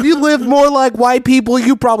 Like, and if you live more like white people,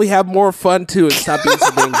 you probably have more fun too, and stop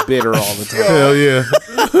being bitter all the time. Hell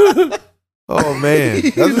yeah. Oh man,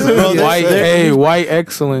 White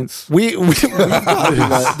excellence.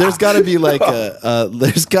 There's got to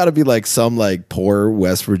be like some like poor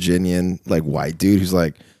West Virginian like white dude who's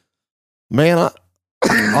like, man,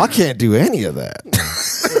 I can't do any of that.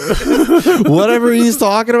 Whatever he's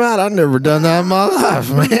talking about, I've never done that in my life,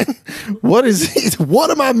 man. What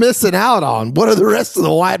am I missing out on? What are the rest of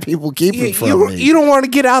the white people keeping from me? You don't want to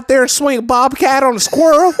get out there and swing a bobcat on a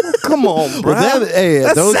squirrel? Come on, bro.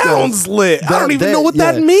 That sounds lit. I don't even know what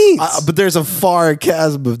that means. But there's a far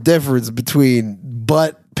chasm of difference between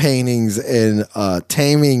butt paintings and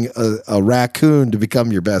taming a raccoon to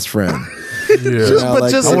become your best friend. Yeah.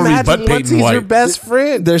 But just imagine once he's your best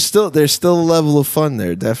friend. There's still a level of fun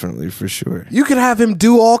there, definitely, for sure. You could have him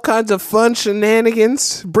do all kinds of fun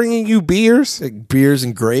shenanigans, bringing you beers. Like beers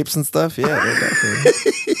and grapes and stuff. Yeah, definitely.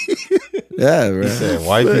 Yeah, right.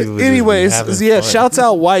 White people. Anyways, yeah, shouts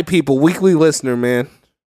out white people, weekly listener, man.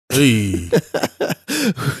 Hey.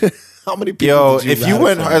 How many people? Yo, if you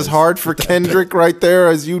went as hard for Kendrick right there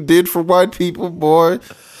as you did for white people, boy.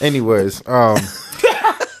 Anyways,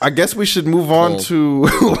 I guess we should move on to.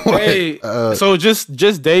 Hey, so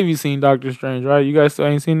just Davey seen Doctor Strange, right? You guys still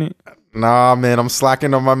ain't seen it? Nah, man, I'm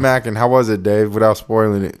slacking on my Mac. And how was it, Dave? Without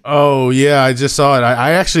spoiling it. Oh yeah, I just saw it.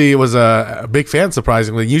 I actually was a big fan,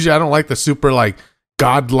 surprisingly. Usually, I don't like the super like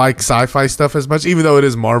godlike sci-fi stuff as much, even though it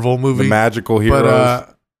is Marvel movie, The magical heroes.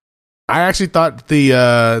 But I actually thought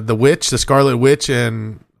the witch, the Scarlet Witch,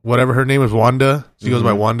 and whatever her name is, Wanda. She goes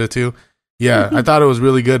by Wanda too. Yeah, I thought it was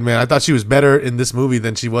really good, man. I thought she was better in this movie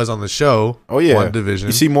than she was on the show. Oh yeah, WandaVision.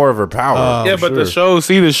 You see more of her power. Yeah, but the show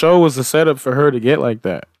was the setup for her to get like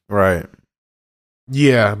that. Right.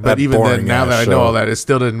 Yeah, but That even then, boring now ass that I show. know all that, it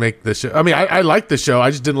still didn't make the show. I mean, I liked the show. I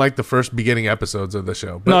just didn't like the first beginning episodes of the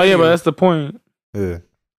show. But But that's the point. Yeah.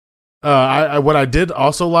 What I did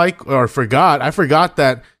also like or forgot, I forgot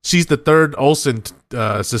that she's the third Olsen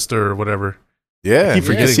sister or whatever. Yeah. keep You can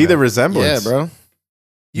forgetting see the that. resemblance. Yeah, bro.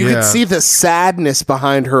 You Yeah. can see the sadness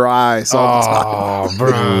behind her eyes all the time. Oh,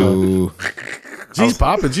 bro. Ooh. She's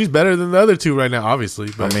popping. She's better than the other two right now, obviously.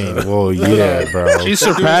 I But, mean, well, yeah, bro. She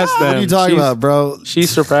surpassed them. What are you talking She's- about, bro? She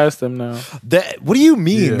surpassed them now. What do you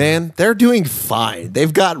mean, Yeah. man? They're doing fine.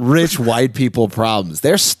 They've got rich white people problems.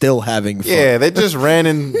 They're still having fun. Yeah, they just ran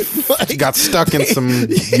and got stuck in some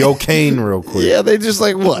yocaine real quick. Yeah, they just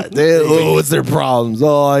like what? What's their problems?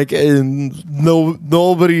 Oh, like and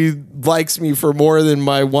nobody likes me for more than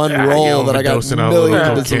my one Yeah, role yo, that I got overdosing on a little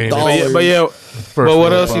millions of cocaine. dollars. But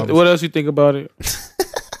what else? What else you think about it?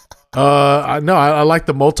 I like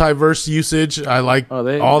the multiverse usage. I like Oh,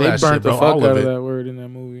 they all they that burnt shit, the bro. fuck All out of of it. that word in that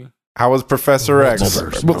movie. How was Professor X?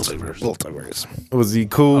 Multiverse. Was he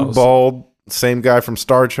cool, Oh, bald, same guy from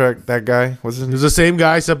Star Trek? That guy? What's his It name? was the same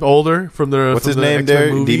guy except older from the. What's from his the name X-Men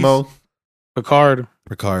there? movies. Demo? Picard.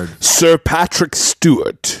 Sir Patrick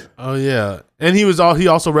Stewart. Oh yeah, and he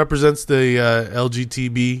also represents the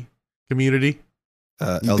LGTB community.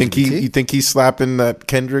 You think he's slapping that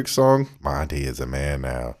Kendrick song? Monty is a man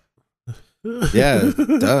now. Yeah,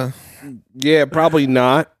 duh. Yeah, probably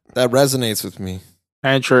not. That resonates with me.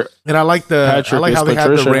 Patrick. And I like Patrick how is they had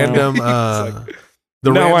Patricia the now. random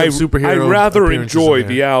superhero. appearances in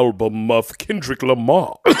there. album of Kendrick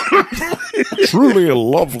Lamar. Truly a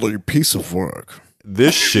lovely piece of work.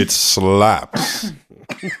 This shit slaps.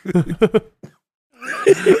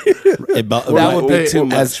 That would be too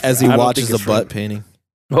much. as he I don't watches think the it's butt right. painting.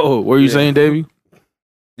 Oh, what were you saying, Davey?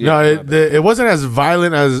 No, it wasn't as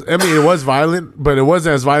violent as. I mean, it was violent, but it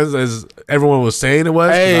wasn't as violent as everyone was saying it was.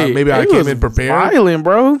 'Cause maybe I it came was in prepared. Violent,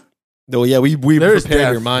 bro. No, yeah, we There's prepared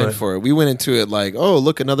death, your mind but- for it. We went into it like, oh,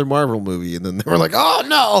 look, another Marvel movie, and then they were like, oh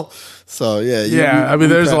no. So yeah, Yeah, I mean,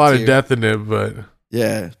 there's a lot of death in it, but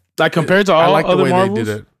Yeah, Like compared to I all like the other way Marvels. they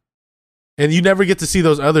did it. And you never get to see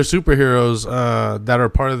those other superheroes that are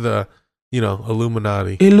part of the,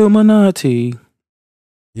 Illuminati. Illuminati.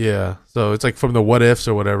 Yeah, so it's like from the What Ifs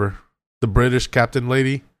or whatever. The British Captain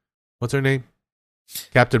Lady, what's her name?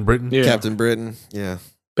 Captain Britain. Yeah. Captain Britain. Yeah,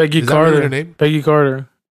 Peggy Is that Carter. really her name? Peggy Carter.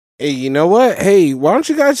 Hey, you know what? Hey, why don't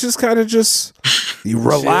you guys just kind of you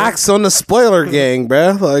relax on the spoiler gang,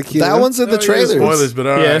 bruh? Like that one's in the trailer. Spoilers, but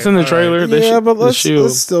all right. Yeah, it's in the all right. trailer. Yeah, but let's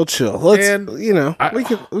Shield. still chill. Let's And we can let All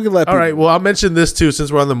people. right, well, I'll mention this too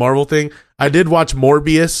since we're on the Marvel thing. I did watch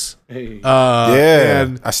Morbius. Yeah,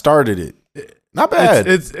 and I started it. Not bad.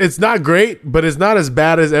 it's not great, but it's not as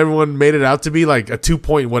bad as everyone made it out to be. Like a 2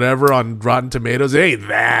 point whatever on Rotten Tomatoes. It ain't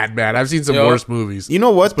that bad. I've seen some worse movies. You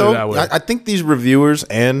know what Let's put it though? that way. I think these reviewers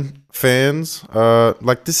and fans,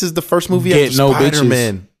 like this is the first movie Get after no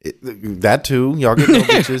Spider-Man. That too, y'all get no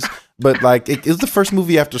bitches. But like, it was the first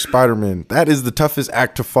movie after Spider-Man. That is the toughest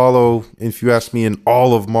act to follow, if you ask me, in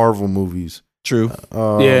all of Marvel movies. True.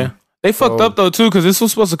 Yeah. They fucked up though too, because this was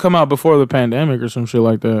supposed to come out before the pandemic or some shit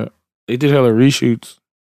like that. They did hella reshoots.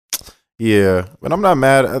 Yeah, but I'm not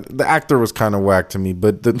mad. The actor was kind of whack to me,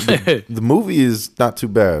 but the movie is not too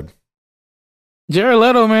bad. Jared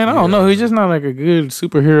Leto, man, I don't know. He's just not like a good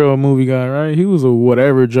superhero movie guy, right? He was a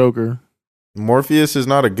whatever Joker. Morpheus is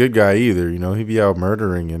not a good guy either. You know, he'd be out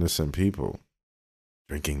murdering innocent people,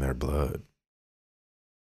 drinking their blood.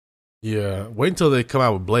 Yeah, wait until they come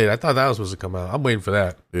out with Blade. I thought that was supposed to come out. I'm waiting for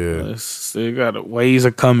that. Yeah, They got ways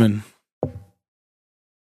of coming.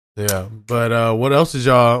 Yeah, but what else have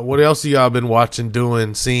y'all been watching,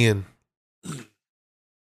 doing, seeing?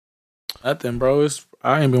 Nothing, bro.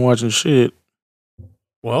 I ain't been watching shit.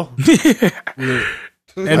 Well,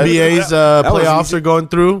 NBA's playoffs are going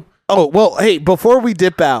through. Oh, well, hey, before we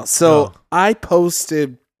dip out, so I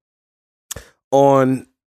posted on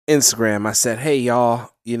Instagram, I said, hey,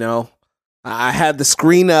 y'all, you know, I had the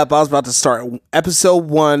screen up. I was about to start episode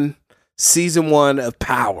 1, season 1 of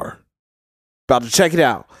Power. About to check it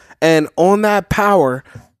out. And on that Power,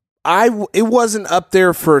 it wasn't up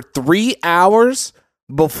there for 3 hours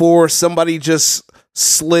before somebody just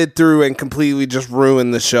slid through and completely just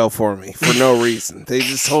ruined the show for me for no reason. They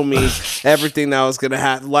just told me everything that was going to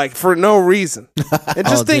happen, like, for no reason. And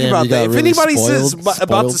just think about that. If anybody says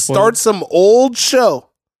about to start some old show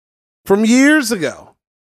from years ago,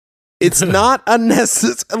 it's not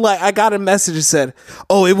unnecessary. Like, I got a message that said,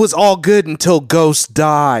 oh, it was all good until Ghost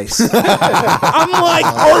dies. I'm like,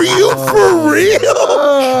 are you for real?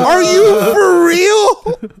 Are you for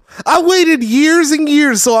real? I waited years and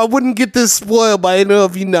years so I wouldn't get this spoiled by any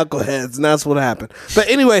of you knuckleheads, and that's what happened. But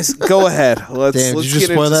anyways, go ahead. Let's Damn, did you just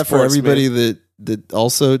get spoil into that for sports, everybody man. that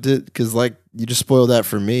also did? Because like you just spoiled that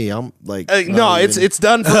for me. I'm like, No, it's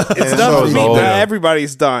done for me. old. But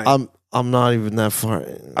everybody's dying. I'm not even that far.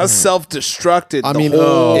 I self-destructed. I the mean,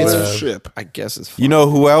 whole it's- ship. I guess it's fine. You know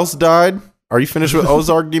who else died? Are you finished with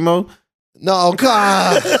Ozark, Demo? No,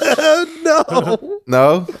 God. No,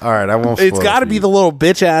 No. All right, I won't. it's spoil got to it for be you. the little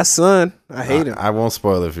bitch ass son. I hate him. I won't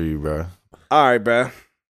spoil it for you, bro. All right, bro.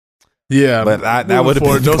 Yeah, But that moving would have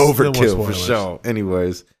forward, been those- no more overkill for spoilers. sure.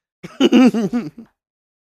 Anyways,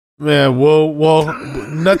 Man, well,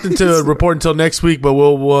 nothing to report until next week. But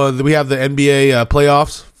we have the NBA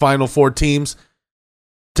playoffs, final 4 teams.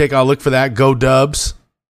 Take a look for that. Go Dubs.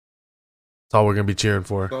 That's all we're gonna be cheering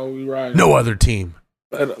for. So we right. No other team.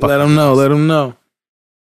 Let them know. Let them know.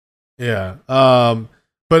 Yeah.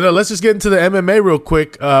 But let's just get into the MMA real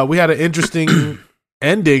quick. We had an interesting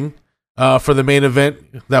ending for the main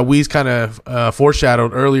event that Weez kind of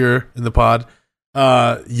foreshadowed earlier in the pod.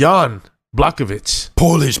 Jan Blachowicz.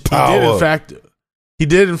 Polish He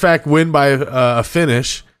did in fact win by a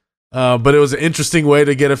finish, but it was an interesting way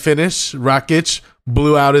to get a finish. Rakic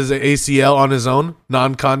blew out his ACL on his own,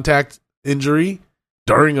 non-contact injury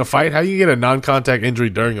during a fight. How do you get a non-contact injury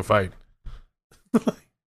during a fight?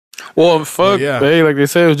 Well, fuck, Yeah. they like they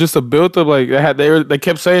said it was just a build up. Like they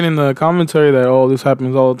kept saying in the commentary that this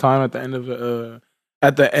happens all the time at the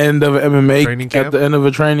end of MMA Training camp? at the end of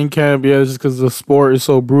a training camp. Yeah, it's just because the sport is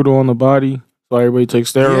so brutal on the body, so everybody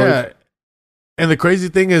takes steroids. Yeah. And the crazy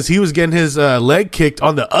thing is, he was getting his leg kicked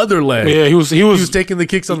on the other leg. Yeah, he was taking the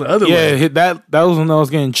kicks on the other yeah, leg. that was when I was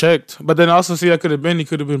getting checked. But then also see, that could have been he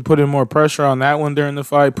could have been putting more pressure on that one during the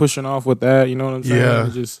fight, pushing off with that. You know what I'm saying? Yeah.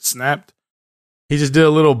 It just snapped. He just did a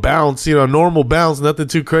little bounce, normal bounce, nothing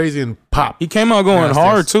too crazy, and pop. He came out going Nasty.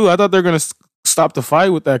 hard too. I thought they were gonna stop the fight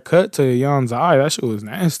with that cut to Jan's eye. That shit was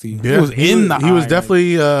nasty. Yeah, It was in the eye. He was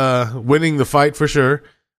definitely winning the fight for sure.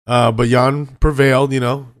 But Jan prevailed,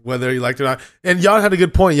 whether he liked it or not. And Jan had a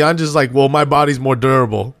good point. Jan just like, well, my body's more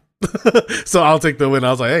durable. So I'll take the win.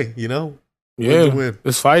 I was like, hey, Yeah, win.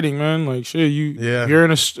 it's fighting, man. Like shit, Yeah. if you're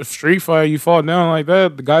in a street fight, you fall down like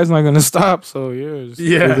that, the guy's not gonna stop. So yeah,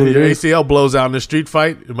 Yeah, your ACL blows out in a street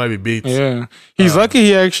fight, it might be beats. yeah. He's lucky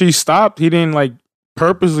he actually stopped. He didn't like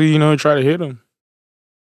purposely, try to hit him.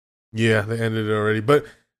 Yeah, they ended it already. But,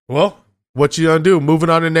 well, what you gonna do? Moving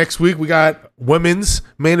on to next week, we got women's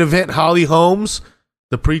main event, Holly Holmes,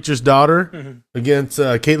 the preacher's daughter, against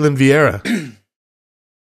Caitlin Vieira,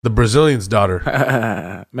 the Brazilian's daughter.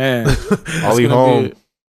 Man, Holly Holm.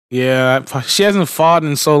 Yeah, she hasn't fought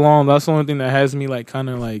in so long. That's the only thing that has me like kind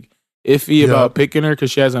of like iffy about picking her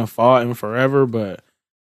because she hasn't fought in forever. But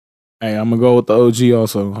Hey, I'm gonna go with the OG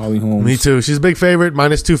also, Holly Holmes. Me too. She's a big favorite,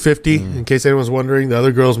 minus 250. In case anyone's wondering, the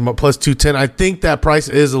other girl's plus 210. I think that price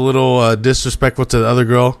is a little disrespectful to the other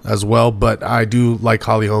girl as well, but I do like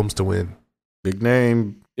Holly Holmes to win. Big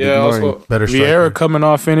name. Yeah, also better Vieira striker. coming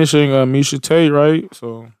off finishing Misha Tate, right?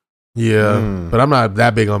 So Yeah, but I'm not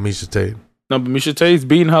that big on Misha Tate. no, but Misha Tate's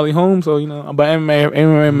beating Holly Holmes, so but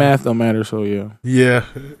MMA math don't matter. So yeah, Yeah,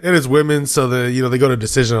 and it's women, so they go to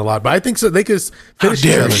decision a lot. But I think so they could finish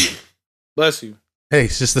each other. bless you. Hey,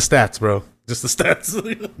 it's just the stats, bro. Just the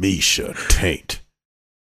stats. Misha Tate.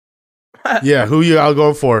 Yeah, who you all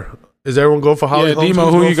going for? Is everyone going for Holly Holmes? Demo,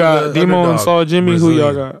 Who's who going you for got? the Demo and underdog? Saw Jimmy, who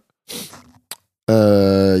y'all got?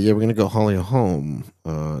 Yeah, we're gonna go Holly home.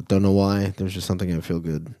 Don't know why. There's just something I feel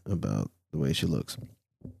good about the way she looks.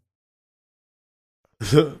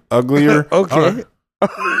 Uglier. Okay.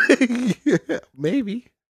 Yeah, maybe.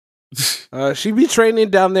 She be training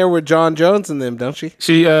down there with John Jones and them, don't she?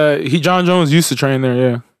 John Jones used to train there.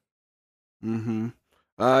 Yeah. Mm-hmm.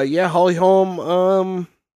 Yeah, Holly Holm.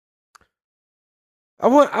 I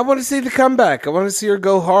want to see the comeback. I want to see her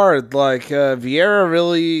go hard. Like Vieira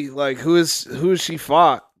really like who is she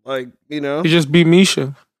fought? Like, He just beat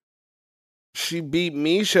Misha. she beat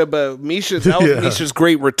Misha, but that was Misha's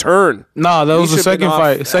great return. Nah, that was the Misha been second off-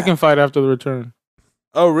 fight. Second fight after the return.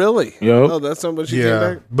 Oh, really? Yup. Oh, that's how much she Yeah,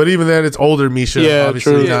 came back. but even then, it's older Misha. Yeah,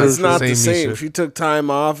 obviously true, Yeah, it's not the Misha. same. She took time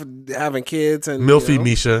off, having kids, and Milfy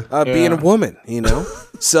Misha. being a woman,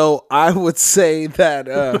 So I would say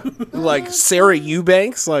that, like Sarah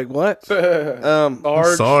Eubanks, like what?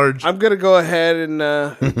 Sarge. I'm gonna go ahead and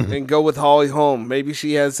and go with Holly Holm. Maybe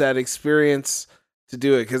she has that experience to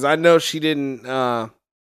do it because I know she didn't.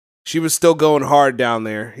 She was still going hard down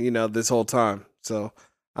there, this whole time. So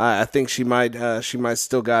I think she might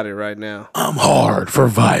still got it right now. I'm hard for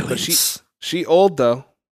But violence. she old though.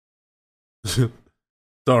 It's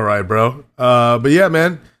all right, bro. But yeah,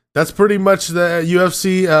 man, that's pretty much the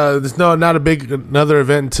UFC. There's not another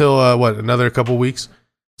event until another couple weeks.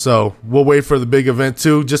 So we'll wait for the big event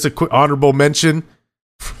too. Just a quick honorable mention: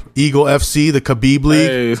 Eagle FC, the Khabib League,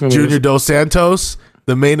 Hey, it's gonna be- Junior Dos Santos,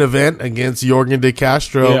 the main event against Jorgen De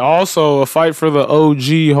Castro. Yeah, also a fight for the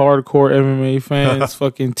OG hardcore MMA fans.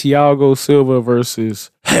 Fucking Thiago Silva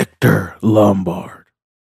versus Hector Lombard.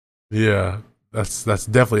 Yeah, that's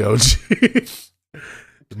definitely OG.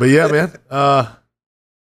 But yeah, man.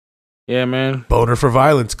 Yeah, man. Boner for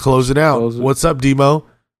Violence, close it out. Close it. What's up, Demo?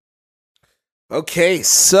 Okay,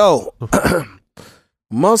 so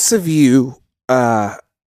most of you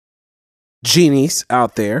genies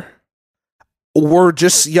out there were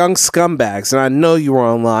just young scumbags, and I know you were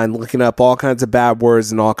online looking up all kinds of bad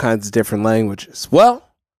words in all kinds of different languages. Well,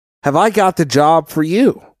 have I got the job for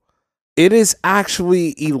you? It is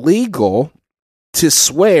actually illegal to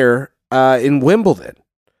swear in Wimbledon.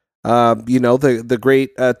 The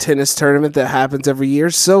great tennis tournament that happens every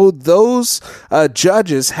year. So those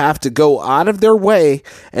judges have to go out of their way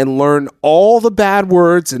and learn all the bad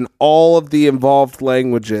words and all of the involved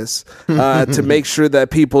languages to make sure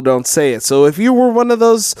that people don't say it. So if you were one of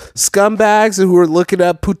those scumbags who were looking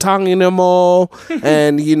up putanginamo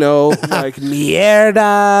and, like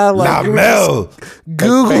mierda, like you were just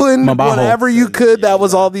Googling Mabajo. whatever you could, that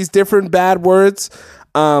was all these different bad words.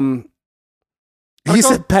 He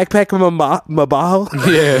said mabaho.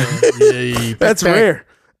 Yeah. That's rare.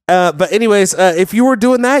 But anyways, if you were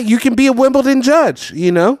doing that, you can be a Wimbledon judge,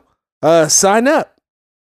 sign up.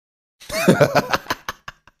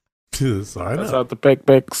 Sorry, That's out the peck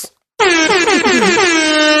pecks.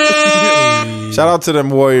 Shout out to them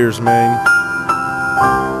Warriors, man.